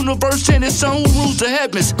runs the universe and his son who rules the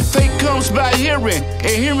heavens. Faith comes by hearing, and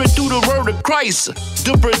hearing through the word of Christ.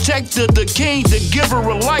 The protector, the king, the giver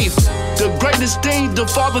of life. The greatest thing the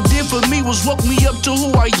Father did for me was woke me up to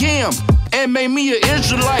who I am. and made me an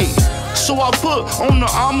Israelite. So I put on the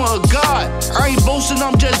armor of God. I ain't boasting,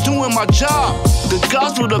 I'm just doing my job. The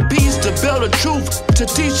gospel, the peace, the belt of truth, to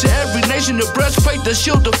teach to every nation the breastplate, the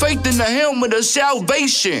shield of faith, and the helmet of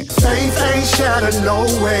salvation. Faith ain't shattered, no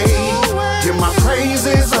way. Give my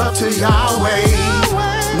praises up to Yahweh.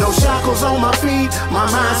 No shackles on my feet, my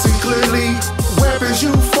mind see clearly. Weapons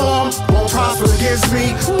you form won't prosper against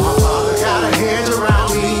me. My Father got a hedge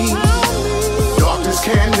around me. Darkness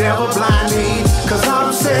can never blind me, cause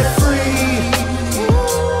I'm set free.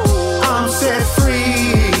 I'm set free.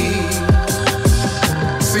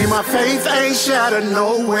 See, my faith ain't shattered,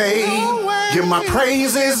 no way. Give my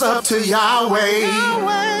praises up to Yahweh.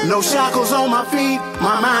 No shackles on my feet,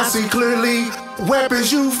 my mind see clearly.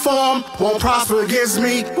 Weapons you form won't prosper against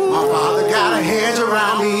me. My Father got a hedge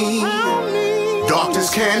around me. Darkness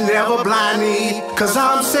can never blind me, cause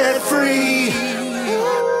I'm set free.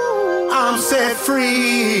 I'm set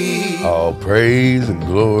free. All praise and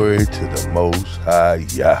glory to the Most High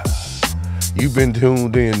Yah. You've been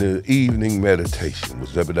tuned in to Evening Meditation with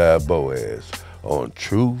Zebediah Boaz on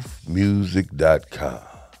truthmusic.com.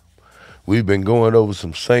 We've been going over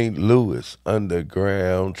some St. Louis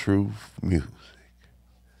underground truth music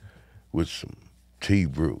with some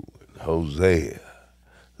T-Brew and Hosea,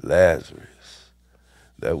 Lazarus.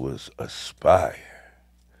 That was Aspire.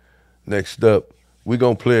 Next up, we're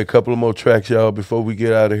going to play a couple of more tracks, y'all, before we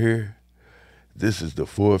get out of here. This is the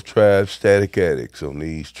Fourth Tribe Static Addicts on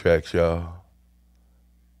these tracks, y'all.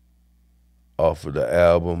 Off of the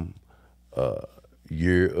album,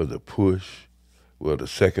 Year of the Push. Well, the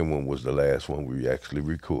second one was the last one we actually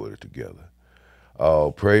recorded together.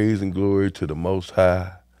 All praise and glory to the Most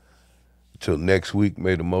High. Till next week,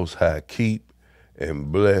 may the Most High keep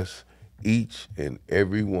and bless each and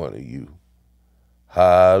every one of you.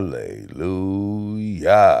 Hallelujah.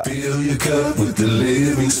 Fill your cup with the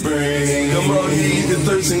living spring. Come on, heed the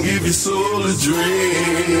thirst and give your soul a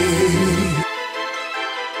drink.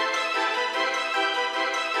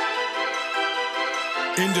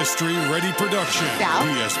 Industry Ready Production.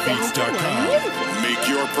 ESBeats.com. Make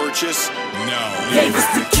your purchase now. Gave us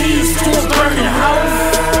the keys to a burning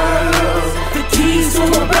house. The keys to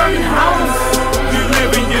a burning house. You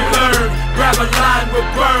live and you learn. Grab a line with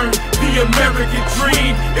burn. The American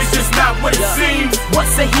dream is just not what it seems.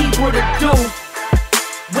 What's a Hebrew to do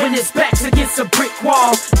when his back's against a brick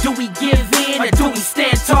wall? Do we give in or do we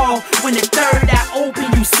stand tall? When the third eye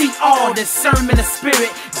open, you see all discernment of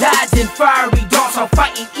spirit. Died in fiery darts, all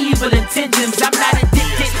fighting evil intentions. I'm not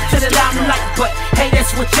addicted to the limelight, but hey,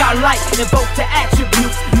 that's what y'all like. Invoke the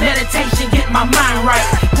attributes, meditation, get my mind right.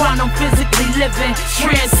 Quantum physically living,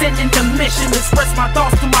 transcending the mission. Express my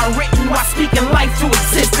thoughts through my written while speaking life to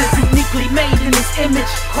existence. Uniquely made in this image,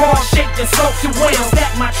 carved, shaped, and sculpted well.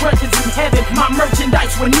 Stack my treasures in heaven, my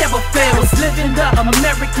merchandise will never fail. Was living the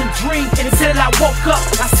American dream until I woke up.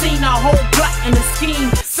 I seen a whole plot and a scheme,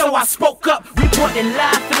 so I spoke up. Reporting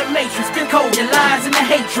live for the matrix, been cold, the lies and the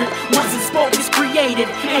hatred. Once it's spoke, it's created.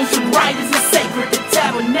 Ancient writers are sacred. The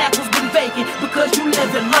tabernacle's been vacant because you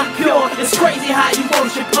live in unpure. It's crazy how you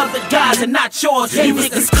worship other gods and not yours. Gave us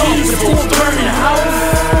the keys to a burning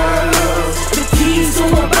house. The keys to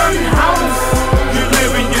a burning house. You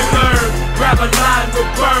live and you learn. Grab a line with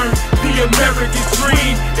burn. The American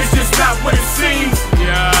dream is just not what it seems.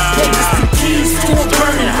 Yeah. Gave us the keys to a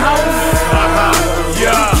burning house.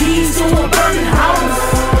 Yeah. The keys to a burning house.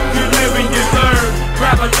 You live and you learn.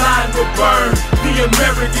 Grab a line with burn. The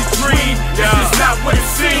American dream is just not what it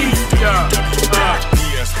seems. Yeah.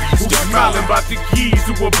 Who's smiling about the keys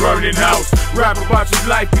to a burning house? Rap about your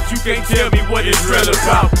life, but you can't tell me what it's real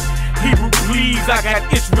about. Hebrew, please, I got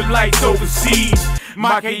Israelites overseas.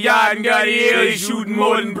 Makayah and Gadiel, they shooting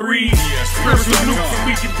more than breeze. Spiritual nukes, so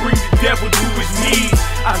we can bring the devil to his knees.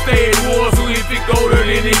 I stay at war, so if it older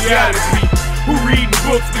than it gotta be. Who reading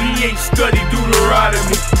books, but he ain't studied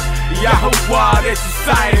Deuteronomy? Yahuwah, that's your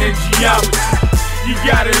science and geometry. You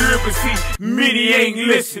gotta hear, but see, many ain't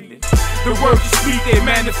listening. The words you speak, they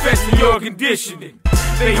manifest in your conditioning.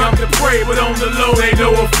 They hum to pray, but on the low, they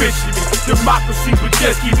know officially. Democracy, but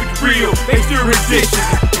just keep it real, they still resisting.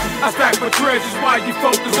 I stack my treasures while you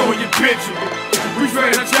focus on your Benjamin. We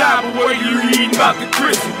train a child, but what are you reading about the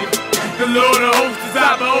Christian? The Lord of hosts is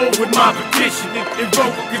out the oath with my petition.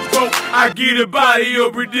 Invoke or convoke, I get a body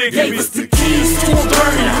your predicament. Gave us the keys to a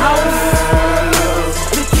burning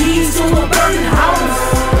house. The keys to a burning house.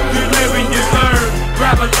 You live and you learn.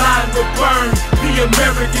 Grab a line with burn. The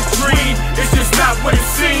American dream is just not what it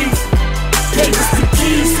seems. Gave us the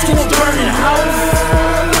keys to a burning house.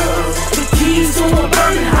 The keys to a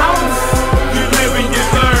burning house. You live and you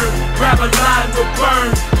learn. Grab a line with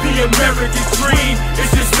burn. The American dream is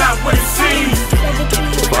just not what it seems.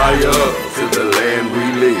 fire to the land we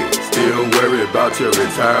live. Still worry about your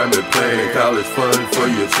retirement plan, college fund for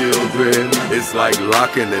your children. It's like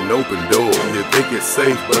locking an open door. You think it's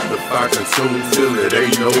safe, but the fire consumes till it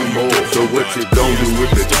ain't no more. So what you gon' do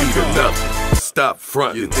with the key to nothing? Stop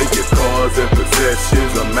front. You think your cars and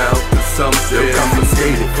possessions amount to something? They're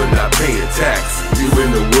confiscated for not paying tax. You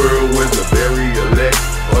in the world where the very elect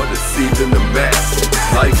are deceiving the mass.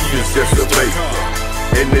 Life is just a vapor,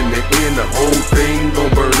 and in the end the whole thing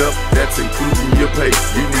gon' burn up. That's including your pay.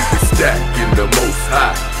 You need to stack in the Most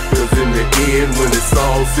High, cause in the end when it's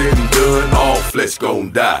all said and done, all flesh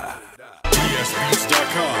gon' die.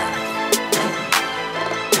 DSBeats.com.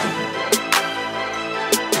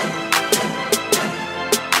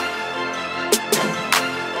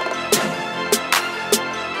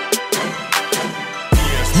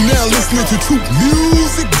 You now listening to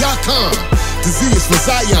TruthMusic.com. The Z is for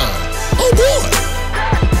Zion. Oh boy!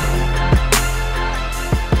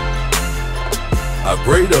 I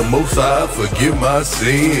pray the Most High forgive my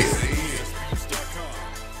sins.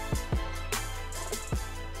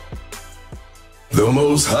 The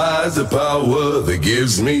Most High is the power that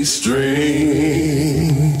gives me strength.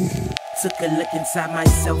 Took a look inside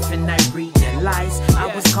myself and I realized I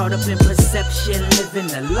was caught up in perception,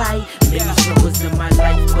 living a lie. Many struggles in my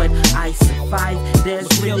life, but I survived. There's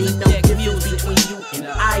really no difference between you and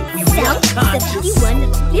I. We want conscious.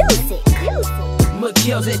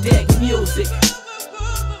 Melchizedek music.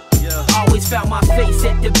 Always found my face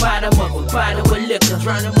at the bottom of a bottle of liquor,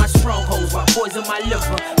 drowning my strongholds while poison my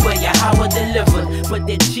liver. But Yahweh delivered, but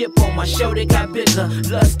that chip on my shoulder got bigger.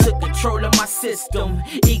 Lust took control of my system,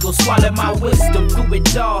 ego swallowed my wisdom. Through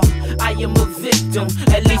it all, I am a victim,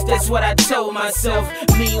 at least that's what I told myself.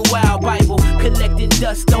 Meanwhile, Bible collecting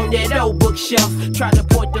dust on that old bookshelf. Try to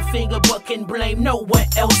point the finger but can blame no one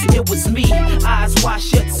else. It was me, eyes wide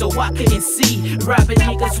shut so I couldn't see. Robbing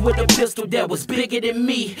niggas with a pistol that was bigger than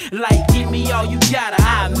me. Like, give me all you gotta,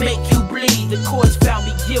 I make you bleed. The courts found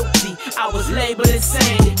me guilty, I was labeled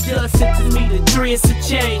insane. The judge sentenced me to 3 years to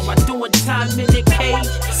change. My doing time in the cage,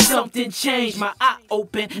 something changed. My eye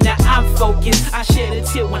open, now I'm focused. I shed a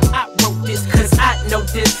tear when I wrote this, cause I know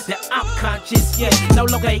this, that I'm conscious. Yeah, no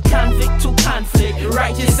longer a convict to conflict,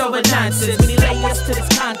 righteous over nonsense. Many layers to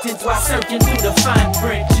this content while searching through the fine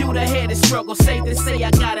print. Judah had a struggle, safe to say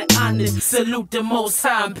I got it honest. Salute the Most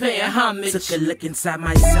High, I'm paying homage. Took a look inside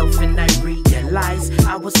myself and I realized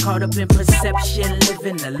I was caught up in perception,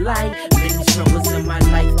 living a lie. Many struggles in my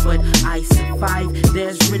life, but I survived.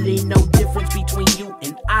 There's really no difference between you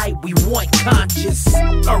and I. We want conscious.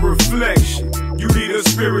 A reflection. You need a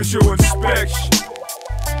spiritual inspection.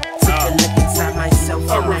 Took a look inside myself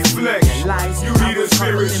a reflection. You need a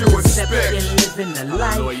spiritual inspection. Living a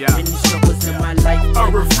life. Many struggles in my life. A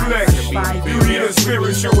reflection. You need a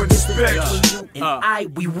spiritual inspection.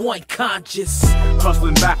 And we want conscious.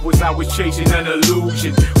 Hustling backwards, I was chasing an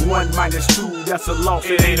illusion. 1 minus 2, that's a loss,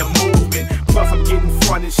 it ain't a movement. Plus I'm getting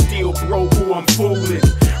fronted, still broke, who I'm fooling.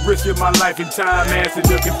 Risking my life and time, answer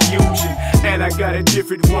the confusion. And I got a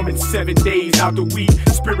different woman 7 days out the week.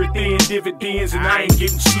 Spirit thin dividends and I ain't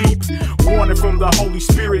getting sleep. Warning from the Holy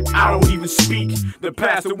Spirit, I don't even speak. The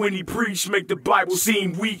pastor when he preach make the Bible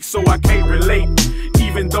seem weak, so I can't relate.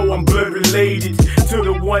 Even though I'm blood related to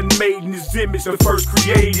the one made in his image, the first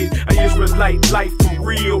created. An Israelite life for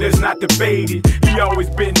real, that's not debated. He always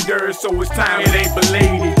been there, so it's time, it ain't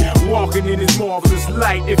belated. Walking in his marvelous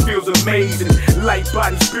light, it feels amazing. Light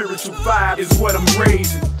body, spiritual vibe is what I'm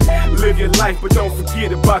raising. Live your life, but don't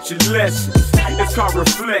forget about your lessons. It's called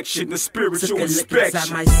reflection, the spiritual inspection. Took a look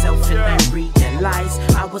inside myself and I realized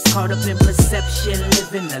I was caught up in perception,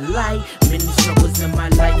 living a lie. Many struggles in my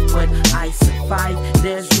life, but I survived.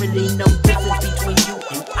 There's really no difference between you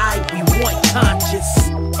and I. We want conscious.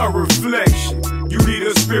 A reflection. You need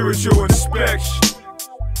a spiritual inspection.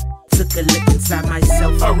 Took a look inside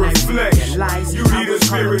myself a reflection. You need a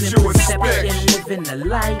spiritual inspection. Living a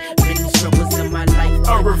lie. Many struggles in my life.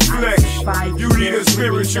 A reflection. You need a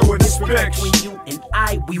spiritual inspection. You and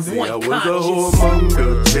I, we want I was conscious. a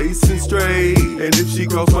whoremonger chasing straight, and if she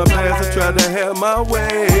crossed my path, I tried to have my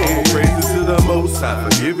way. All praises to the Most High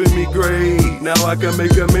for giving me grace. Now I can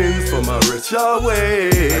make amends for my wretched way.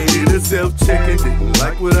 I did a self-check and didn't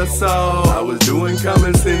like what I saw. I was doing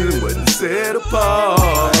common sense and wasn't set apart.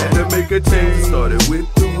 I had to make a change, started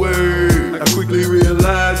with the word. I quickly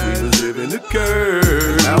realized we was living the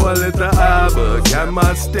curve. I Now I let the Abba got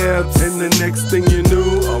my steps, and the next thing you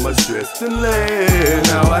knew, all my stress and led.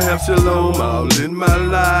 Now I have shalom all in my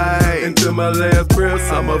life. Until my last breath,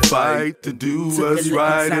 I'ma fight to do what's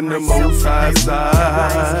right in the Most High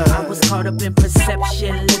side. I was caught up in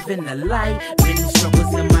perception, living a lie. Many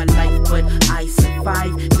struggles in my life, but I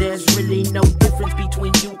survived. There's really no difference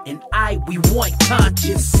between you and I. We want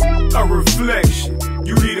conscious. A reflection.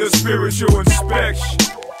 You need a spiritual inspection.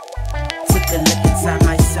 Took a look inside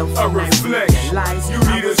myself. A reflection. You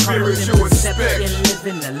need a spiritual inspection.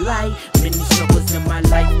 Living a lie. Many struggles in my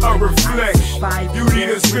life. A reflection. You need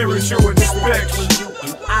a spiritual inspection. You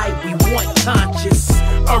and I, we want conscious.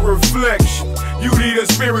 A reflection. You need a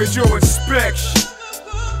spiritual inspection.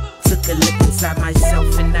 Took a look inside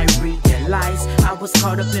myself and I realized I was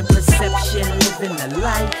caught up in perception, living a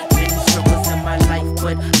lie. Many struggles in my life,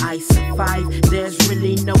 but I survived. There's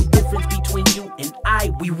really no difference between you and I.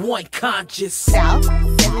 We want conscious.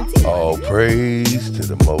 All praise to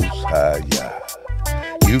the Most High Yah.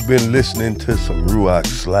 You've been listening to some Ruach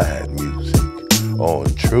Slide music on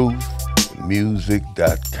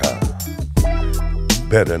truthmusic.com,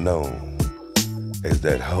 better known as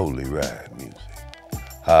that Holy Ride music.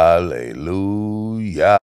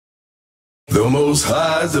 Hallelujah. The Most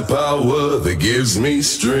High is the power that gives me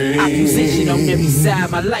strength. I position on every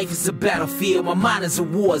side. My life is a battlefield. My mind is a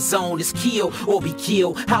war zone. It's kill or be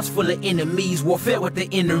killed. House full of enemies. Warfare with the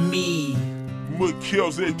enemy.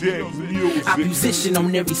 I position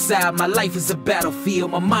on every side. My life is a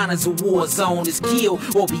battlefield. My mind is a war zone. It's kill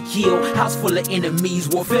or be killed. House full of enemies.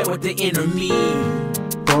 Warfare with the enemy.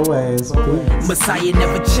 Messiah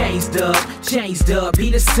never changed up, he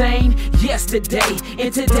the same yesterday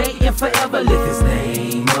and today and forever. Lift his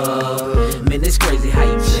name up. Man, it's crazy how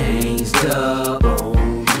you changed up.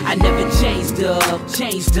 I never changed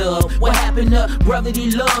up. What happened to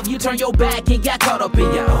brotherly love? You turned your back and got caught up in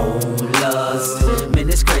your own lust. Man,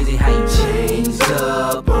 it's crazy how you changed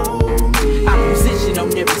up. I position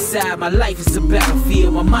on every side. My life is a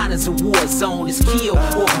battlefield. My mind is a war zone. It's kill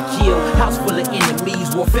or be killed. House full of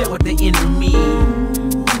enemies. Warfare with the enemy.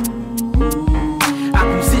 I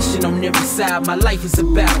position on every side. My life is a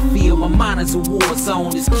battlefield. My mind is a war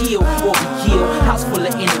zone. It's kill or be killed. House full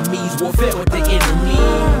of enemies. Warfare with the enemy.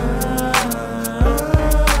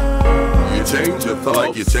 You change your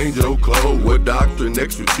thought, you change your clothes. What doctrine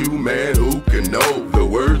next with you, man? Who can know? The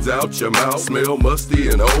words out your mouth smell musty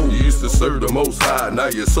and old. You used to serve the Most High, now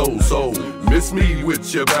you're so. Miss me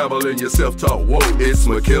with your babble and your self-talk. Whoa, it's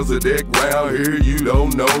Melchizedek round here, you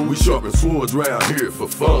don't know. We sharpen swords round here for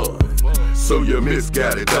fun. So your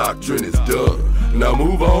misguided doctrine is done. Now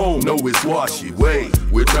move on, know it's washy way.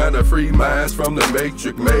 We're trying to free minds from the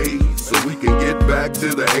matrix maze, so we can get back to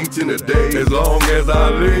the ancient of days. As long as I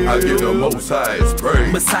live, I give the Most Highest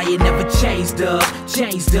praise. Messiah never changed up,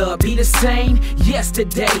 he the same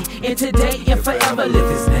yesterday and today and forever. Lift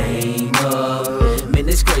his name up. Man,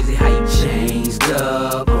 it's crazy how you changed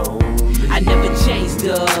up. I never changed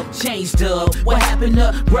up. What happened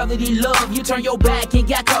to brotherly love? You turned your back and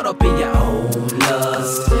got caught up in your own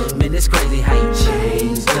lust. Man, it's crazy how you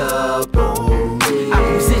changed up. I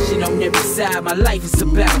position on every side. My life is a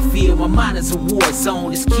battlefield. My mind is a war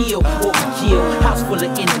zone. It's kill or be killed. House full of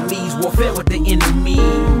enemies. Warfare with the enemy.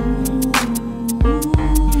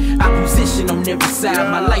 I position on every side.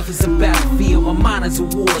 My life is a battlefield. My mind is a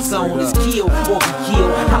war zone. It's kill or be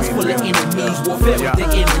killed. House full of enemies. Warfare with the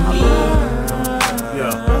enemy.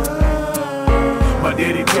 My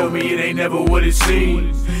daddy told me it ain't never what it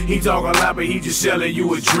seems. He talk a lot, but he just selling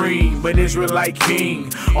you a dream. But Israelite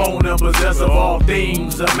king, owner, possessor of all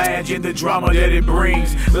things. Imagine the drama that it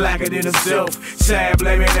brings. Lacking in himself, sad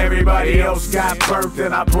blaming everybody else. Got birthed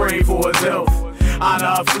and I prayed for his health.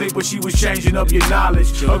 Honor her flick, but she was changing up your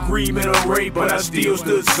knowledge. Agreement or rape, but I still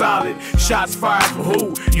stood solid. Shots fired from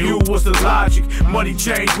who? You, what's the logic? Money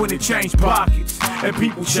changed when it changed pockets. And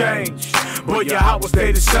people change, but your heart will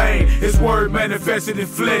stay the same. His word manifested in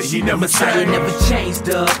flesh, he never Messiah changed. never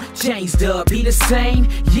changed up, he the same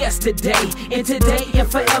yesterday and today and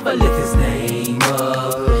forever. Lift his name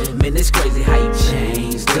up. Man, it's crazy how you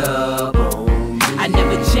changed up. I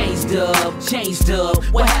never changed up.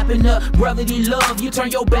 What happened to brotherly love? You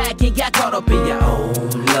turned your back and got caught up in your own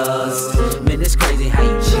lust. Man, it's crazy how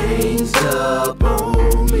you changed up.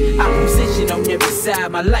 I position on every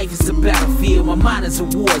side. My life is a battlefield. My mind is a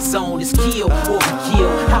war zone. It's kill or be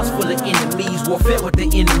killed. House full of enemies. Warfare with the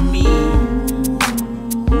enemy.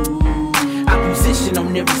 I position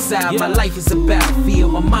on every side. My life is a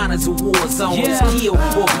battlefield. My mind is a war zone. It's kill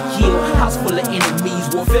or be killed. House full of enemies.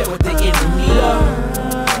 Warfare with the enemy.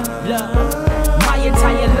 My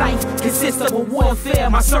entire life consists midst of a warfare,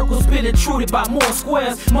 my circle's been intruded by more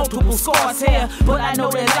squares, multiple scars here, but I know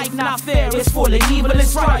that life not fair. It's full of evil and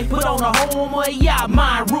strife, put on a home of ya,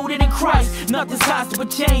 mind rooted in Christ. Nothing's possible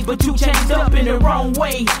change, but you changed up in the wrong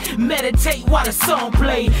way. Meditate while the song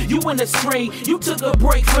play. You went astray, you took a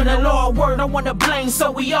break from the Lord word. I want to blame,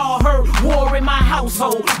 so we all heard war in my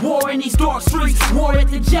household, war in these dark streets, war at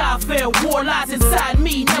the job fair, war lies inside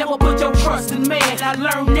me. Never put your trust in man. I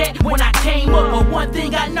learned that when I came up, but one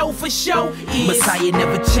thing I know for sure is Messiah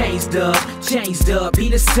never changed up, changed up. He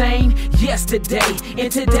the same yesterday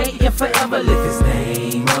and today and forever. Lift his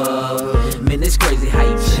name up. Man, it's crazy how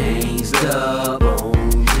you changed up.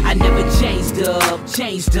 I never changed up,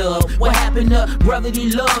 changed up. What happened to brotherly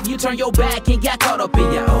love? You turned your back and got caught up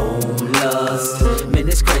in your own lust. Man,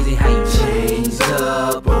 it's crazy how you changed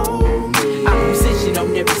up. I'm positioned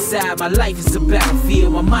on every side. My life is a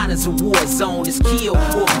battlefield. My mind is a war zone. It's kill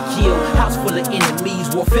or be killed. House full of enemies.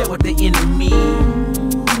 Warfare with the enemy.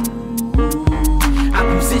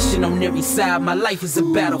 I'm positioned on every side. My life is a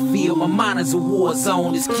battlefield. My mind is a war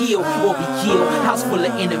zone. It's kill or be killed. House full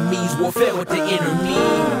of enemies. Warfare with the enemy.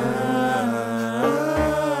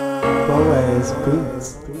 Boaz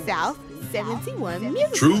Beats. South 71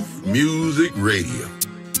 Music. Truth Music Radio,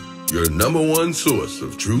 your #1 source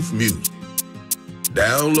of truth music.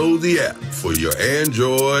 Download the app for your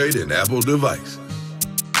Android and Apple devices.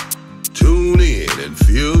 Tune in and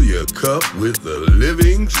fill your cup with the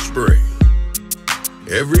living spring.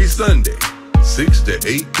 Every Sunday, 6 to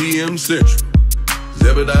 8 p.m. Central,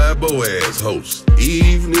 Zebediah Boaz hosts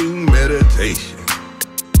Evening Meditation.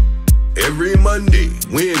 Every Monday,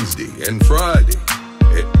 Wednesday, and Friday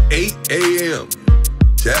at 8 a.m.,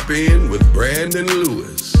 tap in with Brandon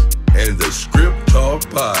Lewis and the Script Talk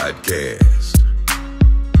Podcast.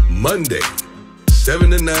 Monday, 7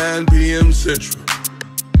 to 9 p.m. Central,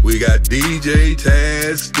 we got DJ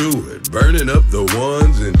Taz Stewart burning up the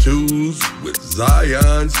ones and twos with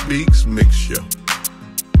Zion Speaks Mix Show.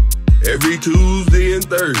 Every Tuesday and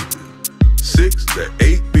Thursday, 6 to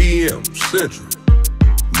 8 p.m. Central,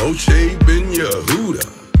 Moshe Ben Yehuda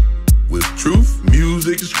with Truth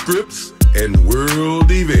Music Scripts and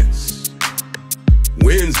World Events.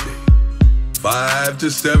 Wednesday, 5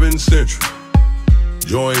 to 7 Central,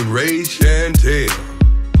 join Ray Chantel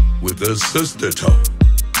with the Sister Talk.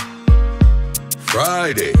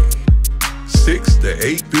 Friday, 6 to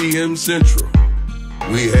 8 p.m. Central,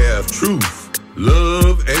 we have Truth,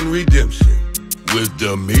 Love, and Redemption with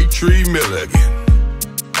Dimitri Milligan.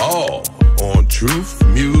 All on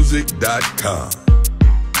truthmusic.com.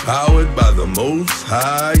 Powered by the Most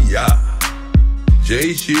High Yah.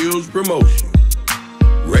 J Shields Promotion,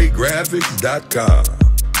 RayGraphics.com,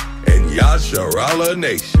 and Yasharala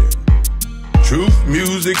Nation. Truth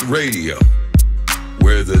Music Radio,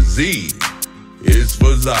 where the Z is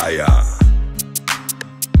for Zion.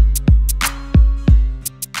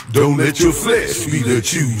 Don't let your flesh be the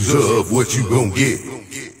chooser of what you gon' get.